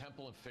corner of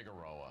Temple and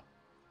Figueroa.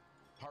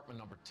 Apartment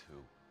number 2.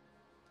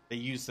 They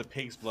used the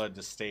pig's blood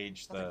to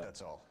stage I think the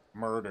that's all.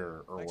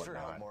 murder or Thanks for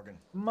your whatnot. help, Morgan.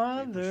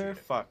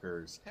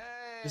 Motherfuckers. Hey,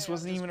 This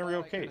wasn't I'm even a just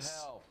real glad I could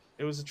case. help.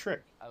 It was a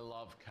trick. I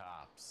love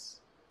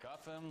cops.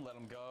 Cuff him, let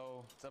him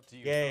go. It's up to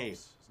you, Yay.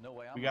 Phelps. There's no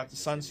way I'm We got writing the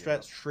this Sunstretch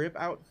idiot Trip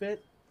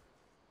outfit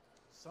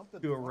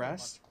Something to funny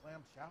arrest. about the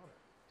clam chowder.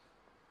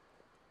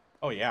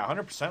 Oh yeah,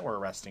 100% we're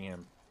arresting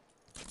him.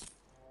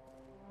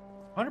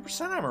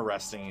 100% I'm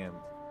arresting him.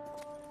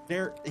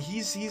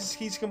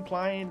 He's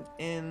compliant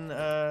in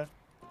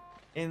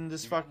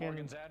this fucking.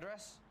 Morgan's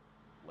address?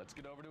 Let's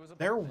get over to his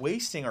They're apartment.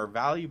 wasting our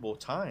valuable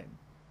time.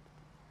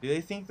 Do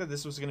they think that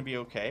this was going to be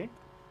okay?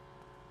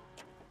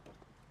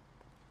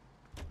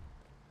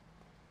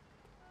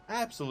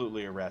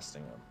 Absolutely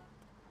arresting him.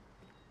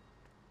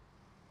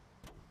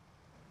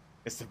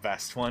 It's the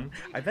best one.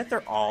 I bet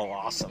they're all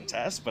awesome,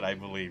 Tess, but I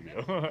believe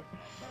you.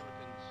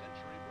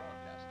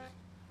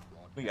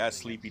 We got a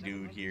sleepy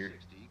dude here.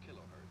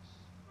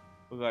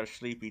 We got a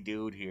sleepy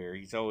dude here.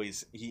 He's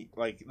always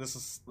this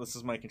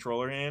is my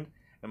controller hand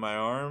and my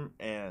arm,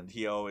 and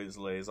he always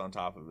lays on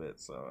top of it,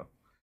 so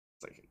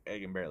it's like I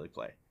can barely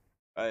play.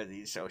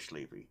 He's so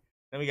sleepy.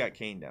 Then we got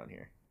Kane down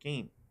here.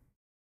 Kane.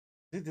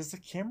 Dude, does the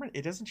camera?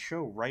 It doesn't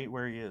show right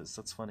where he is.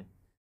 That's funny.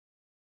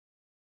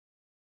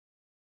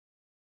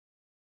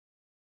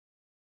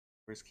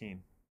 Where's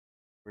Kane?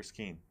 Where's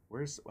Kane?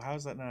 How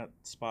is that not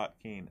spot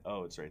Kane?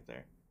 Oh, it's right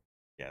there.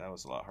 Yeah, that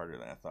was a lot harder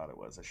than I thought it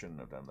was. I shouldn't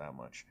have done that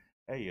much.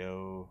 Hey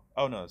yo.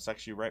 Oh no, it's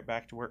actually right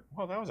back to where.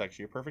 Well, that was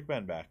actually a perfect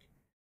bend back.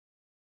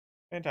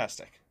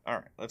 Fantastic. All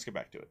right, let's get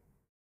back to it.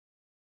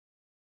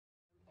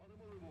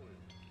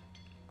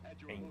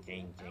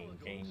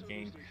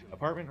 Kane.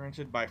 Apartment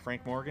rented by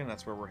Frank Morgan.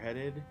 That's where we're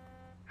headed.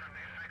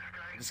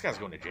 This guy's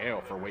going to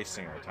jail for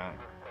wasting our time.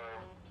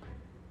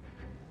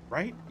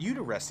 Right? You'd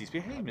arrest these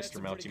people. Hey, Mr.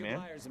 Melty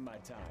Man.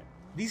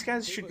 These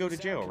guys should go to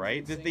jail,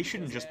 right? They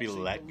shouldn't just be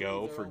let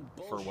go for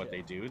what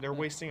they do. They're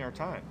wasting our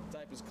time.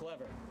 Type is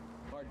clever.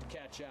 Hard to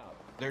catch out.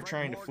 They're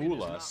trying to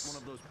fool us.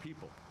 Not one of those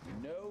people.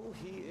 No,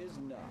 he is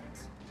not.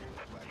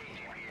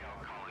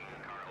 KGPL calling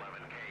car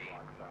 11K.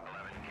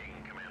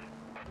 11K, come in.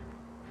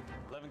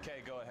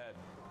 11K, go ahead.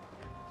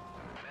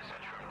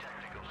 Message from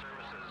Technical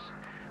Services.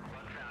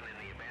 Blood found in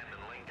the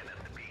abandoned Lincoln at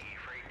the PE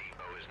Freight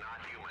Depot is not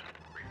human.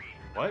 Repeat,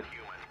 What? not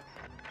human.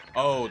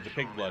 Oh, the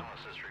pig blood.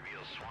 Analysis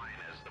reveals swine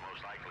as the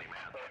most likely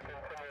match.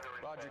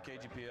 Roger,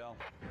 KGPL.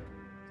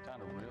 Time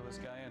to reel this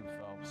guy in,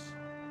 Phelps.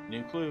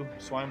 New clue.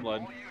 Swine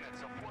blood. All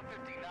units of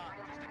 459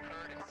 just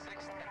occurred in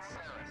 6th and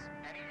Ceres.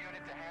 Any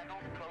unit to handle,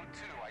 code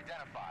 2,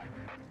 identified.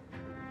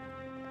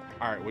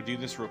 Alright, we'll do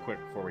this real quick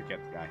before we get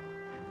the guy.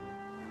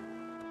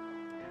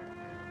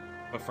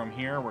 But from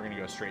here, we're going to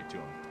go straight to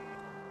him.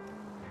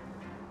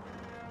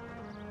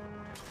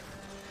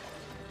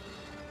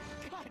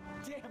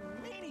 Goddamn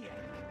maniac!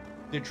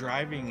 The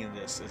driving in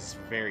this is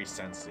very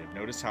sensitive.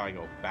 Notice how I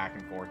go back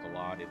and forth a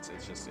lot. It's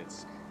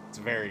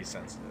very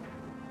sensitive.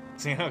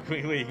 See how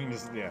quickly you can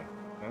just, yeah.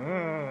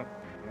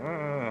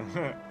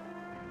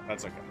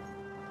 That's okay.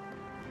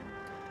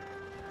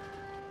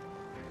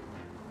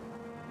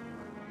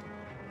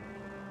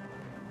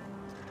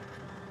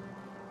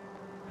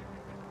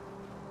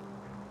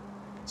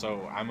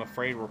 So I'm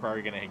afraid we're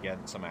probably gonna get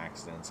in some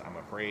accidents. I'm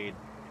afraid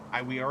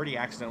we already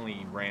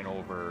accidentally ran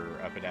over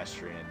a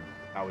pedestrian.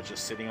 I was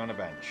just sitting on a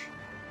bench.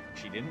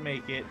 She didn't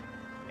make it,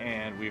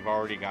 and we've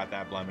already got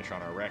that blemish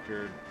on our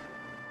record.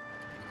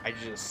 I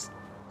just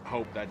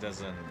hope that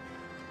doesn't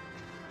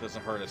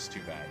doesn't hurt us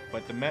too bad.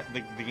 But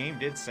the game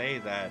did say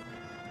that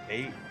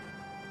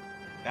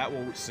that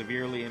will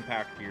severely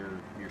impact your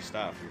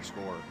stuff, your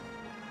score,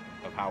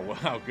 of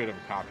how good of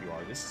a cop you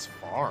are. This is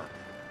far. What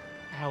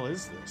the hell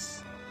is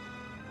this?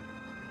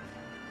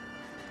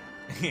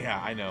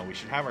 Yeah, I know. We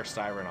should have our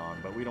siren on,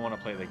 but we don't want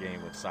to play the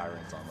game with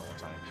sirens on the whole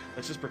time.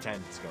 Let's just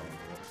pretend it's going.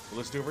 So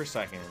let's do it for a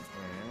second.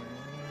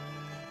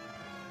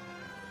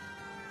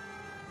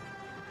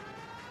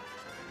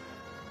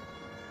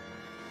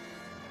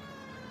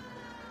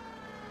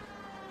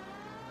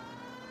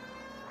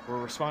 We're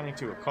responding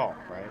to a call,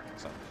 right?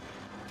 So,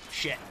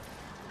 shit.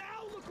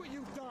 Now look what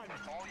you've done!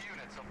 All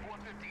units, a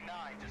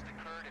 459 just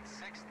occurred at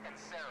 6th and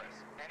Saris.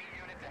 Any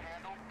unit to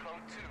handle,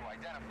 code 2,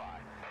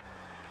 identified.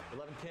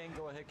 11 King,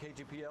 go ahead,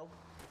 KGPL.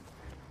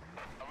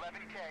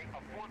 11K,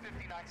 a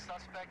 459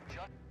 suspect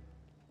just...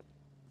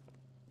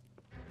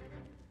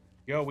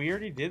 Yo, we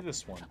already did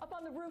this one. Up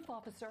on the roof,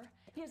 officer.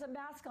 He has a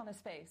mask on his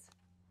face.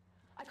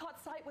 I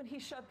caught sight when he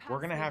shoved past We're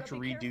gonna me, have but to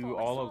be redo careful,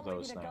 I all saw of him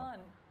those holding a now. gun.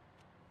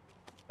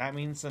 That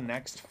means the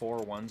next 4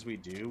 ones we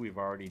do, we've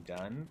already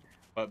done.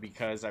 But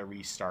because I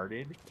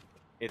restarted,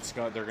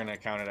 they're gonna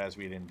count it as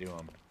we didn't do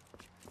them.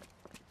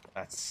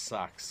 That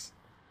sucks.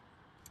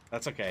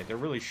 That's okay. They're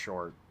really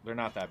short. They're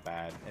not that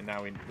bad, and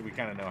now we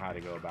kind of know how to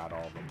go about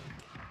all of them.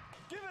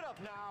 Give it up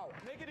now.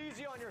 Make it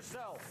easy on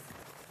yourself.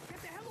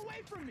 Get the hell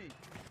away from me!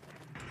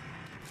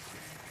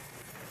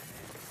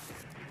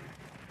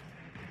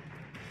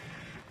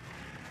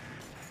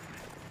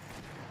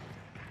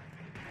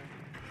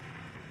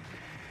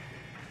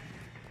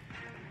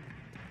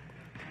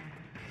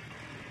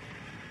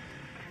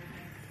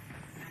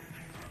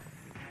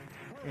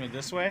 You mean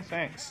this way?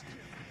 Thanks.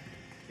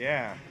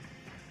 Yeah.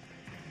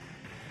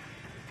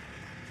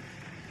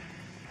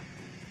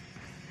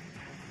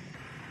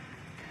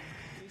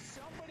 Is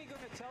somebody going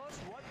to tell us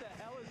what the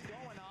hell is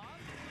going on?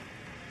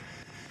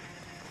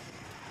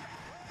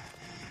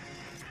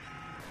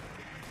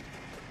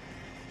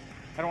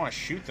 I don't want to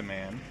shoot the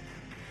man.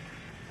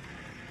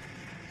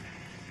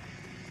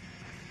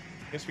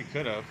 Guess we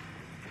could have.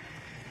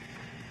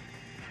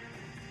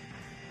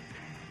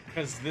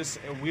 Because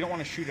we don't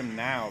want to shoot him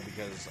now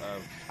because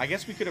of... I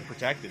guess we could have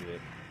protected it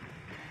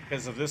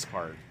because of this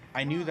part.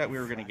 I knew that we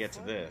were going to get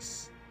to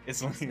this.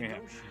 It's like, yeah,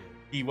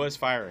 he was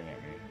firing at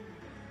me.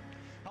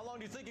 How long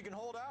do you think you can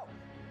hold out?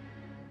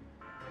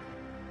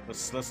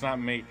 Let's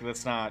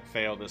not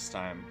fail this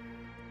time.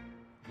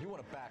 You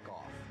want to back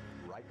off,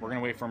 right? We're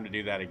gonna wait for him to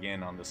do that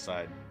again on this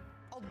side.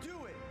 I'll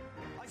do it!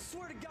 I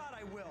swear to God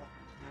I will!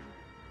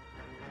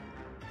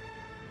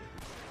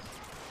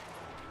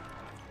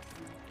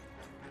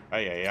 Oh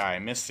yeah, I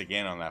missed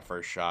again on that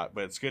first shot,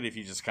 but it's good if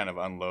you just kind of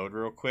unload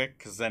real quick,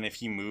 because then if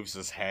he moves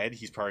his head,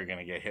 he's probably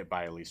gonna get hit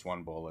by at least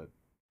one bullet.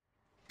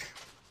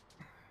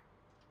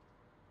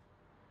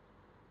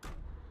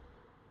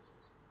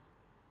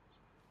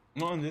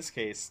 Well, in this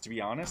case, to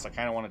be honest, I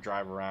kind of want to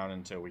drive around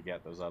until we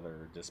get those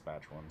other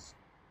dispatch ones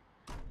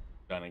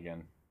done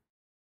again.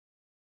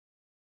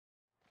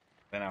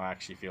 Then I'll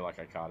actually feel like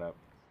I caught up.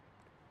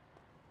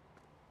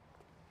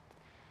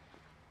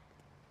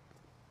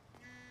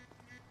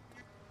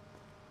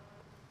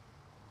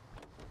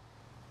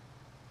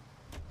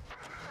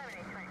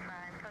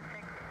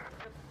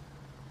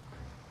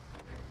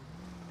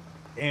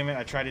 Damn it,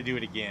 I tried to do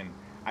it again.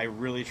 I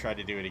really tried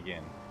to do it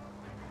again.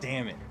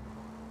 Damn it.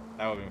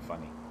 That would have been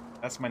funny.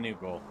 That's my new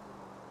goal.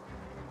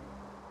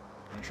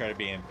 I'm gonna try to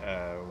be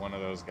one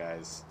of those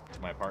guys to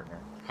my partner.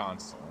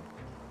 Constantly.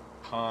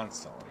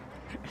 Constantly.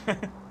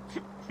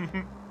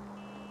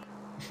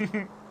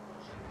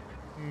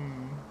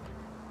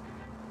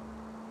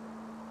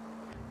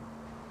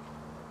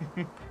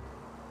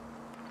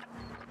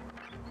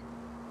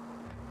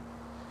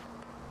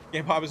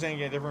 Game Pop is saying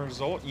get a different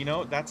result. You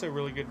know, that's a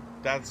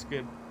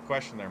good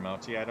question there,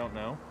 Melty. I don't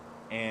know.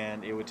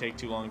 And it would take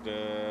too long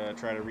to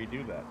try to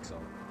redo that, so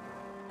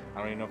I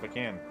don't even know if I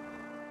can.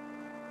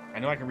 I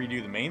know I can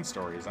redo the main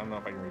stories. I don't know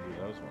if I can redo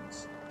those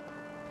ones.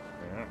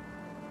 Yeah.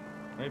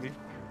 Maybe.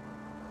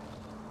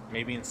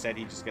 Maybe instead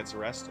he just gets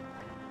arrested.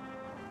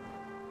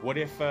 What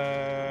if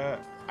I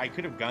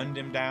could have gunned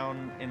him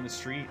down in the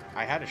street?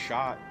 I had a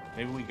shot.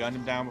 Maybe we gunned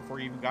him down before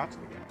he even got to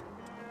the guy.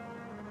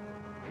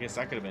 I guess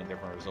that could have been a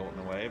different result in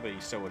a way, but he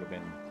still would have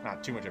been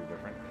not too much of a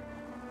different.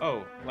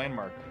 Oh,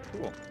 landmark.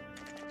 Cool.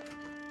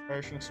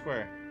 Perishing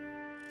Square.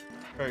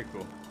 Very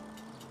cool.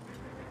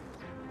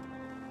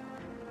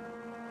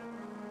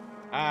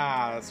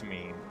 Ah, that's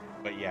mean.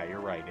 But yeah,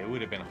 you're right. It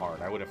would have been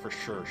hard. I would have for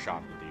sure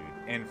shot the dude.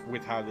 And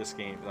with how this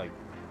game, like,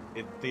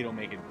 they don't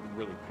make it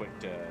really quick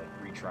to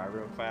retry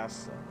real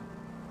fast. So,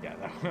 yeah,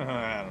 that,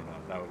 I don't know.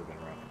 That would have been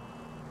rough.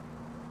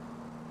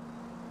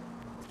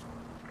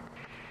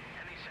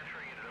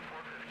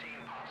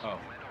 Oh.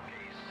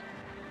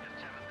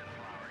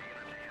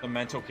 The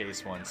mental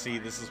case one. See,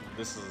 this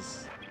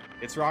is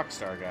it's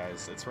Rockstar,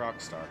 guys. It's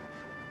Rockstar.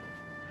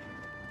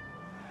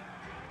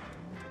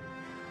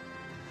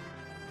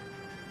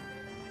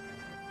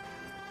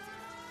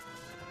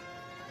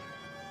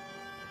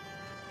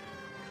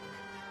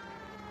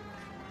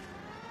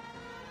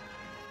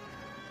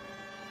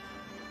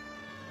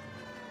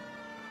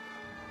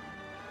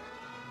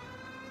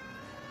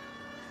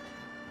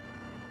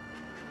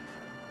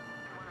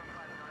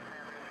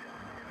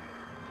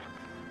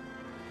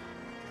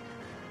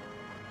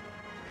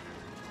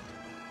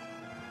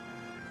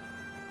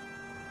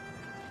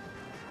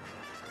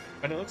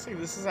 But it looks like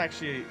this is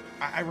actually...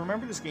 I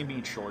remember this game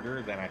being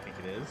shorter than I think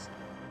it is.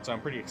 So I'm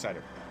pretty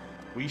excited for that.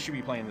 We should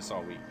be playing this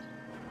all week.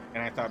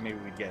 And I thought maybe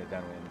we'd get it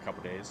done in a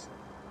couple days.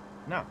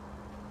 No.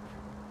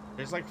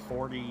 There's like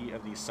 40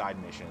 of these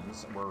side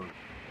missions. We're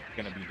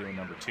going to be doing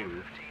number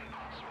 2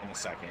 in a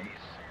second.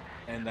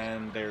 And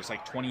then there's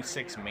like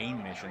 26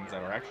 main missions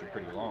that are actually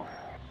pretty long.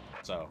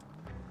 So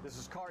This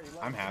is car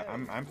I'm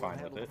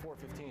fine with it.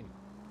 415.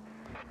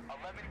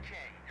 11K,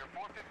 your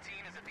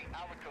 415 is at the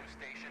Alico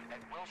station at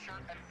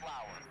Wilshire and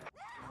Flower.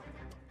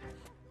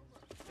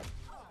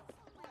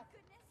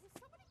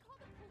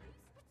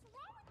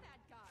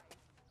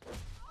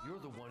 You're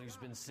the one who's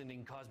been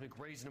sending cosmic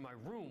rays into my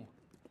room.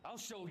 I'll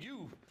show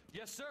you.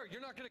 Yes, sir.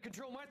 You're not going to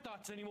control my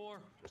thoughts anymore.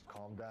 Just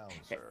calm down,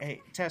 Hey, sir.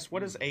 hey, Tess, what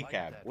does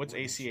ACAB? What's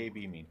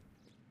ACAB mean?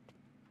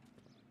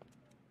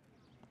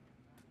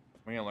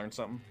 We're gonna learn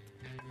something?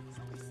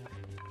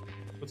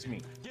 What's it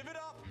mean? Give it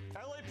up,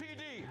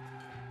 LAPD.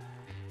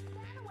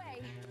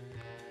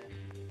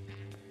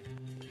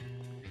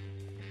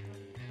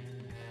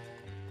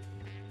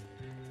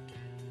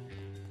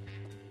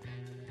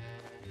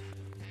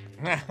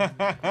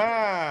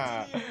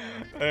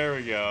 There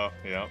we go.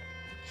 Yep.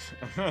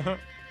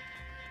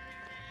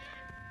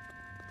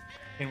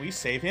 Can we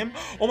save him?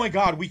 Oh my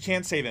god, we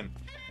can't save him.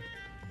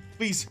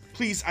 Please,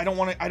 please, I don't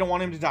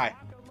want him to die.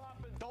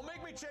 Don't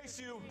make me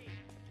chase you.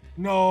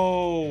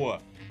 No.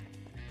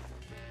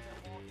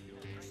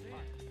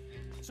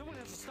 Someone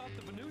has to stop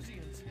the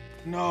Venusians.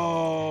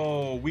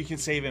 No, we can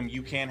save him.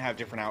 You can have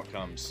different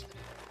outcomes.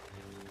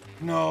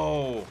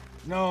 No.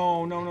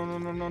 No, no, no, no,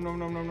 no, no, no,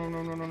 no, no, no,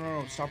 no, no, no,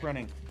 no. Stop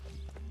running.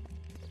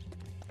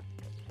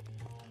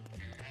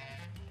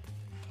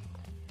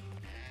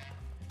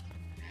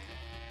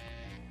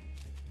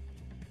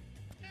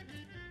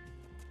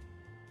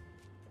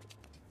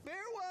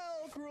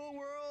 Farewell, cruel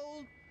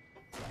world.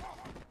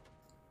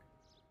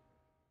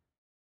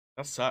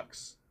 That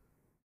sucks.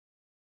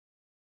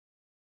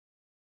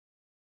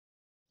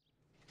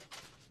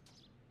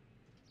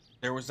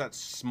 There was that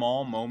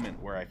small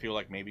moment where I feel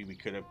like maybe we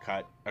could have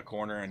cut a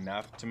corner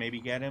enough to maybe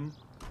get him.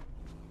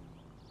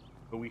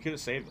 But we could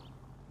have saved him.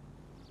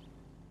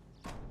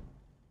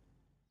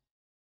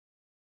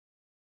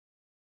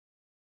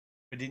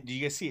 But did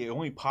you guys see it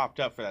only popped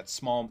up for that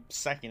small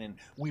second and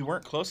we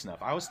weren't close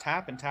enough. I was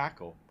tap and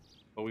tackle,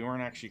 but we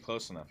weren't actually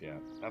close enough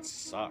yet. That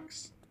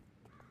sucks.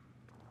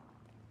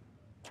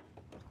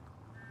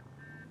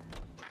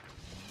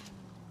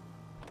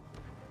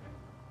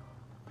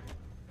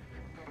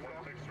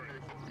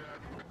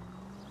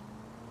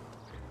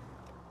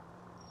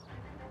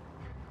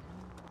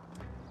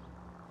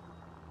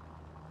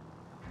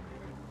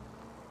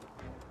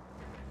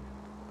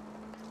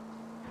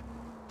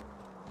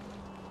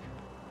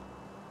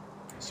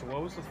 So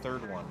what was the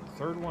third one? The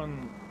third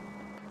one,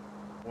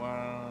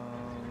 well,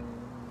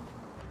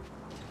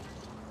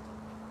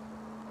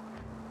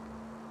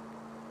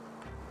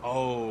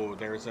 oh,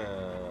 there's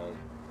a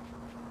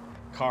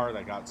car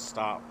that got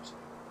stopped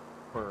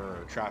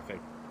for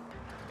traffic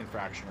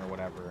infraction or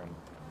whatever,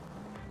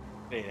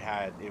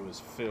 and it was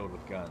filled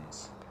with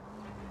guns.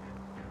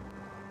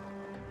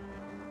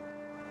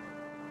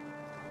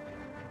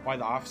 Why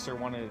the officer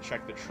wanted to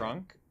check the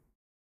trunk?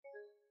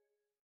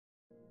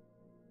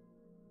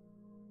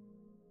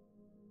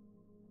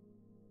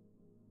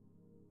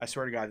 I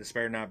swear to God, this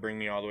better not bring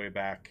me all the way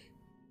back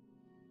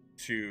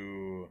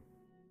to...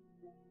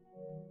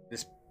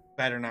 This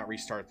better not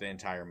restart the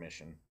entire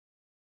mission.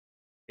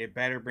 It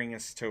better bring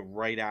us to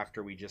right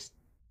after we just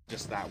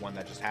that one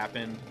that just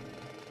happened.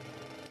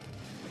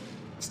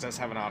 This does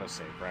have an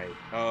autosave, right?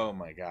 Oh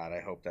my God, I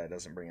hope that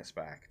doesn't bring us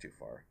back too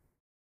far.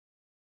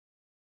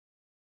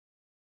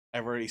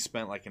 I've already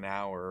spent like an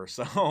hour or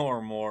so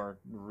or more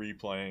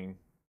replaying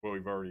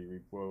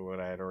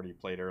what I had already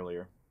played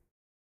earlier.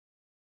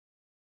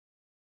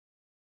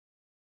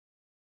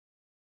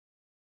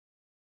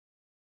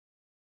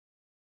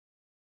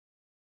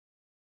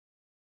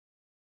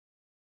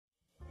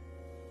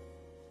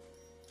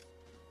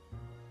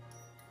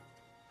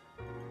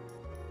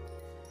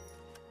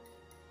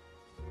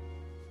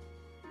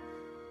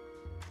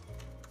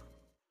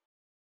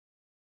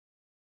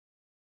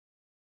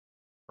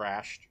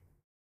 Crashed.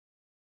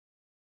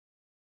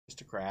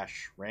 Just a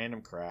crash.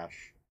 Random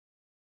crash.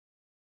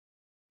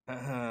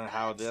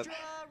 How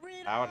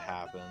it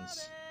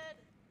happens.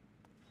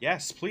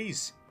 Yes,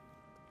 please.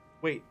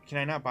 Wait, can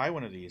I not buy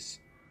one of these?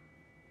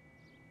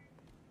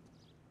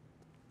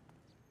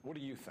 What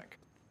do you think?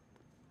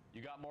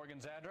 You got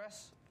Morgan's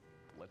address?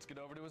 Let's get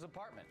over to his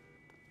apartment.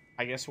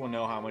 I guess we'll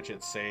know how much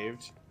it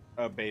saved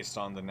based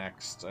on the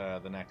next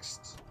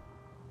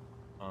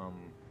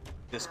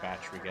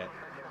dispatch we get.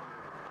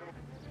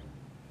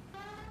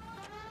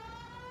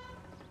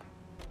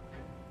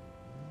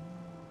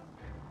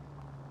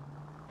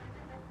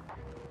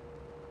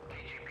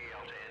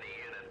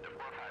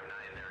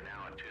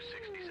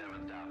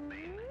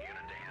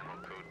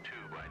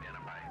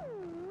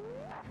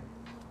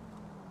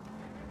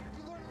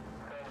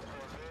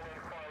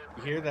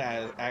 You hear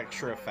the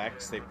extra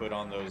effects they put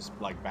on those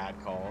like bad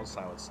calls?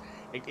 How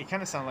It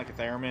kind of sounded like a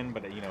theremin,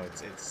 but you know,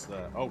 it's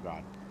the oh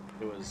god,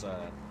 it was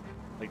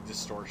like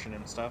distortion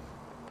and stuff.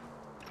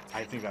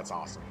 I think that's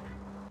awesome.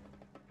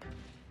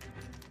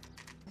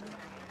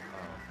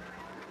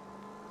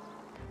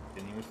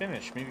 Didn't even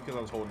finish. Maybe because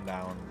I was holding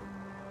down.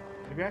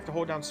 Maybe I have to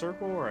hold down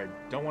circle, or I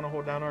don't want to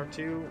hold down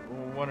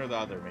R2. One or the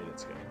other made it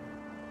skip.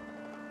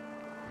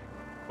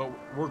 But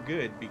we're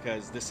good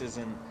because this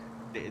isn't.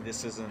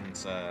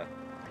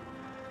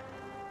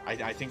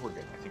 I think we're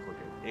good. I think we're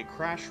good. It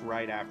crashed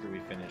right after we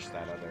finished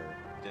that other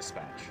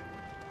dispatch.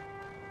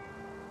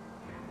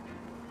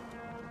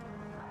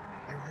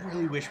 I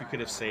really wish we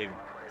could have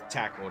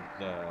tackled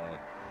the.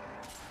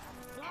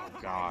 Oh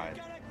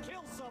god.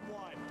 Kill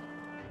someone.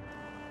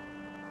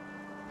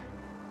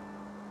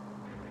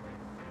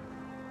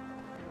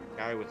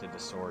 Guy with a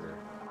disorder.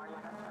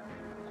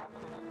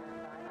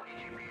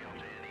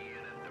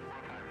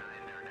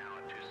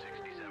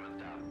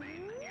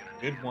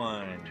 Good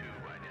one.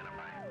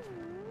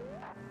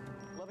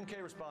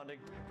 11K responding.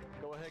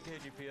 Go ahead,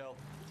 KGPL.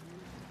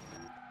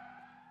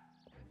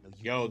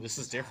 Yo, this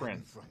is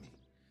different.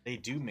 They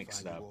do mix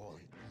it up.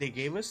 They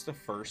gave us the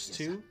first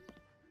two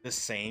the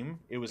same.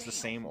 It was the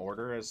same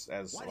order as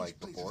like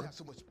before.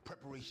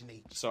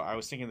 So I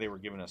was thinking they were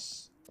giving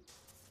us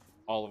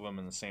all of them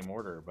in the same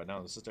order, but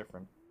no, this is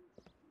different.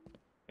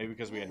 Maybe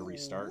because we had to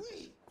restart.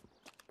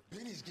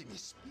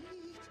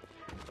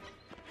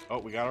 Oh,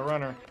 we got a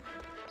runner.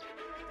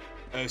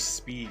 Oh,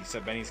 speed. He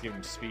said Benny's giving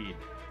him speed.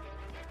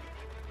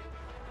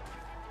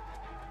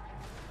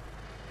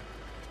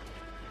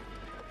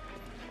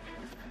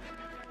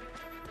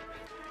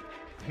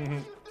 Get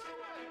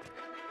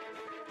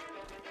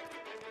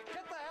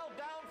the hell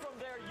down from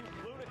there, you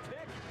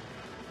lunatic!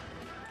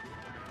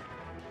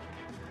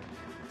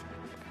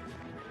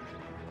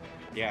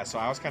 Yeah, so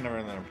I was kind of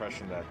under the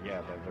impression that,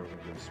 yeah, that they were going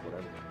to give us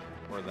whatever.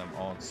 Or them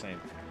all the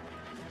same.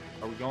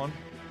 Are we going?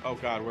 Oh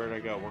god, where did I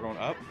go? We're going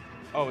up?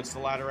 Oh, it's the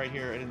ladder right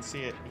here. I didn't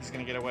see it. He's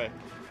going to get away.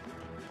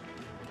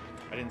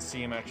 I didn't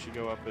see him actually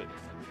go up it.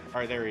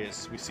 Alright, there he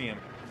is. We see him.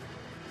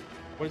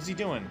 What is he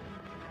doing?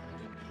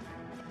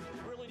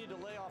 Really need to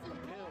lay off the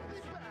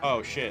pills.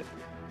 Oh, shit.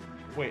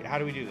 Wait, how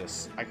do we do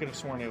this? I could have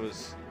sworn it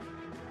was...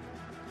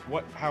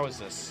 What? How is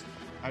this?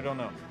 I don't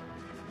know.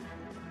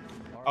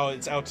 Oh,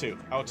 it's L2.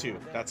 L2.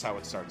 That's how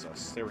it starts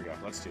us. There we go.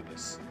 Let's do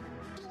this.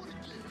 This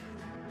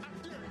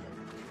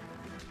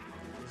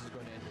is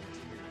going to end in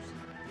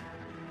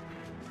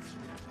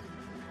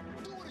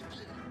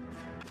tears.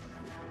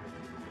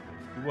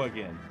 Do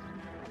again.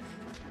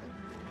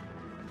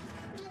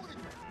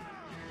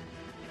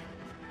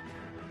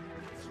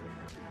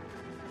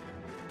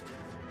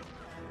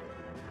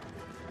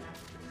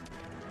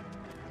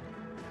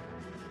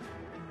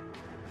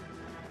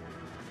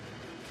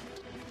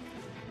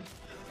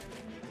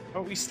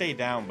 Oh, we stay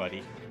down,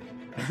 buddy.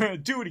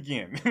 Do it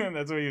again.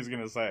 That's what he was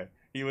gonna say.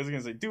 He was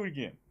gonna say, do it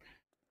again.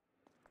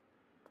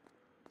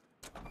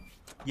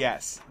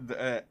 Yes,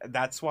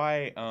 that's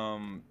why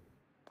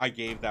I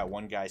gave that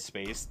one guy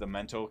space, the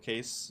mental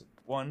case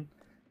one,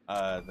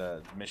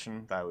 the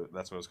mission,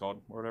 that's what it was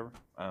called, or whatever.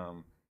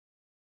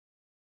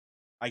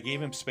 I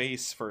gave him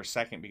space for a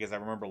second because I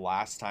remember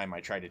last time I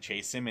tried to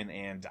chase him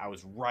and I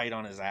was right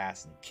on his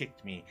ass and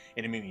kicked me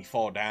and it made me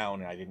fall down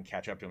and I didn't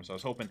catch up to him. So I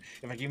was hoping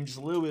if I gave him just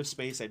a little bit of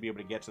space, I'd be able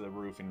to get to the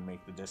roof and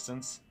make the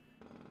distance.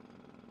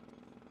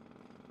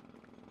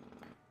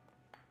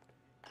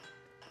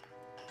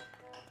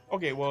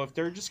 Okay, well if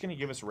they're just gonna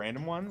give us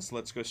random ones,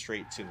 let's go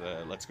straight to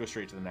the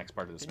next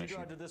part of this mission.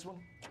 Can you drive to this one?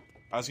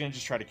 I was gonna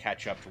just try to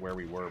catch up to where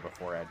we were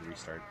before I had to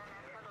restart.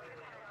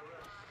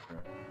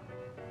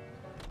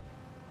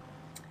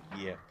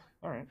 Yeah.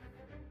 Alright.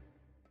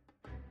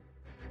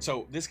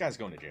 So, this guy's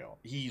going to jail.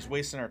 He's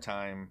wasting our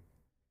time.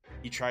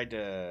 He tried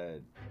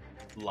to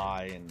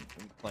lie and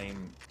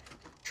claim...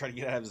 Try to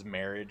get out of his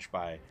marriage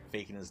by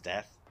faking his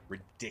death.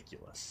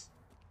 Ridiculous.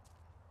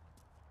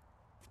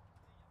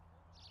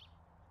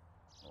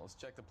 Well, let's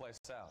check the place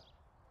out.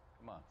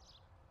 Come on.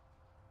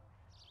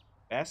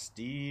 Best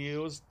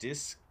deals,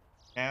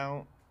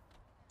 discountest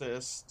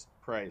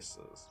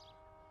prices.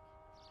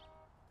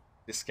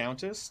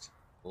 Discountest?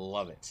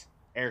 Love it.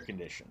 Air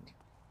conditioned.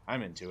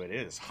 I'm into it.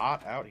 It is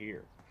hot out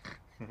here.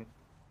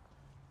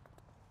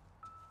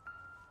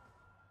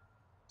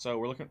 So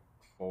we're looking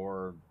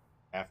for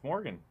F.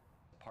 Morgan.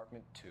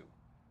 Apartment 2.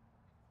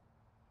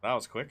 That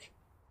was quick.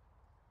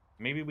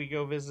 Maybe we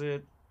go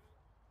visit...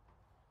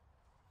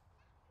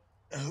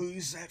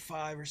 Who's at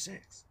 5 or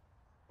 6?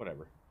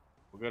 Whatever.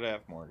 We'll go to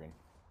F. Morgan.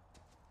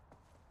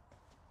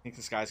 Think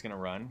this guy's gonna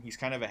run? He's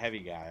kind of a heavy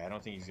guy. I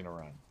don't think he's gonna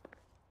run.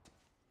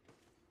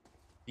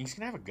 Think he's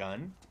gonna have a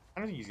gun? I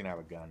don't think he's gonna have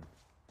a gun.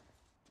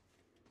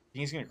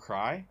 Think he's gonna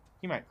cry?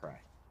 He might cry.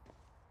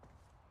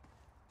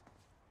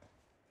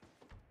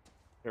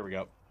 There we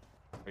go.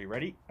 Are you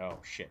ready? Oh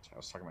shit. I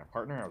was talking to my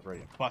partner. I was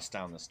ready to bust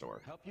down this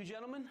door. Help you,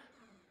 gentlemen?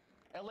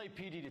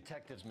 LAPD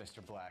detectives,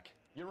 Mr. Black.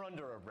 You're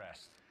under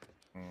arrest.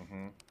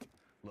 Mm-hmm.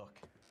 Look,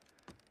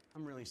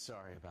 I'm really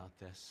sorry about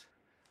this.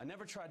 I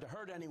never tried to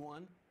hurt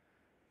anyone.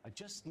 I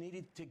just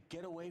needed to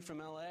get away from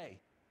LA.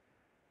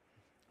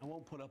 I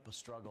won't put up a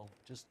struggle.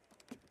 Just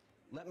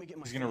let me get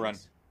my He's gonna run.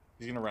 things.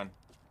 He's gonna run.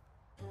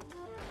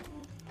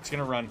 He's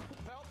gonna run.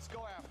 Phelps,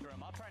 go after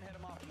him. I'll try and head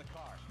him off in the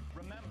car.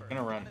 Remember,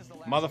 Gonna run. gun is the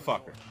last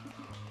Motherfucker. resort.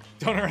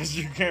 Don't arrest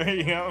you,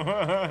 Gary.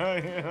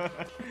 Yeah.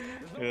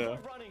 Yeah.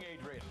 Running,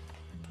 Adrian.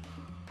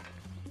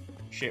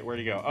 Shit, where'd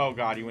he go? Oh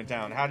god, he went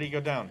down. How did he go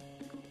down?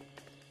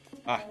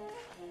 Ah.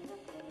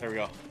 There we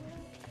go.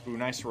 Ooh,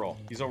 nice roll.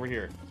 He's over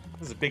here.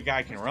 This is a big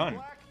guy, can run.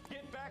 Black,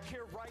 get back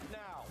here right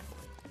now.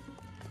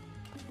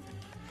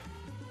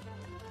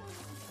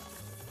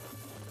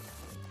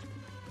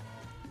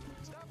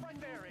 Stop right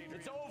there, Adrian.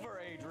 It's over,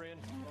 Adrian.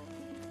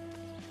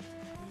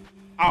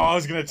 Oh, I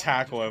was gonna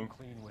tackle him.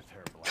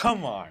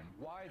 Come on.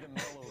 Why the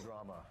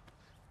melodrama?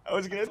 I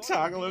was gonna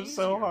tackle him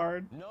so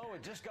hard. No,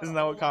 it just got Isn't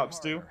that what cops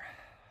do?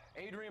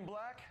 Adrian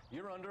Black,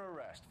 you're under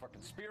arrest for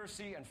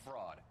conspiracy and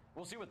fraud.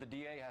 We'll see what the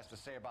DA has to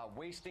say about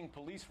wasting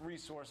police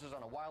resources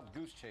on a wild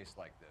goose chase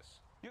like this.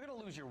 You're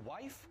gonna lose your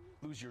wife,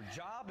 lose your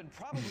job, and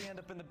probably end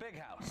up in the big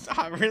house.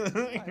 Stop,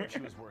 really? I hope she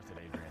was worth it,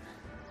 Adrian.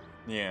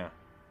 Yeah.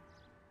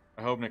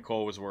 I hope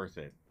Nicole was worth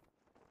it.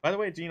 By the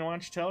way, Dina, why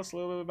don't you tell us a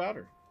little bit about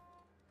her?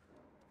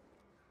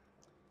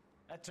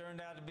 That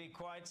turned out to be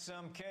quite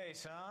some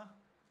case, huh?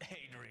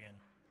 Adrian,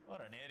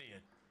 what an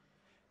idiot.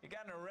 You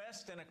got an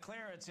arrest and a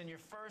clearance in your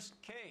first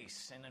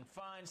case, and in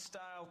fine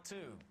style,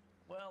 too.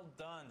 Well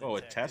done, Oh,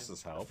 with detective.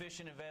 Tessa's help.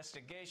 Efficient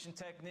investigation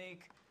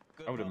technique.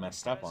 Good I would have public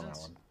messed up on that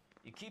presence. one.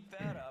 You keep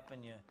that up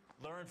and you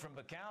learn from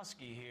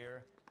Bukowski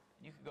here,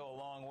 you could go a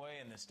long way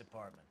in this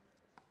department.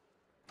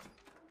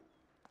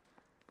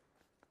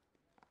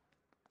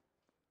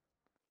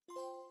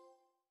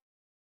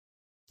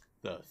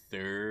 The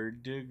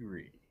Third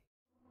Degree.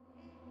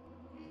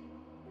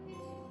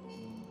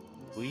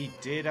 We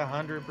did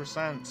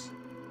 100%.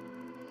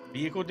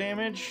 Vehicle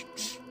damage?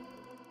 Pfft.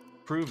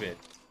 Prove it.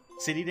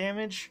 City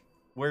damage?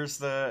 Where's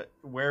the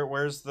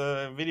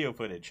video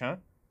footage, huh?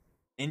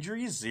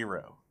 Injuries?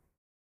 0.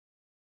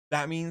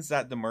 That means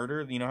that the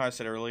murder, you know how I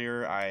said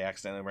earlier I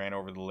accidentally ran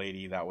over the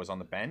lady that was on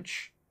the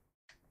bench?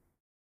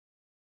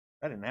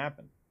 That didn't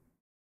happen.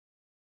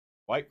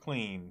 Wipe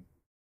clean.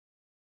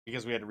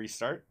 Because we had to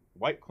restart?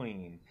 Wipe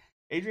clean.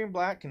 Adrian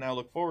Black can now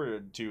look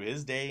forward to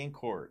his day in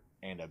court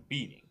and a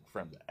beating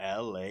from the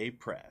LA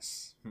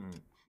press.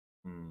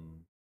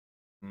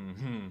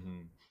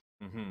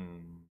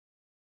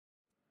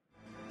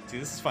 See,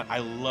 this is fun. I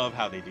love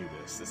how they do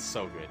this. It's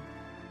so good.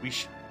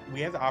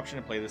 We have the option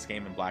to play this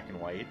game in black and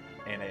white,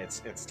 and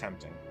it's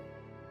tempting.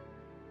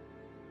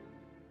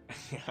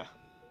 Yeah.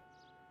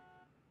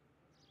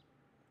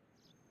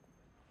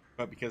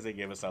 But because they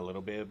give us a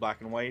little bit of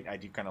black and white, I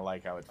do kind of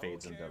like how it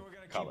fades into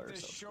color. Keep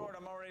this So it's short. cool.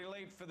 I'm already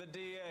late for the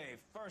DA.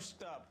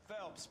 First up,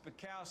 Phelps,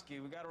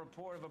 Bukowski. We got a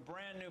report of a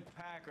brand new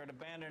Packard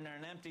abandoned in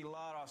an empty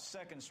lot off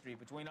 2nd Street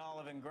between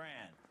Olive and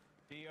Grand.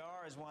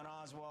 PR is one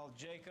Oswald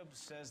Jacobs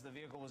says the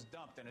vehicle was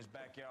dumped in his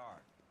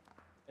backyard.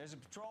 There's a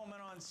patrolman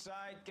on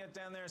site. Get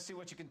down there and see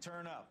what you can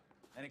turn up.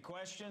 Any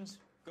questions?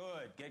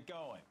 Good. Get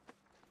going.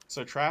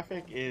 So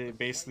traffic, it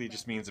basically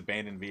just means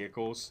abandoned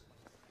vehicles.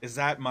 Is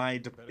that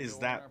is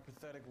that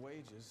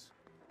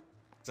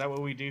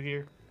what we do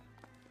here?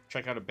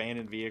 Check out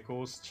abandoned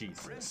vehicles?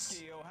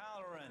 Jesus.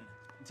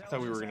 I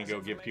thought we were gonna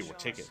go give people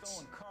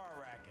tickets.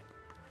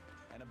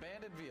 An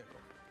abandoned vehicle.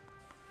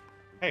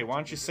 Hey, why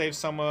don't you save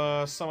some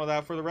of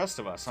that for the rest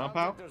of us, huh, Sounds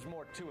pal? like there's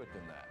more to it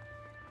than that.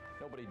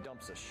 Nobody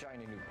dumps a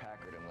shiny new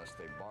Packard unless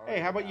they borrow Hey,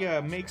 how about you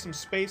it. make some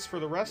space for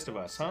the rest of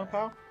us, huh,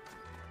 pal?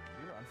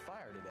 You're on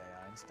fire today,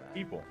 Einstein.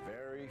 People.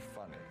 Very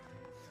funny.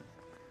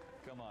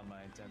 Come on,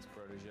 my intense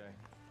protege.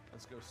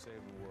 Let's go save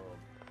the world.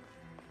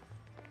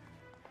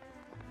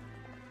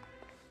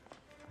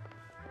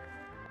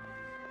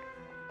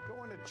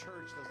 Going to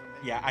church doesn't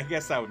make Yeah, I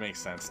guess that would make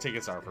sense.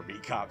 Tickets are for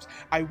beat cops.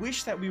 I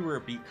wish that we were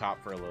a beat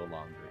cop for a little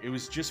longer. It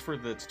was just for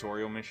the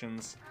tutorial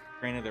missions.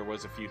 Granted, there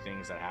was a few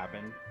things that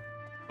happened,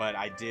 but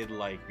I did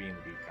like being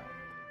the beat cop.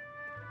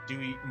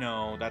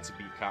 No, that's a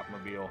beat cop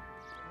mobile.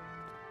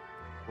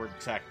 We're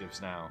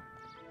detectives now.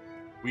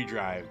 We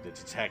drive the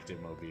detective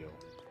mobile.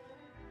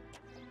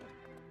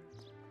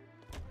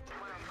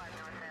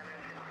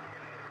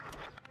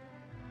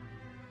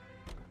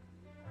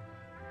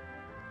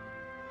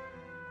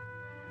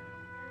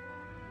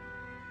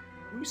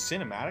 Ooh,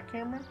 cinematic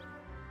camera?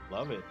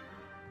 Love it.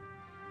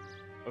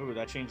 Oh,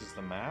 that changes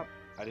the map?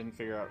 I didn't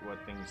figure out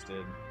what things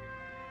did.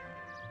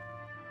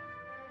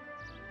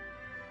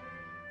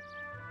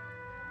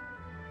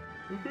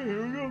 Okay,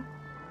 here we go.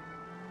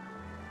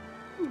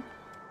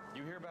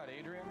 You hear about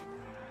Adrian?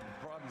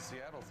 The broad in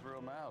Seattle threw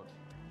him out.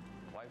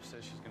 Wife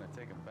says she's gonna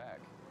take him back.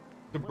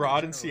 The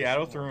broad in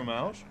Seattle threw him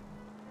out?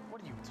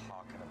 What are you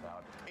talking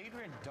about?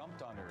 Adrian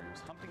dumped on her. He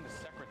was humping the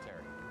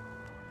secretary.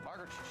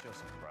 Margaret should show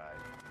some pride.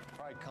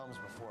 Pride comes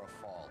before a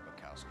fall,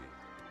 Bukowski.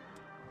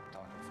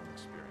 Talking from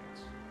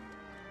experience.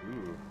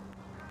 Ooh.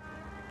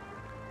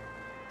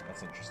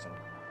 That's interesting.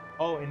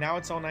 Oh, and now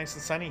it's all nice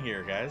and sunny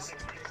here, guys.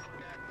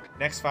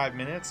 Next 5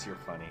 minutes, you're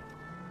funny.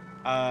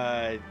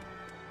 Guys,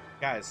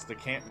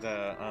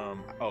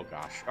 oh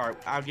gosh. Alright,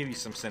 I'll give you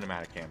some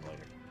cinematic cam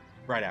later.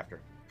 Right after.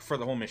 for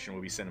the whole mission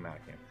will be cinematic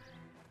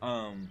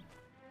game.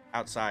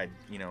 Outside,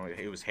 you know,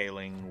 it was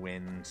hailing,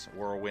 wind,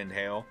 whirlwind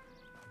hail.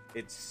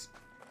 It's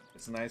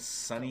a nice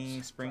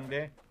sunny spring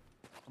day.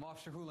 I'm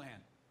Officer Houlihan.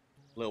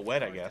 A little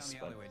wet, I guess,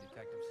 but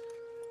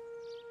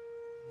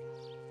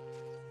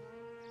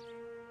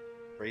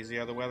crazy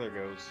how the weather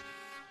goes.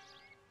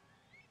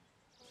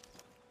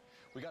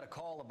 We got a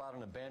call about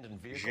an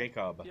abandoned vehicle.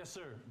 Jacob. Yes,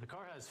 sir. The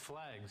car has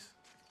flags.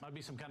 Might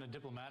be some kind of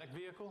diplomatic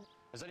vehicle.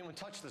 Has anyone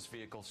touched this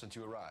vehicle since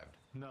you arrived?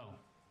 No.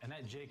 And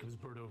that Jacobs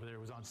bird over there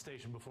was on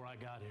station before I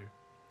got here.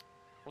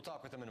 We'll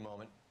talk with him in a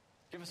moment.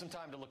 Give us some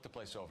time to look the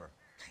place over.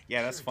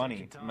 Yeah, that's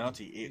funny.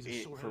 Mountie,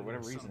 it for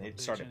whatever reason, it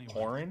started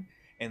pouring,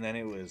 and then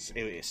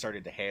it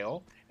started to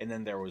hail, and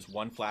then there was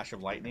one flash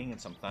of lightning and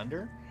some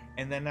thunder,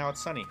 and then now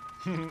it's sunny.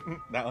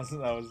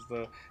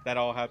 that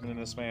all happened in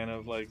a span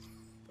of like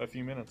a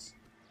few minutes.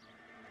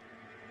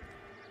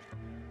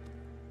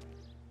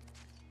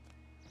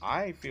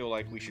 I feel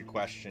like we should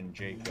question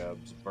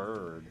Jacob's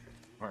bird,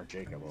 or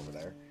Jacob over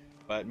there,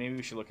 but maybe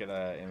we should look at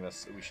our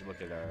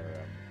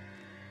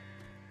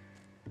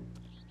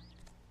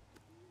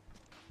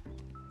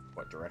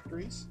what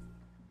directories?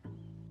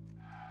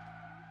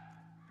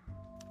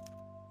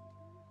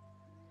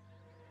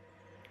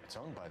 It's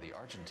owned by the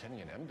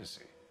Argentinian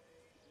embassy.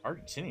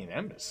 Argentinian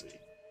embassy?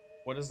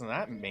 What doesn't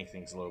that make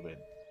things a little bit?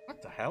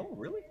 What the hell?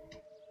 Really?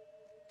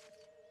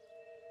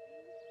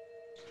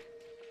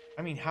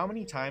 I mean, how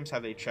many times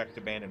have they checked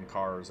abandoned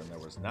cars and there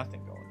was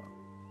nothing going on?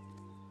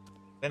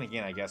 Then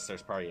again, I guess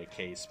there's probably a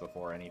case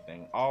before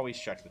anything. Always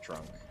check the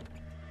trunk.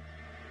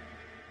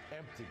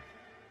 Empty.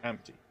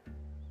 Empty.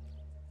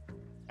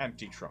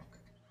 Empty trunk.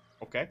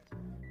 Okay.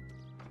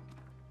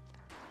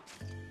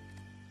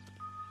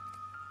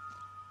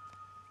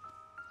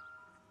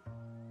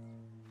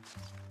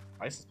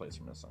 License plates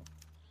are missing.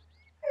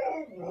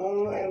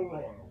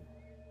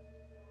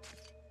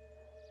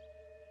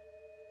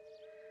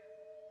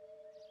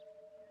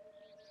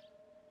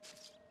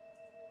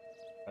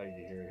 Oh,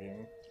 you hear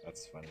him?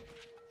 That's funny.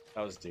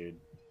 That was dude.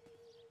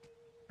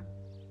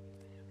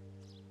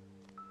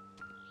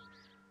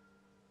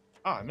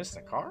 Oh, I missed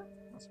a car?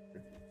 That's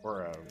weird.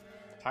 Or a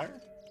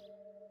tire?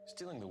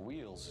 Stealing the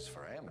wheels is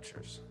for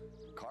amateurs.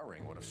 Car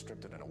ring would have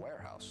stripped it in a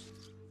warehouse.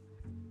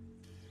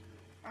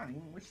 I don't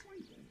even wish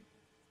sleeping.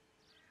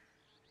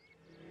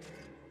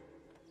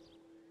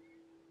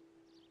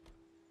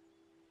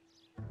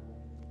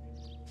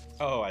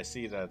 Oh, I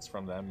see that's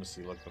from the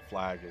embassy. Look, the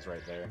flag is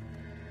right there.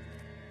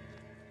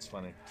 It's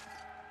funny.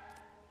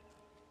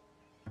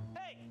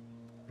 Hey!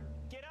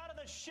 Get out of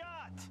the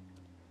shot!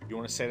 You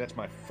want to say that's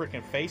my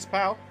freaking face,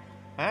 pal?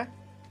 Huh?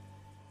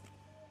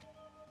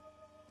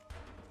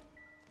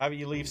 How about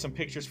you leave some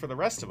pictures for the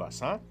rest of us,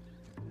 huh?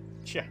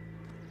 Yeah.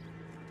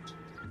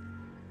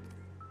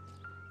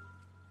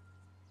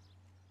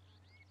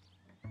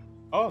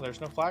 Oh,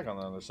 there's no flag on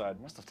the other side.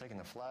 Must have taken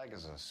the flag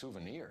as a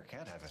souvenir.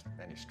 Can't have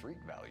any street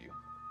value.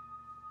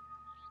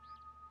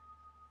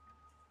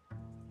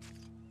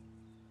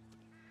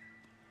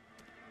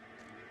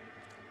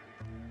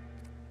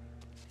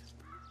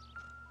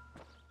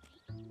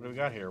 What do we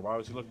got here? Why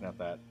was he looking at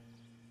that?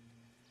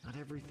 Not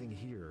everything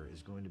here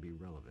is going to be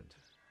relevant.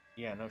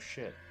 Yeah, no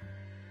shit.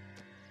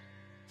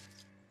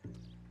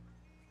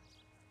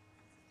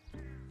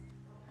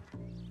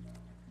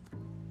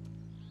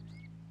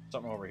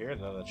 Something over here,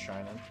 though, that's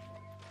shining.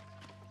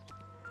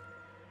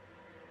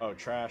 Oh,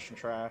 trash and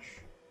trash.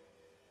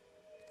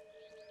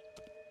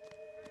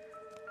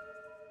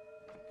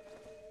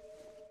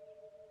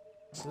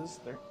 This is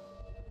there.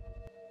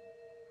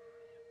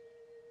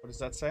 What does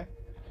that say?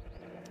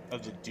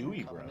 Of the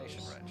Dewey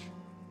Combination Bros. wrench.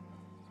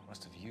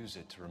 Must have used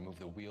it to remove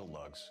the wheel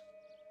lugs.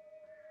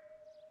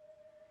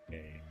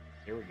 Okay,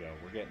 here we go.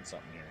 We're getting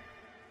something here.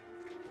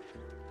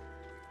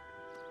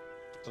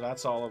 So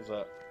that's all of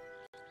the...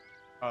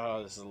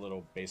 Oh, this is a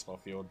little baseball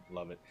field.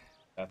 Love it.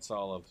 That's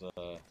all of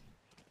the...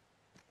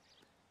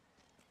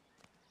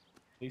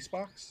 Police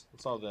box?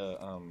 That's all the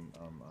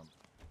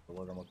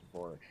word I'm looking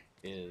for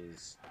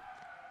is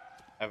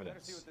evidence.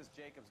 Better see what this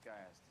Jacobs guy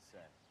has to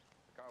say.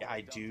 The car Yeah, was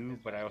I dumped in do, his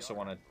but I also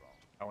backyard want to... after all.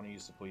 I want to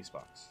use the police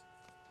box.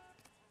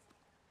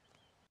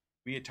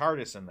 Be a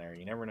TARDIS in there.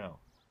 You never know.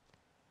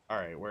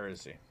 Alright, where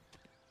is he?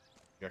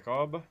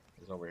 Jacob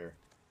is over here.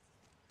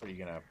 What, are you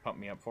going to pump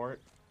me up for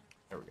it?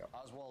 There we go.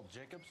 Oswald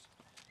Jacobs?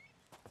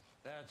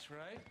 That's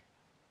right.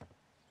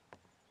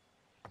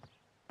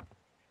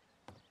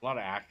 A lot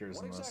of actors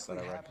What in this exactly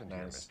that I happened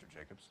here, recognize. Mr.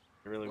 Jacobs?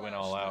 They really went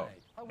Last all out.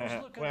 night, I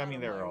was looking Well, I out mean,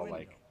 of they my were all window.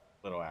 like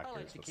little I actors,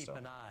 like to but keep still.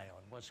 an eye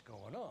on what's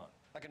going on.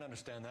 I can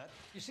understand that.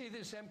 You see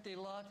this empty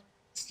lot?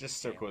 It's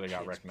just so cool they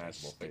got Kids play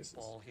recognizable faces.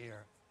 stickball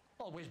here.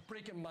 Always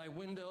breaking my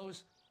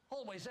windows.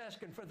 Always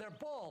asking for their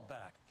ball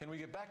back. Can we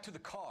get back to the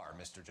car,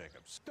 Mr.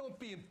 Jacobs? Don't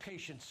be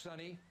impatient,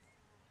 Sonny.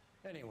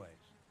 Anyways,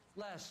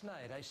 last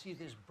night I see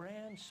this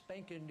brand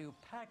spanking new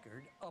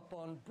Packard up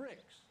on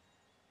bricks.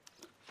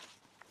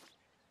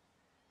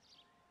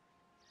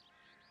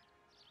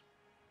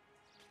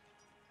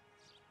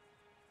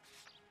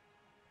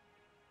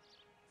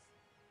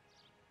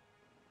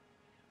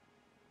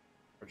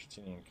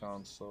 Argentinian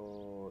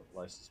consul,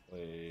 license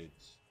plate.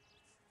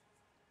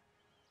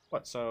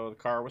 What? So the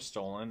car was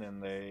stolen,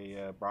 and they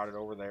brought it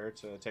over there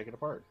to take it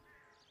apart.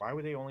 Why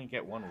would they only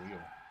get one wheel?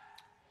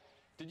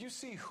 Did you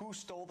see who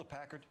stole the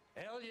Packard?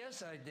 Hell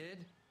yes, I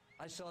did.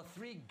 I saw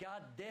 3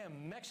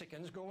 goddamn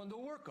Mexicans going to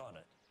work on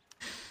it.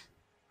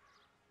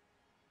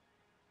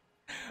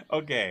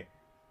 Okay,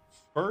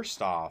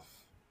 first off,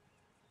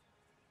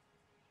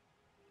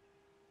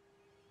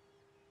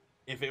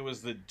 if it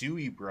was the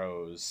Dewey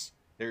Bros,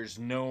 there's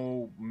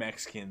no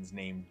Mexicans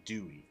named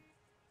Dewey.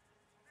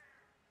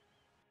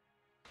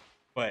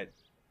 But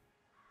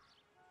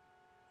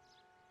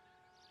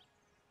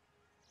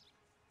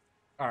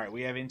all right,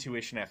 we have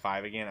intuition at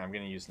 5 again. I'm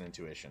going to use an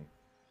intuition.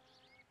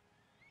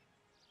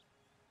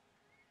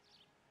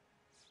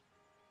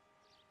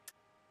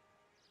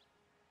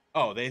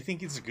 Oh, they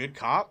think it's a good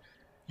cop?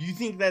 You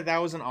think that that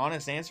was an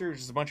honest answer?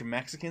 Just a bunch of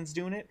Mexicans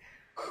doing it?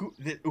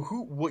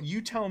 What?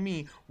 You tell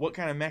me what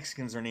kind of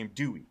Mexicans are named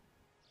Dewey?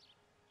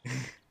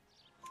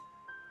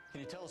 Can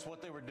you tell us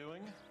what they were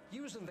doing?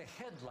 Using the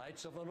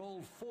headlights of an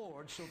old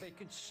Ford so they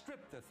could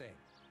strip the thing.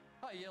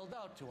 I yelled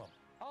out to them,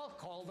 "I'll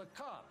call the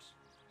cops."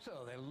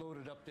 So they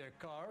loaded up their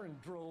car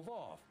and drove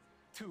off,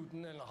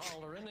 tooting and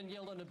hollering and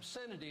yelling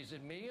obscenities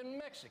at me in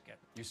Mexican.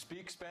 You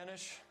speak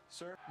Spanish,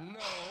 sir? No,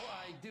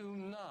 I do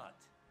not.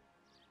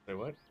 Say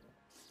what?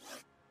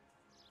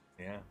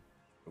 Yeah,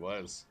 it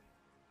was.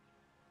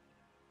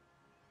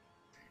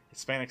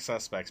 Hispanic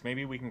suspects.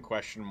 Maybe we can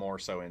question more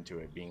so into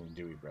it being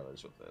Dewey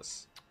Brothers with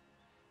this.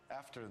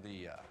 After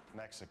the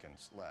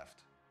Mexicans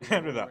left.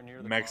 After the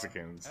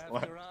Mexicans.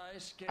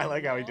 I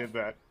like how he did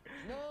that.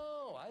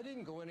 No, I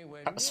didn't go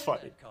anywhere That was near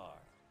funny. that car.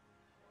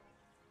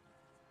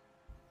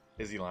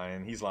 Is he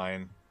lying? He's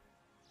lying.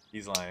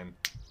 He's lying.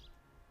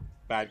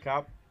 Bad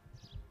cop?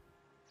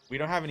 We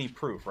don't have any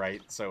proof,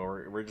 right? So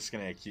we're just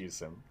going to accuse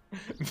him.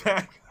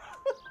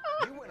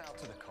 You went out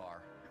to the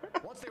car.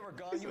 Once they were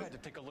gone, you had to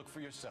take a look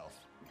for yourself.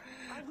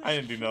 I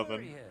didn't do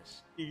nothing.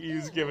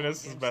 He's giving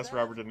us his best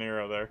Robert De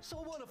Niro there. So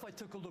what if I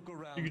took a look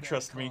around You can that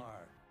trust me.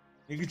 car?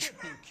 You can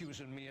Can't be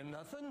accusing me of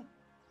nothing.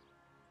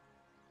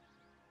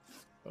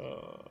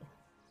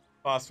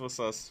 Possible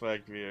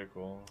suspect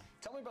vehicle.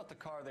 Tell me about the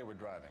car they were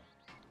driving.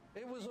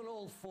 It was an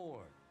old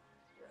Ford.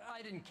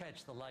 I didn't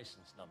catch the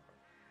license number.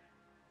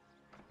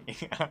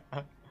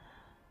 Yeah.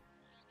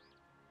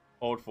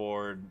 Old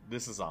Ford.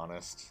 This is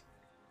honest.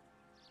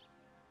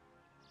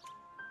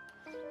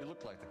 You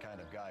look like the kind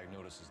of guy who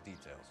notices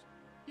details.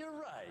 You're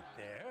right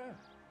there.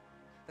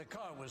 The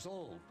car was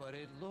old, but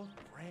it looked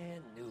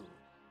brand new.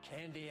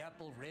 Candy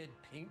apple red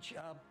paint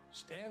job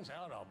stands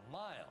out a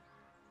mile.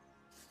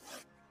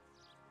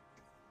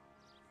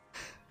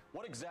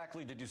 What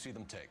exactly did you see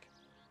them take?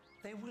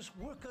 They was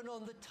working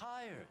on the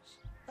tires.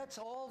 That's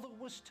all that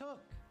was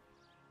took.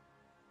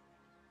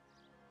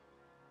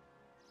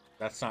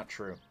 That's not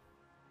true.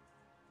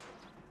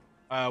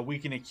 We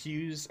can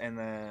accuse and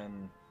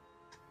then...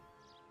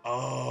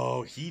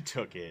 Oh, he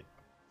took it.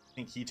 I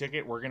think he took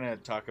it. We're gonna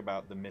talk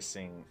about the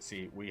missing...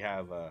 See, we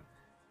have a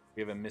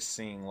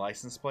missing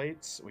license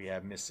plates. We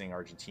have missing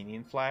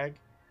Argentinian flag.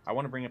 I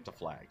want to bring up the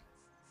flag.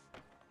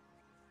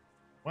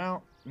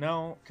 Well,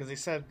 no, because they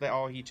said that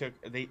all he took...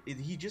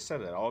 He just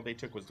said that all they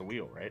took was the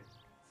wheel, right?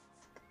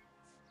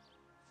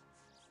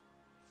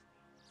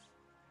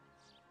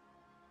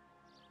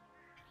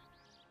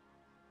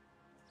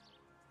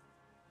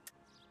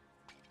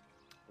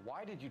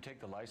 Why did you take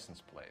the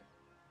license plate?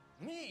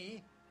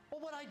 Me?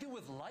 What would I do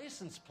with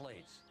license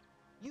plates?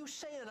 You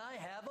saying I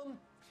have them?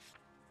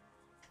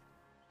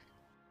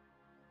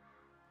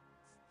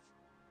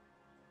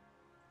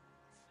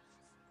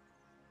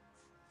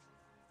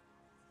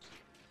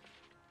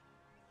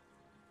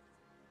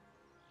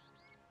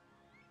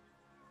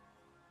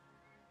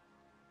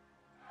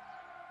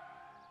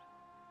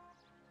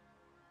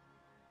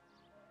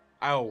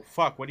 Oh,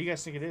 fuck. What do you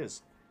guys think it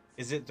is?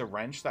 Is it the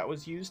wrench that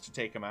was used to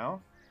take him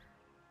out?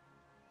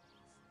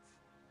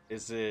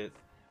 Is it...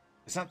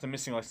 It's not the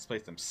missing license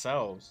plates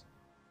themselves,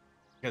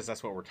 because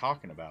that's what we're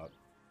talking about.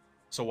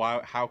 So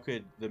how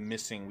could the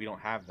missing... We don't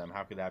have them.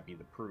 How could that be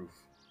the proof?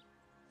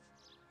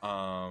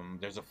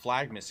 There's a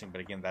flag missing, but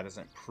again, that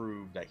doesn't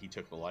prove that he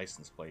took the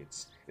license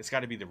plates. It's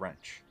got to be the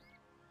wrench.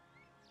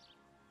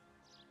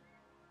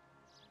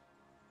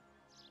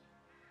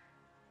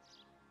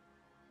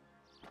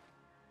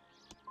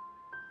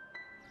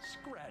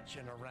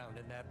 Scratching around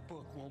in that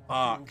book won't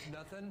Fuck. prove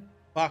nothing.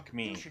 Fuck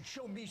me. You should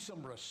show me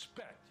some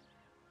respect.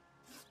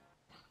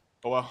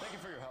 Oh, well. Thank you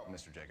for your help,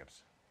 Mr.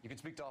 Jacobs. You can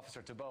speak to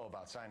Officer Thibault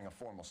about signing a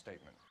formal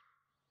statement.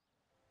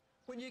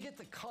 When you get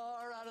the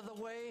car out of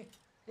the way,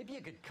 maybe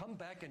you could come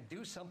back and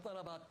do something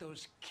about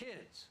those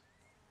kids.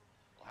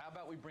 Well, how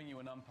about we bring you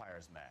an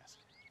umpire's mask?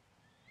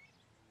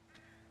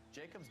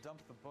 Jacobs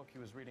dumped the book he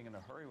was reading in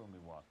a hurry when we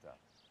walked up.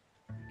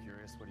 You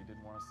curious what he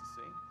didn't want us to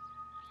see?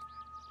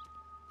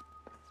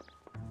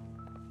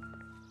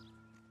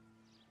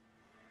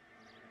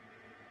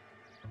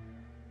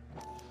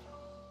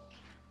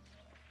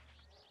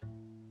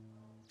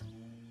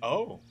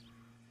 Oh.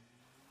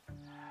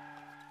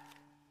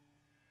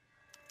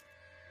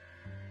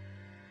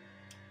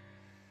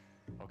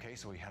 Okay,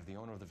 so we have the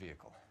owner of the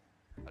vehicle,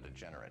 a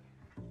degenerate.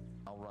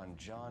 I'll run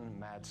John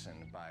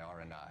Madsen by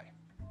R&I.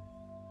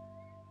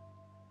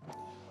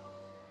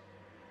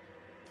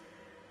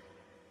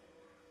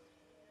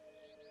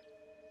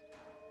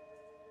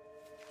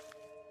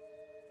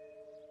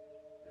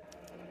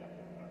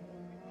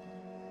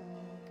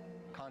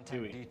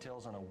 Contact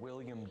details on a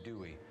William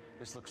Dewey.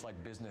 This looks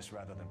like business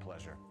rather than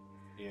pleasure.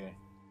 Yeah.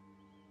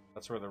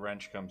 That's where the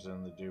wrench comes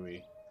in, the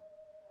Dewey.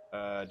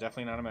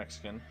 Definitely not a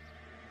Mexican.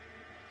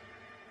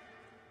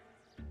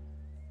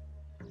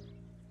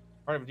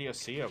 Part of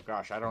DOC? Oh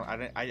gosh,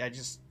 I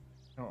just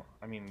don't,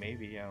 I mean,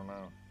 maybe, I don't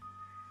know.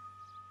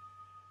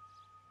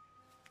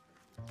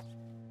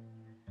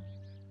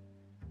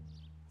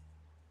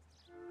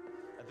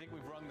 I think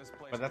we've run this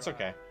place. But that's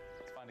okay.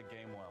 Let's find a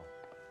game well.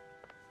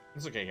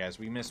 It's okay, guys.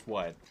 We missed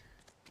what?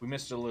 We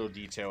missed a little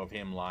detail of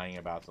him lying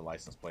about the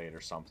license plate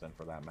or something,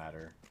 for that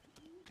matter.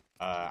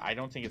 I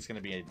don't think it's gonna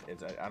be.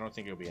 I don't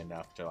think it'll be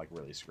enough to like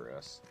really screw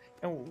us.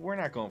 And we're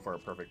not going for a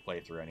perfect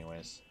playthrough,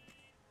 anyways.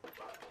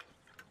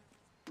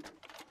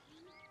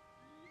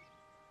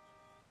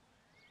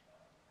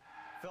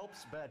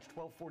 Phelps, badge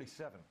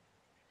 1247.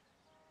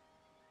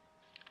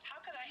 How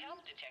can I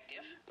help,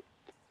 Detective?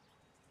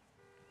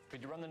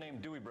 Could you run the name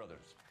Dewey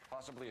Brothers?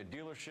 Possibly a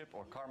dealership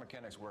or car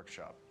mechanics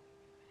workshop.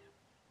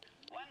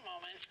 One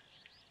moment.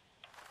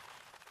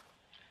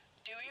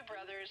 Dewey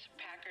Brothers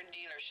Packard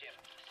Dealership,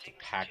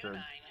 629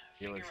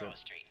 Figueroa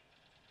Street.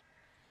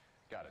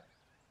 Got it.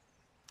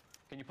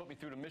 Can you put me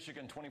through to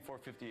Michigan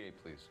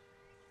 2458, please?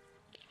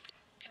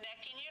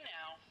 Connecting you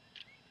now.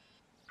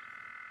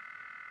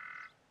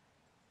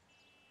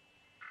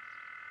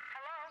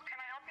 Hello, can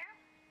I help you?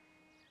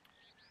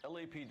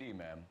 LAPD,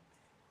 ma'am.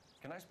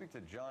 Can I speak to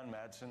John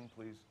Madsen,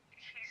 please?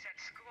 He's at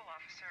school,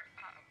 officer.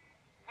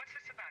 What's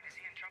this about? Is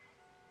he in trouble?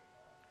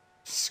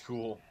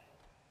 School.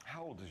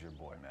 How old is your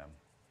boy, ma'am?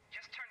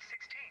 Just turned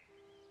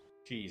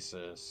 16.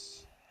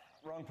 Jesus.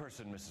 Wrong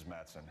person, Mrs.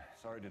 Madsen.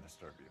 Sorry to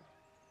disturb you.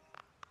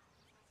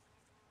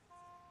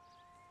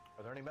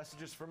 Are there any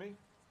messages for me?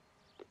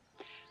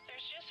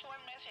 There's just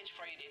one message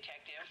for you,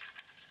 Detective.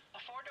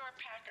 A four-door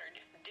Packard,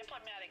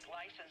 diplomatic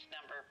license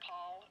number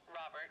Paul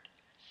Robert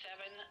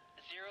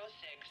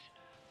 706,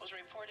 was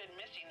reported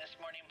missing this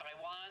morning by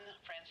Juan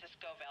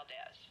Francisco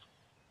Valdez.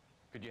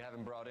 Could you have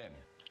him brought in?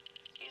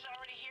 He's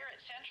already here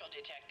at Central,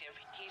 Detective.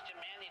 He's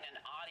demanding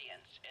an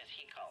audience, as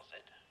he calls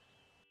it.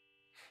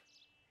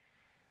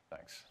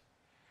 Thanks.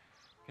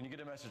 Can you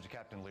get a message to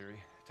Captain Leary?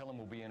 Tell him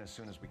we'll be in as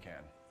soon as we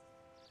can.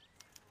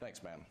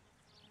 Thanks, ma'am.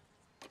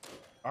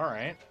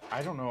 Alright.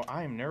 I don't know.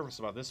 I am nervous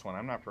about this one.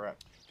 I'm not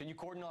prepped. Can you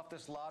cordon off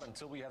this lot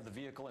until we have the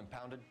vehicle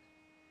impounded?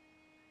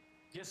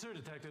 Yes, sir,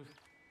 Detective.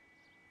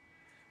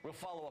 We'll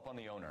follow up on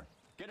the owner.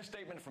 Get a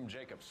statement from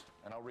Jacobs,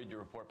 and I'll read your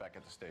report back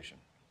at the station.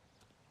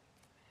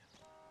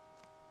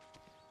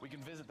 We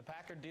can visit the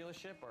Packard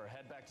dealership or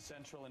head back to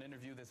Central and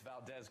interview this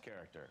Valdez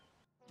character.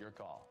 Your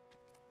call.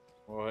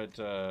 We'll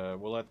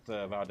let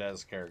the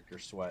Valdez character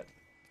sweat.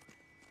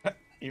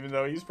 Even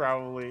though he's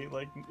probably,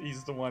 like,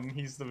 he's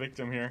the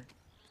victim here.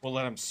 We'll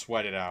let him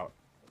sweat it out.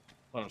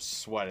 Let him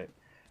sweat it.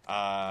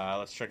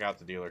 Let's check out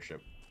the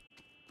dealership.